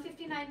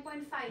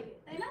 159.5 এ,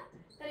 তাই না?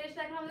 তাহলে এর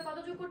সাথে আমাদের কত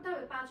যোগ করতে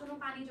হবে? 5 অণু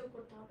পানি যোগ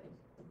করতে হবে,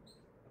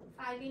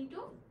 5 ×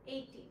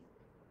 18।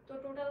 তো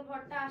টোটাল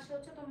ভরটা আসে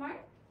হচ্ছে তোমার,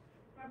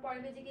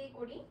 পরের পেজে গিয়ে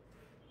করি,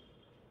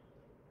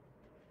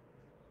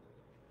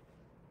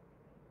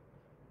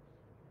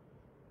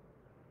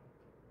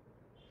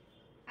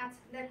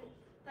 আচ্ছা দেখো,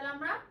 তাহলে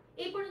আমরা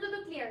এই পর্যন্ত তো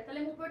ক্লিয়ার। তাহলে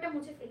আমি উপরটা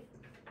মুছে ফেলি।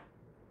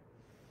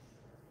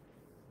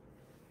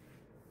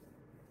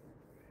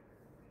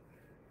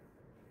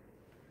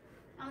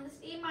 আমাদের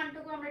এই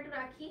মানটুকু আমরা একটু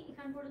রাখি,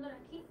 এখান পর্যন্ত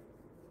রাখি।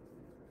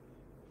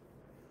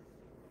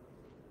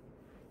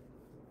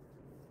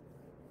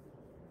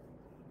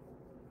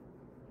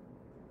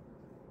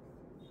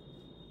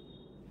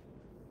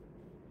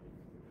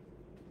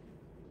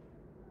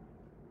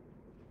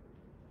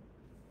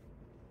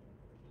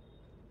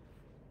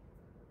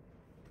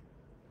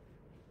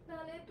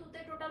 তাহলে তুতে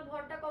টোটাল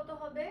ভরটা কত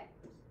হবে?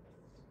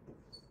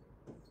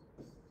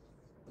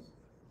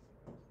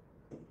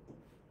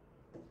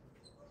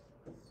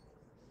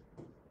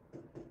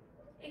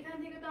 এখান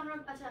থেকে তো আমরা,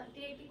 আচ্ছা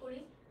কি করি,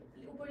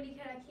 উপরে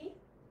লিখে রাখি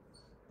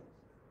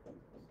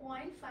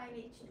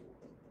 0.5H2,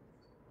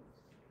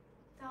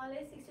 তাহলে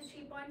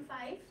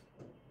 63.5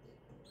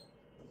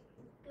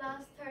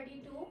 প্লাস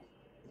 32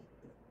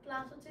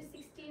 প্লাস হচ্ছে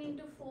 16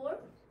 × 4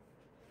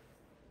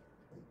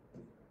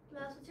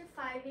 প্লাস হচ্ছে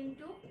 5 ×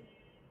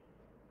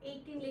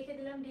 18 লিখে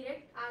দিলাম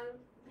ডিরেক্ট, আর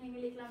ভেঙে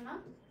লিখলাম না।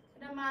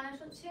 এটা মান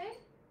হচ্ছে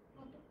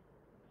কত?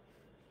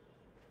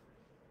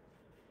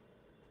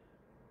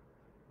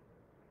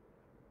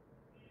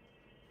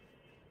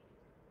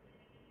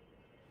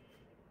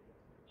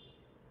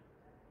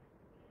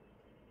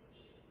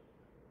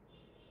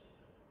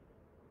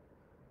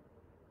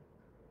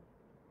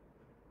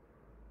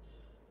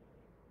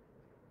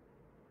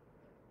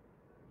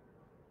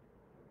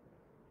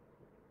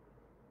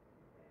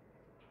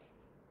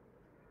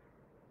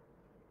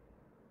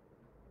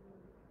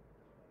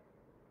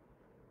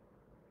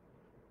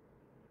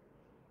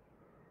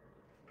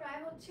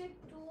 প্রায় হচ্ছে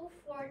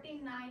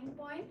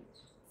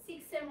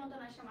 249.6 এর মতন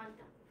আসে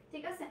মানটা।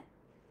 ঠিক আছে,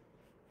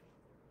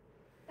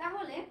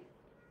 তাহলে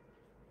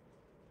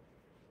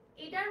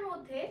এটার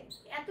মধ্যে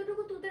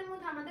এতটুকু তুতের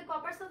মধ্যে আমাদের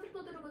কপার সালফেট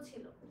কতটুকু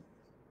ছিল?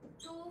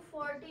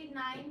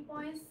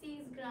 249.6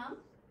 গ্রাম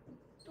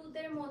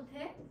তুতের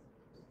মধ্যে,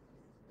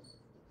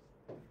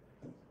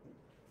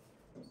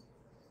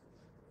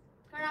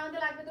 কারণ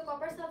আমাদের লাগবে তো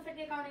কপার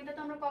সালফেটের, কারণ এটা তো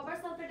আমরা কপার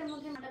সালফেটের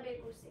মধ্যে মানটা বের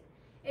করছি।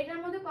 এটার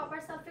মধ্যে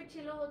কপার সালফেট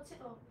ছিল হচ্ছে,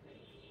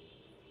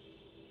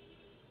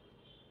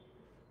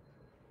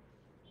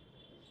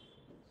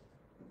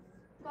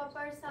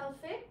 কপার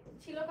সালফেট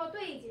ছিল কত?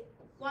 এই যে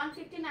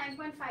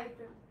 159.5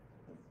 গ্রাম,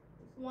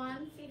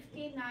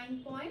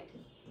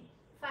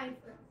 159.5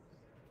 গ্রাম।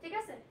 ঠিক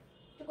আছে,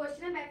 তো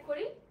কোশ্চেনে ব্যাক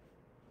করি।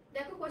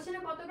 দেখো কোশ্চেনে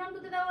কত গ্রাম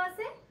তুতে দেওয়া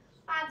আছে?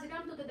 5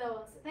 গ্রাম তুতে দেওয়া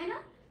আছে, তাই না?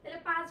 তাহলে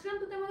 5 গ্রাম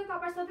তুতের মধ্যে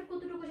কপার সালফেট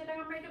কতটুকু,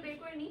 সেটাকে আমরা একটু বের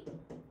করে নিই।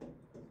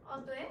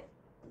 অতএব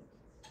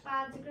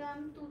 5 গ্রাম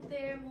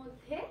তুতের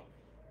মধ্যে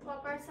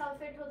কপার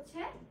সালফেট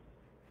হচ্ছে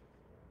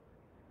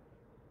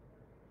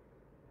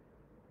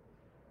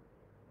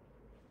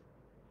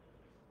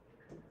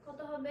কত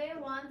হবে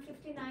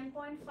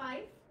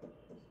 159.5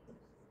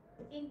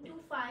 into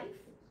 5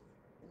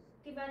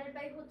 divided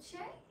by হচ্ছে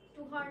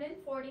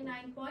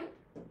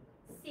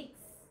 249.6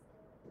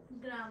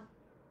 গ্রাম।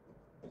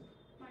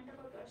 মানটা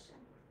কত আসে?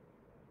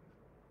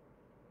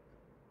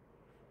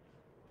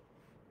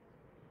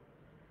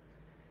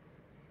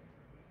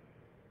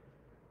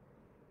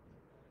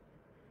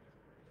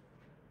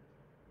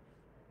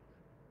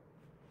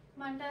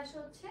 মানটা আসে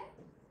হচ্ছে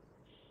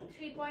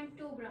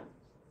 3.2 গ্রাম।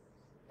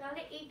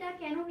 তাহলে এটা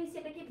কেন নিছি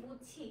এটা কি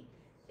বুঝছি?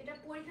 এটা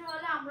পরীক্ষা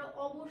হলে আমরা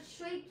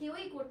অবশ্যই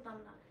কেউই করতাম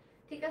না,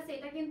 ঠিক আছে?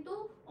 এটা কিন্তু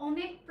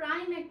অনেক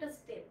প্রাইম একটা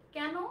স্টেপ।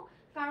 কেন?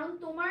 কারণ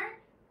তোমার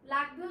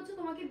লাগবে হচ্ছে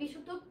তোমাকে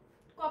বিশুদ্ধ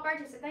কপার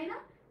আছে, তাই না?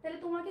 তাহলে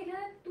তোমাকে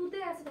এখানে তুতে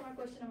আছে তোমার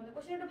কোশ্চেনের মধ্যে।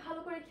 কোশ্চেনটা ভালো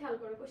করে খেয়াল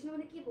করো, কোশ্চেনের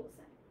মধ্যে কি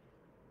বলছে?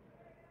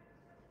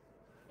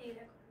 এই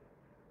দেখো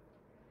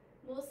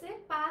বলছে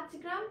 5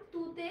 গ্রাম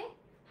তুতে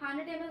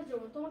 100 ml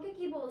জল। তোমাকে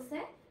কি বলছে?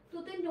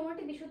 তুতের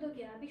জমাটি বিশুদ্ধ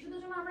কিনা। বিশুদ্ধ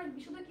জমা আমরা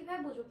বিশুদ্ধ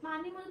কিভাবে বুঝবো?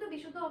 পানির মধ্যে তো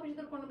বিশুদ্ধ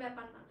অবিশুদ্ধ কোনো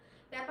ব্যাপার না,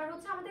 ব্যাপার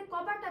হচ্ছে আমাদের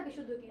কপারটা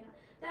বিশুদ্ধ কিনা।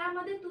 তাই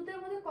আমাদের তুতের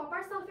মধ্যে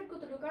কপার সালফেট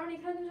কতটুকু, কারণ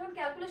এখানে তুমি যখন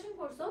ক্যালকুলেশন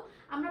করছো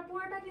আমরা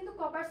পুরোটা কিন্তু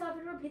কপার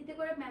সালফেটের উপর ভিত্তি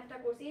করে ম্যাথটা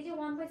করছি। এই যে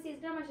 1/6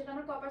 গ্রাম আছে সেটা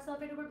আমরা কপার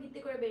সালফেটের উপর ভিত্তি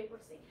করে বের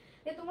করছি।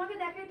 তাই তোমাকে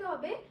দেখাইতে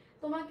হবে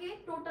তোমাকে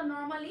টোটাল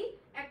নরমালি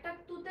একটা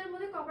তুতের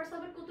মধ্যে কপার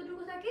সালফেট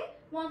কতটুকু থাকে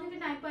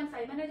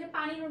 159.5, মানে যে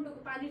পানির অনুটুকু,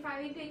 পানি 5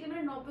 × 8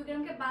 মানে 90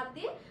 গ্রামকে বাদ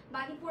দিয়ে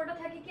বাকি পুরোটা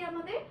থাকে কি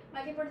আমাদের,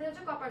 বাকি পুরোটা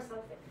হচ্ছে কপার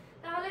সালফেট।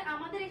 তাহলে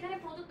আমাদের এখানে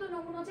প্রদত্ত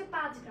নমুনা হচ্ছে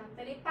 5 গ্রাম।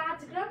 তাহলে 5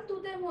 গ্রাম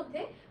তুতের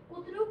মধ্যে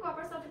কতটুকু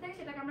কপার সালফেট থাকে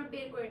সেটাকে আমরা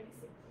বের করে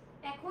নিছি।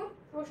 এখন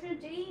প্রশ্নের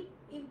যেই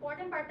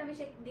ইম্পর্টেন্ট পার্টটা আমি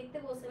দেখতে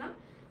বলছিলাম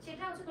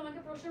সেটা হচ্ছে তোমাকে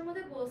প্রশ্নের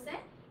মধ্যে বলছে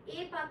এ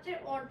পাত্রের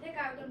অর্ধেক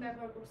আয়তন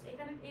ব্যবহার করছে।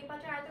 এখানে এ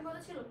পাত্রের আয়তন কত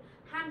ছিল?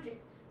 100।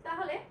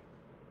 তাহলে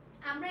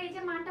আমরা এই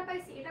যে মানটা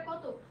পাইছি এটা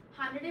কত?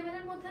 100 ml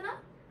এর মধ্যে না?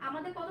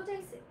 আমাদের কত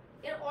চাইছে?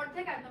 এর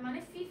অর্ধেক আয়তন মানে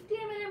 50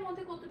 ml এর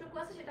মধ্যে কতটুকু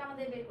আছে সেটা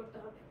আমাদের বের করতে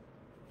হবে।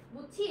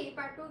 বুঝছি? এই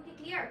পার্টটুকু কি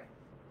ক্লিয়ার?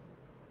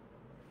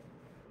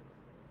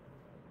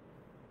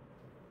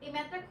 এই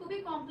ম্যাথটা খুবই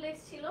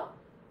কমপ্লেক্স ছিল।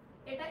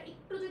 এটা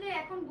একটু যদি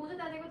এখন বুঝে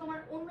তাহলে দেখবে তোমার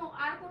অন্য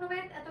আর কোনো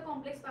ম্যাথ এত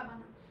কমপ্লেক্স পাবা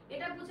না।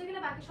 এটা বুঝে গেলে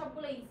বাকি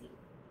সবগুলো ইজি।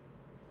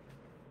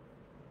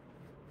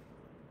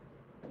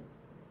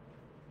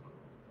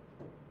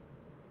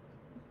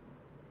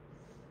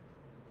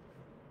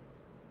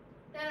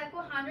 তাহলে দেখো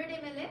 100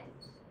 ml এ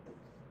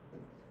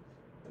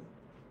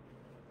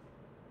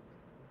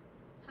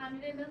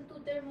 100 ml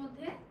তুতের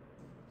মধ্যে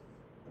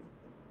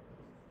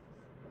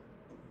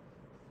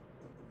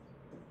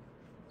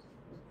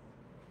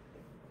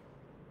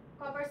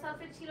কপার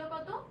সালফেট ছিল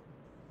কত?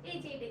 এই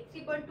যে এটা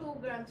 3.2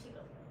 গ্রাম ছিল।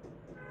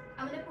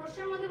 আমাদের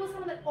প্রশ্নের মধ্যে বলছে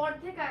আমাদের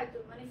অর্ধেক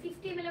আয়তন মানে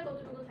 50 ml এ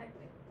কতটুকু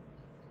থাকবে?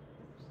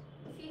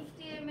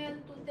 50 ml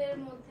তুতের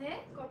মধ্যে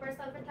কপার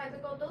সালফেট থাকবে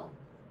কত?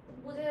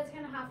 বুঝে যাচ্ছে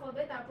এখানে হাফ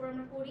হবে। তারপর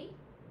আমরা করি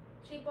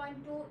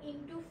 3.2 ×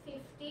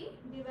 50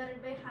 divided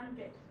by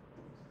 100,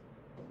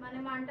 মানে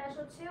মানটা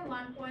হচ্ছে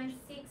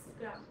 1.6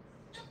 গ্রাম।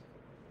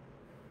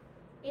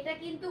 এটা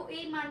কিন্তু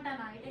এই মানটা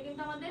না, এটা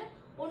কিন্তু আমাদের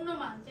অন্য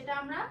মান যেটা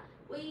আমরা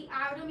ওই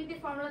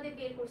আয়োডোমিতির ফর্মুলা দিয়ে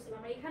বের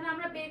করছিলাম। এখানে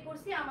আমরা বের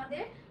করছি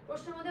আমাদের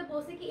প্রশ্নের মধ্যে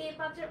বলছে কি এই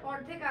পাত্রের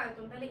অর্ধেক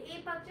আয়তন। তাহলে এই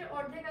পাত্রের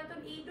অর্ধেক আয়তন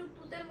এইটুকু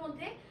তুতের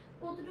মধ্যে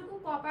কতটুকু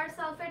কপার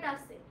সালফেট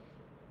আছে?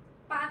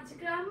 5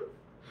 গ্রাম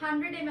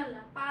 100 ml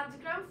না, 5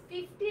 গ্রাম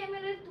 50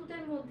 ml এর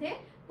তুতের মধ্যে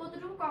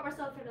কতটুকু কপার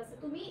সালফেট আছে।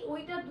 তুমি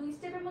ওইটা দুই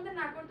স্টেপের মধ্যে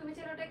না করে তুমি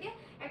চাইলে ওটাকে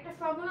একটা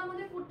ফর্মুলার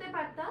মধ্যে করতে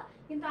পারতা,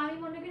 কিন্তু আমি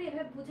মনে করি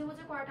এভাবে বুঝে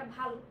বুঝে করাটা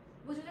ভালো।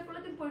 বুঝলে করলে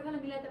তুমি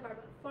পরীক্ষা মিলাতে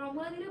পারবা।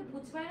 ফর্মুলা দিলে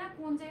বুঝবাই না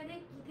কোন জায়গা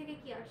থেকে কি থেকে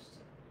কি আসছে,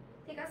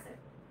 ঠিক আছে?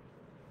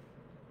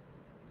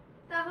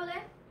 তাহলে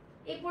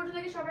এই পর্যন্ত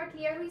কি সবার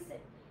ক্লিয়ার হইছে?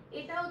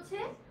 এটা হচ্ছে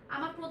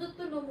আমার প্রদত্ত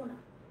নমুনা,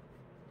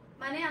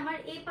 মানে আমার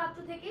এই পাত্র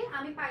থেকে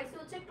আমি পাইছি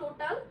হচ্ছে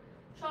টোটাল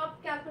সব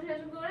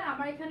ক্যালকুলেশন করে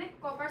আমার এখানে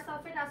কপার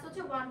সালফেট আছে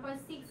হচ্ছে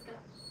 1.6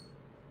 গ্রাম।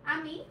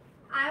 আমি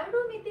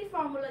আয়োডোমিতির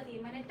ফর্মুলা দিয়ে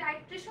মানে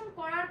টাইট্রেশন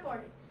করার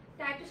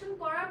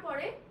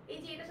পরে এই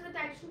যে এটার সাথে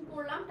টাইট্রেশন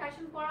করলাম,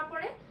 টাইট্রেশন করার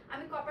পরে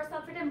আমি কপার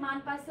সালফেটের মান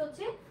পাইছি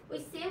হচ্ছে ওই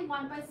সেম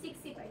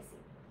 1.6 পাইছি,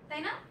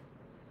 তাই না?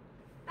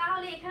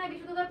 তাহলে এখানে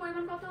বিশুদ্ধতার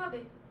পরিমাণ কত হবে?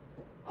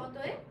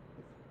 অতএব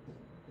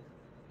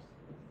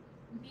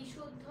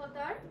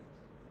বিশুদ্ধতার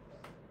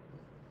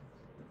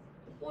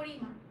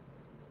পরিমাণ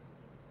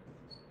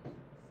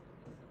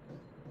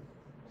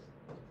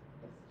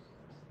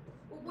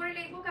উপরে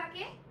লিখবো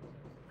কাকে?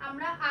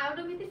 আমরা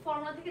আয়োডোমিতির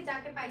ফর্মুলা থেকে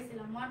যাকে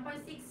পাইছিলাম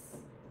 1.6,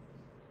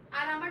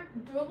 আর আমার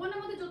দ্রবণের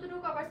মধ্যে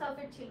যতটুকু কপার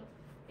সালফেট ছিল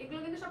এগুলো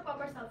কিন্তু সব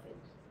কপার সালফেট,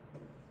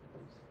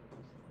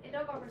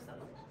 এটাও কপার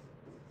সালফেট।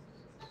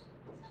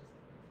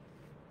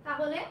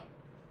 তাহলে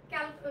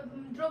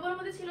দ্রবণের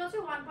মধ্যে ছিল হচ্ছে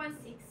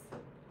 1.6।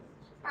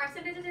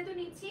 পার্সেন্টেজে যেহেতু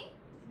নিচ্ছি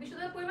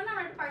বিশুদ্ধতার পরিমাণ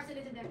আমরা একটু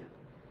পার্সেন্টেজে দেখাবো।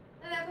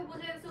 তাহলে দেখো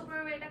বুঝে গেছে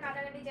উপরের এটা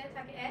কাটাকাটি যায়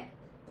থাকে 1,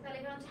 তাহলে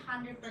এখানে হচ্ছে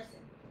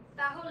 100%।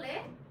 তাহলে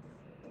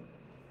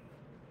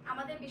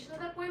আমাদের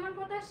বিশুদ্ধতার পরিমাণ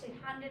কত আসে?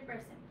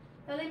 100%।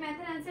 তাহলে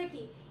ম্যাথের অ্যান্সার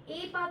কি?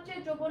 এই পাত্রের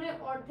দ্রবণের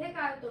অর্ধেক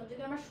আয়তন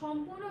যদি আমরা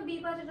সম্পূর্ণ বি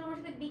পাত্রের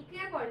দ্রবণের সাথে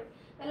বিক্রিয়া করে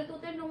তাহলে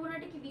তোদের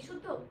নমুনাটি কি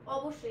বিশুদ্ধ?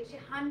 অবশ্যই সে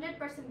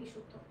 100%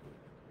 বিশুদ্ধ।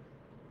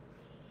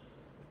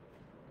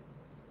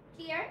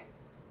 ক্লিয়ার?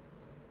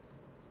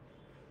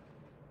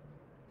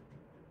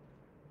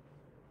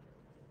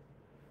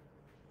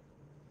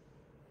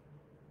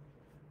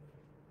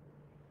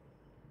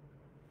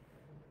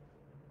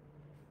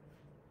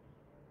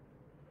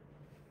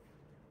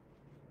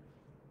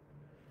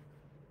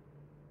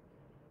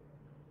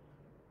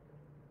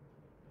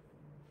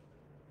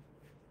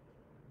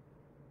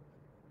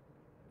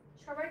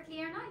 সবার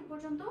ক্লিয়ার না এই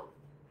পর্যন্ত?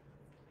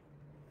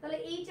 তাহলে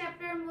এই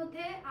চ্যাপ্টারের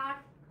মধ্যে আর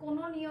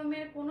কোনো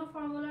নিয়মের কোনো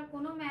ফর্মুলার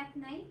কোনো ম্যাথ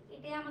নাই,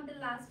 এটাই আমাদের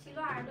লাস্ট ছিল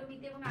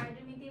আয়োডোমিতি এবং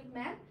আয়োডোমিতিভ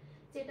ম্যাথ,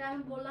 যেটা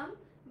আমি বললাম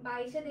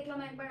 22-এ দেখলাম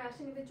একবার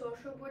আসে, কিন্তু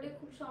যশোর বোর্ডে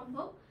খুব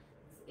সম্ভব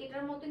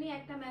এটার মতনই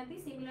একটা ম্যাথই,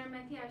 সিমিলার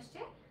ম্যাথই আসছে,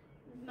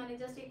 মানে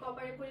জাস্ট এই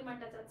কপারের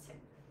পরিমাণটা যাচ্ছে।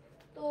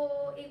 তো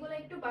এগুলো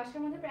একটু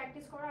বাসার মধ্যে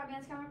প্র্যাকটিস করো। আমি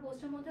আজকে আমার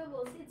পোস্টের মধ্যেও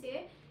বলছি যে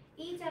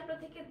এই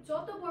চ্যাপ্টার থেকে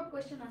যত বোর্ড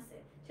কোয়েশ্চেন আছে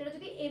সেটা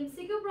যদি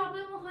এমসিকিউ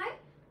প্রবলেমও হয়,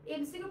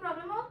 এমসিকিউ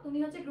প্রবলেমও তুমি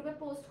হচ্ছে গ্রুপে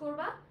পোস্ট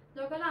করবা,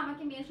 দরকার হলে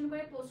আমাকে মেনশন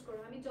করে পোস্ট করো,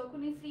 আমি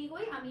যখনই ফ্রি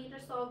হই আমি এটা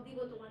সলভ দিব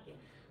তোমাকে।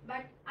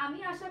 বাট আমি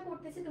আশা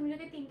করতেছি তুমি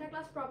যদি 3টা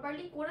ক্লাস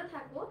প্রপারলি করে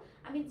থাকো,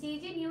 আমি যে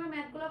যে নিয়মের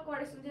ম্যাথগুলো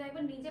করে তুমি যদি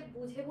একবার নিজে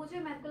বুঝে বুঝে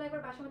ম্যাথগুলো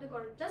একবার বাসার মধ্যে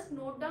করো, জাস্ট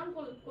নোট ডাউন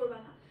করবা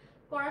না,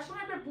 করার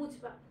সময় একবার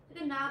বুঝবা।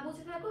 যদি না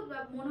বুঝে থাকো বা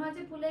মনে হয়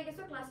যে ভুলে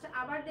গেছো ক্লাসটা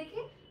আবার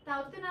দেখে, তাও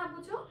যদি না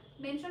বুঝো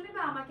মেনশন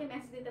বা আমাকে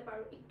মেসেজ দিতে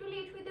পারো, একটু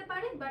লেট হইতে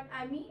পারে বাট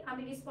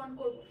আমি রেসপন্ড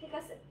করব, ঠিক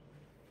আছে?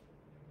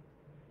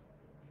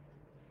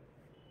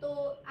 তো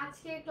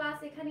আজকের ক্লাস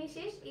এখানেই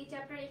শেষ, এই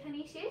চ্যাপ্টার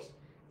এখানেই শেষ।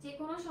 যে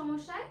কোনো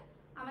সমস্যায়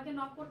আমাকে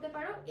নক করতে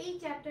পারো এই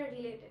চ্যাপ্টার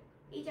রিলেটেড,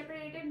 এই চ্যাপ্টার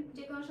রিলেটেড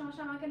যে কোনো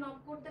সমস্যা আমাকে নক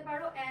করতে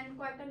পারো। অ্যান্ড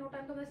কয়েকটা নোট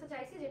আমি তোমাদের কাছে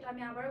চাইছি, যেটা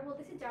আমি আবারও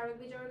বলতেছি, জারক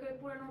বিজয়কের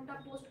পুরো নোটটা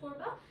পোস্ট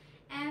করবা।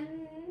 অ্যান্ড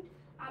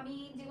আমি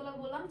যেগুলো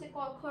বললাম যে ক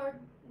খর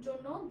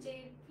জন্য যে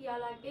ইয়া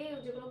লাগবে,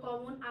 যেগুলো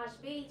কমন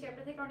আসবে এই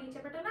চ্যাপ্টার থেকে, কারণ এই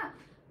চ্যাপ্টারটা না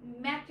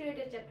ম্যাথ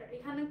রিলেটেড চ্যাপ্টার,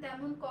 এখানে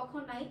তেমন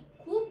কখন নাই,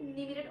 খুব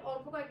লিমিটেড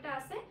অল্প কয়েকটা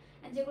আছে,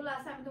 যেগুলো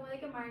আছে আমি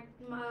তোমাদেরকে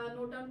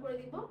নোট ডাউন করে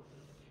দিব।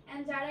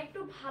 এন্ড যারা একটু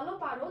ভালো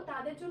পারো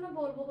তাদের জন্য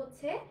বলবো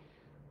হচ্ছে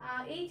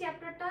এই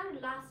চ্যাপ্টারটার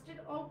লাস্টের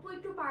অল্প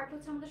একটু পার্ট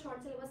হচ্ছে আমাদের শর্ট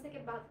সিলেবাস থেকে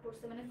বাদ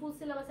পড়ছে, মানে ফুল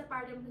সিলেবাসের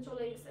পার্টের মধ্যে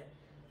চলে গেছে।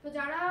 তো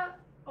যারা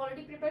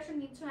অলরেডি প্রিপারেশন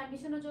নিচ্ছ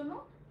অ্যাডমিশনের জন্য,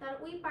 তার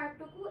ওই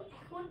পার্টটুকু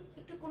এখন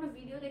একটু কোনো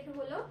ভিডিও দেখে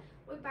হলেও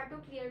ওই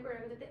পার্টটুকু ক্লিয়ার করে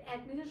রাখবে, যাতে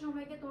অ্যাডমিশন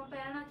সময়কে তোমার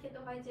প্যারা না খেতে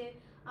হয় যে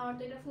আমার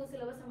তো এটা ফুল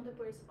সিলেবাসের মধ্যে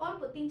পড়েছে।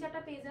 অল্প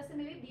 3-4টা পেজ আছে,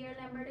 মেবি বিয়ার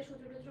ল্যাম্বার্টের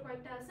সূত্র টুত্র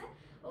কয়েকটা আছে,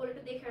 ওগুলো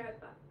একটু দেখে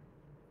রাখবা।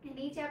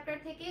 এই চ্যাপ্টার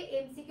থেকে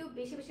এমসিকিউ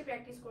বেশি বেশি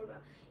প্র্যাকটিস করবা,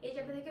 এই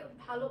চ্যাপ্টার থেকে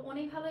ভালো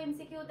অনেক ভালো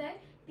এমসিকিউ দেয়,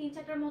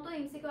 3-4টার মতো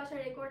এমসিকিউ আসার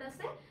রেকর্ড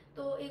আছে।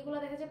 তো এগুলো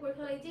দেখা যায়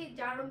পরীক্ষা হলে যে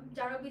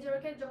জারক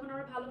বিজয়কের যখন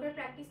আমরা ভালো করে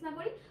প্র্যাকটিস না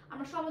করি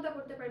আমরা সমতা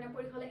করতে পারি না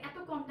পরীক্ষা হলে এত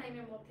কম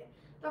টাইমের মধ্যে,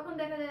 তখন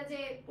দেখা যায় যে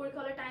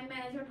পরীক্ষা হলে টাইম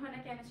ম্যানেজমেন্ট হয় না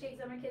কেমিস্ট্রি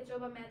এক্সামের ক্ষেত্রে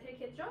বা ম্যাথের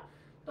ক্ষেত্রে।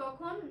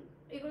 তখন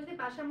এগুলো যদি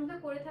বাসার মধ্যে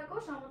করে থাকো,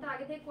 সমতা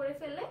আগে থেকে করে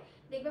ফেললে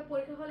দেখবে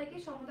পরীক্ষা হলে কি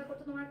সমতা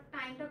করতে তোমার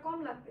টাইমটা কম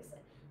লাগতেছে,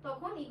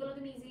 তখন এগুলো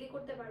তুমি ইজিলি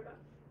করতে পারবা।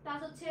 তা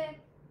হচ্ছে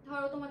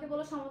ধরো তোমাকে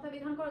বলো সমতা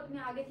বিধান করো, তুমি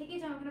আগে থেকেই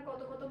জানো এখানে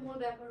কত কত মোল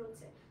ব্যবহার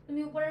হচ্ছে, তুমি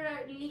উপরে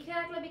লিখে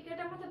রাখলে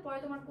বিক্রিয়াটার মধ্যে, পরে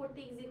তোমার করতে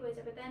ইজি হয়ে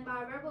যাবে। তাই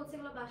বারবার বলছি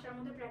এগুলো বাসার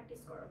মধ্যে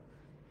প্র্যাকটিস করো,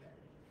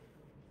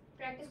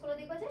 প্র্যাকটিস করে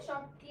দেখবা যে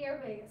সব ক্লিয়ার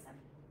হয়ে গেছে।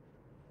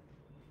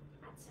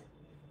 আচ্ছা,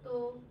 তো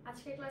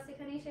আজকের ক্লাস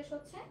এখানেই শেষ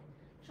হচ্ছে,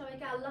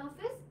 সবাইকে আল্লাহ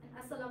হাফেজ,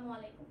 আসসালামু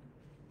আলাইকুম।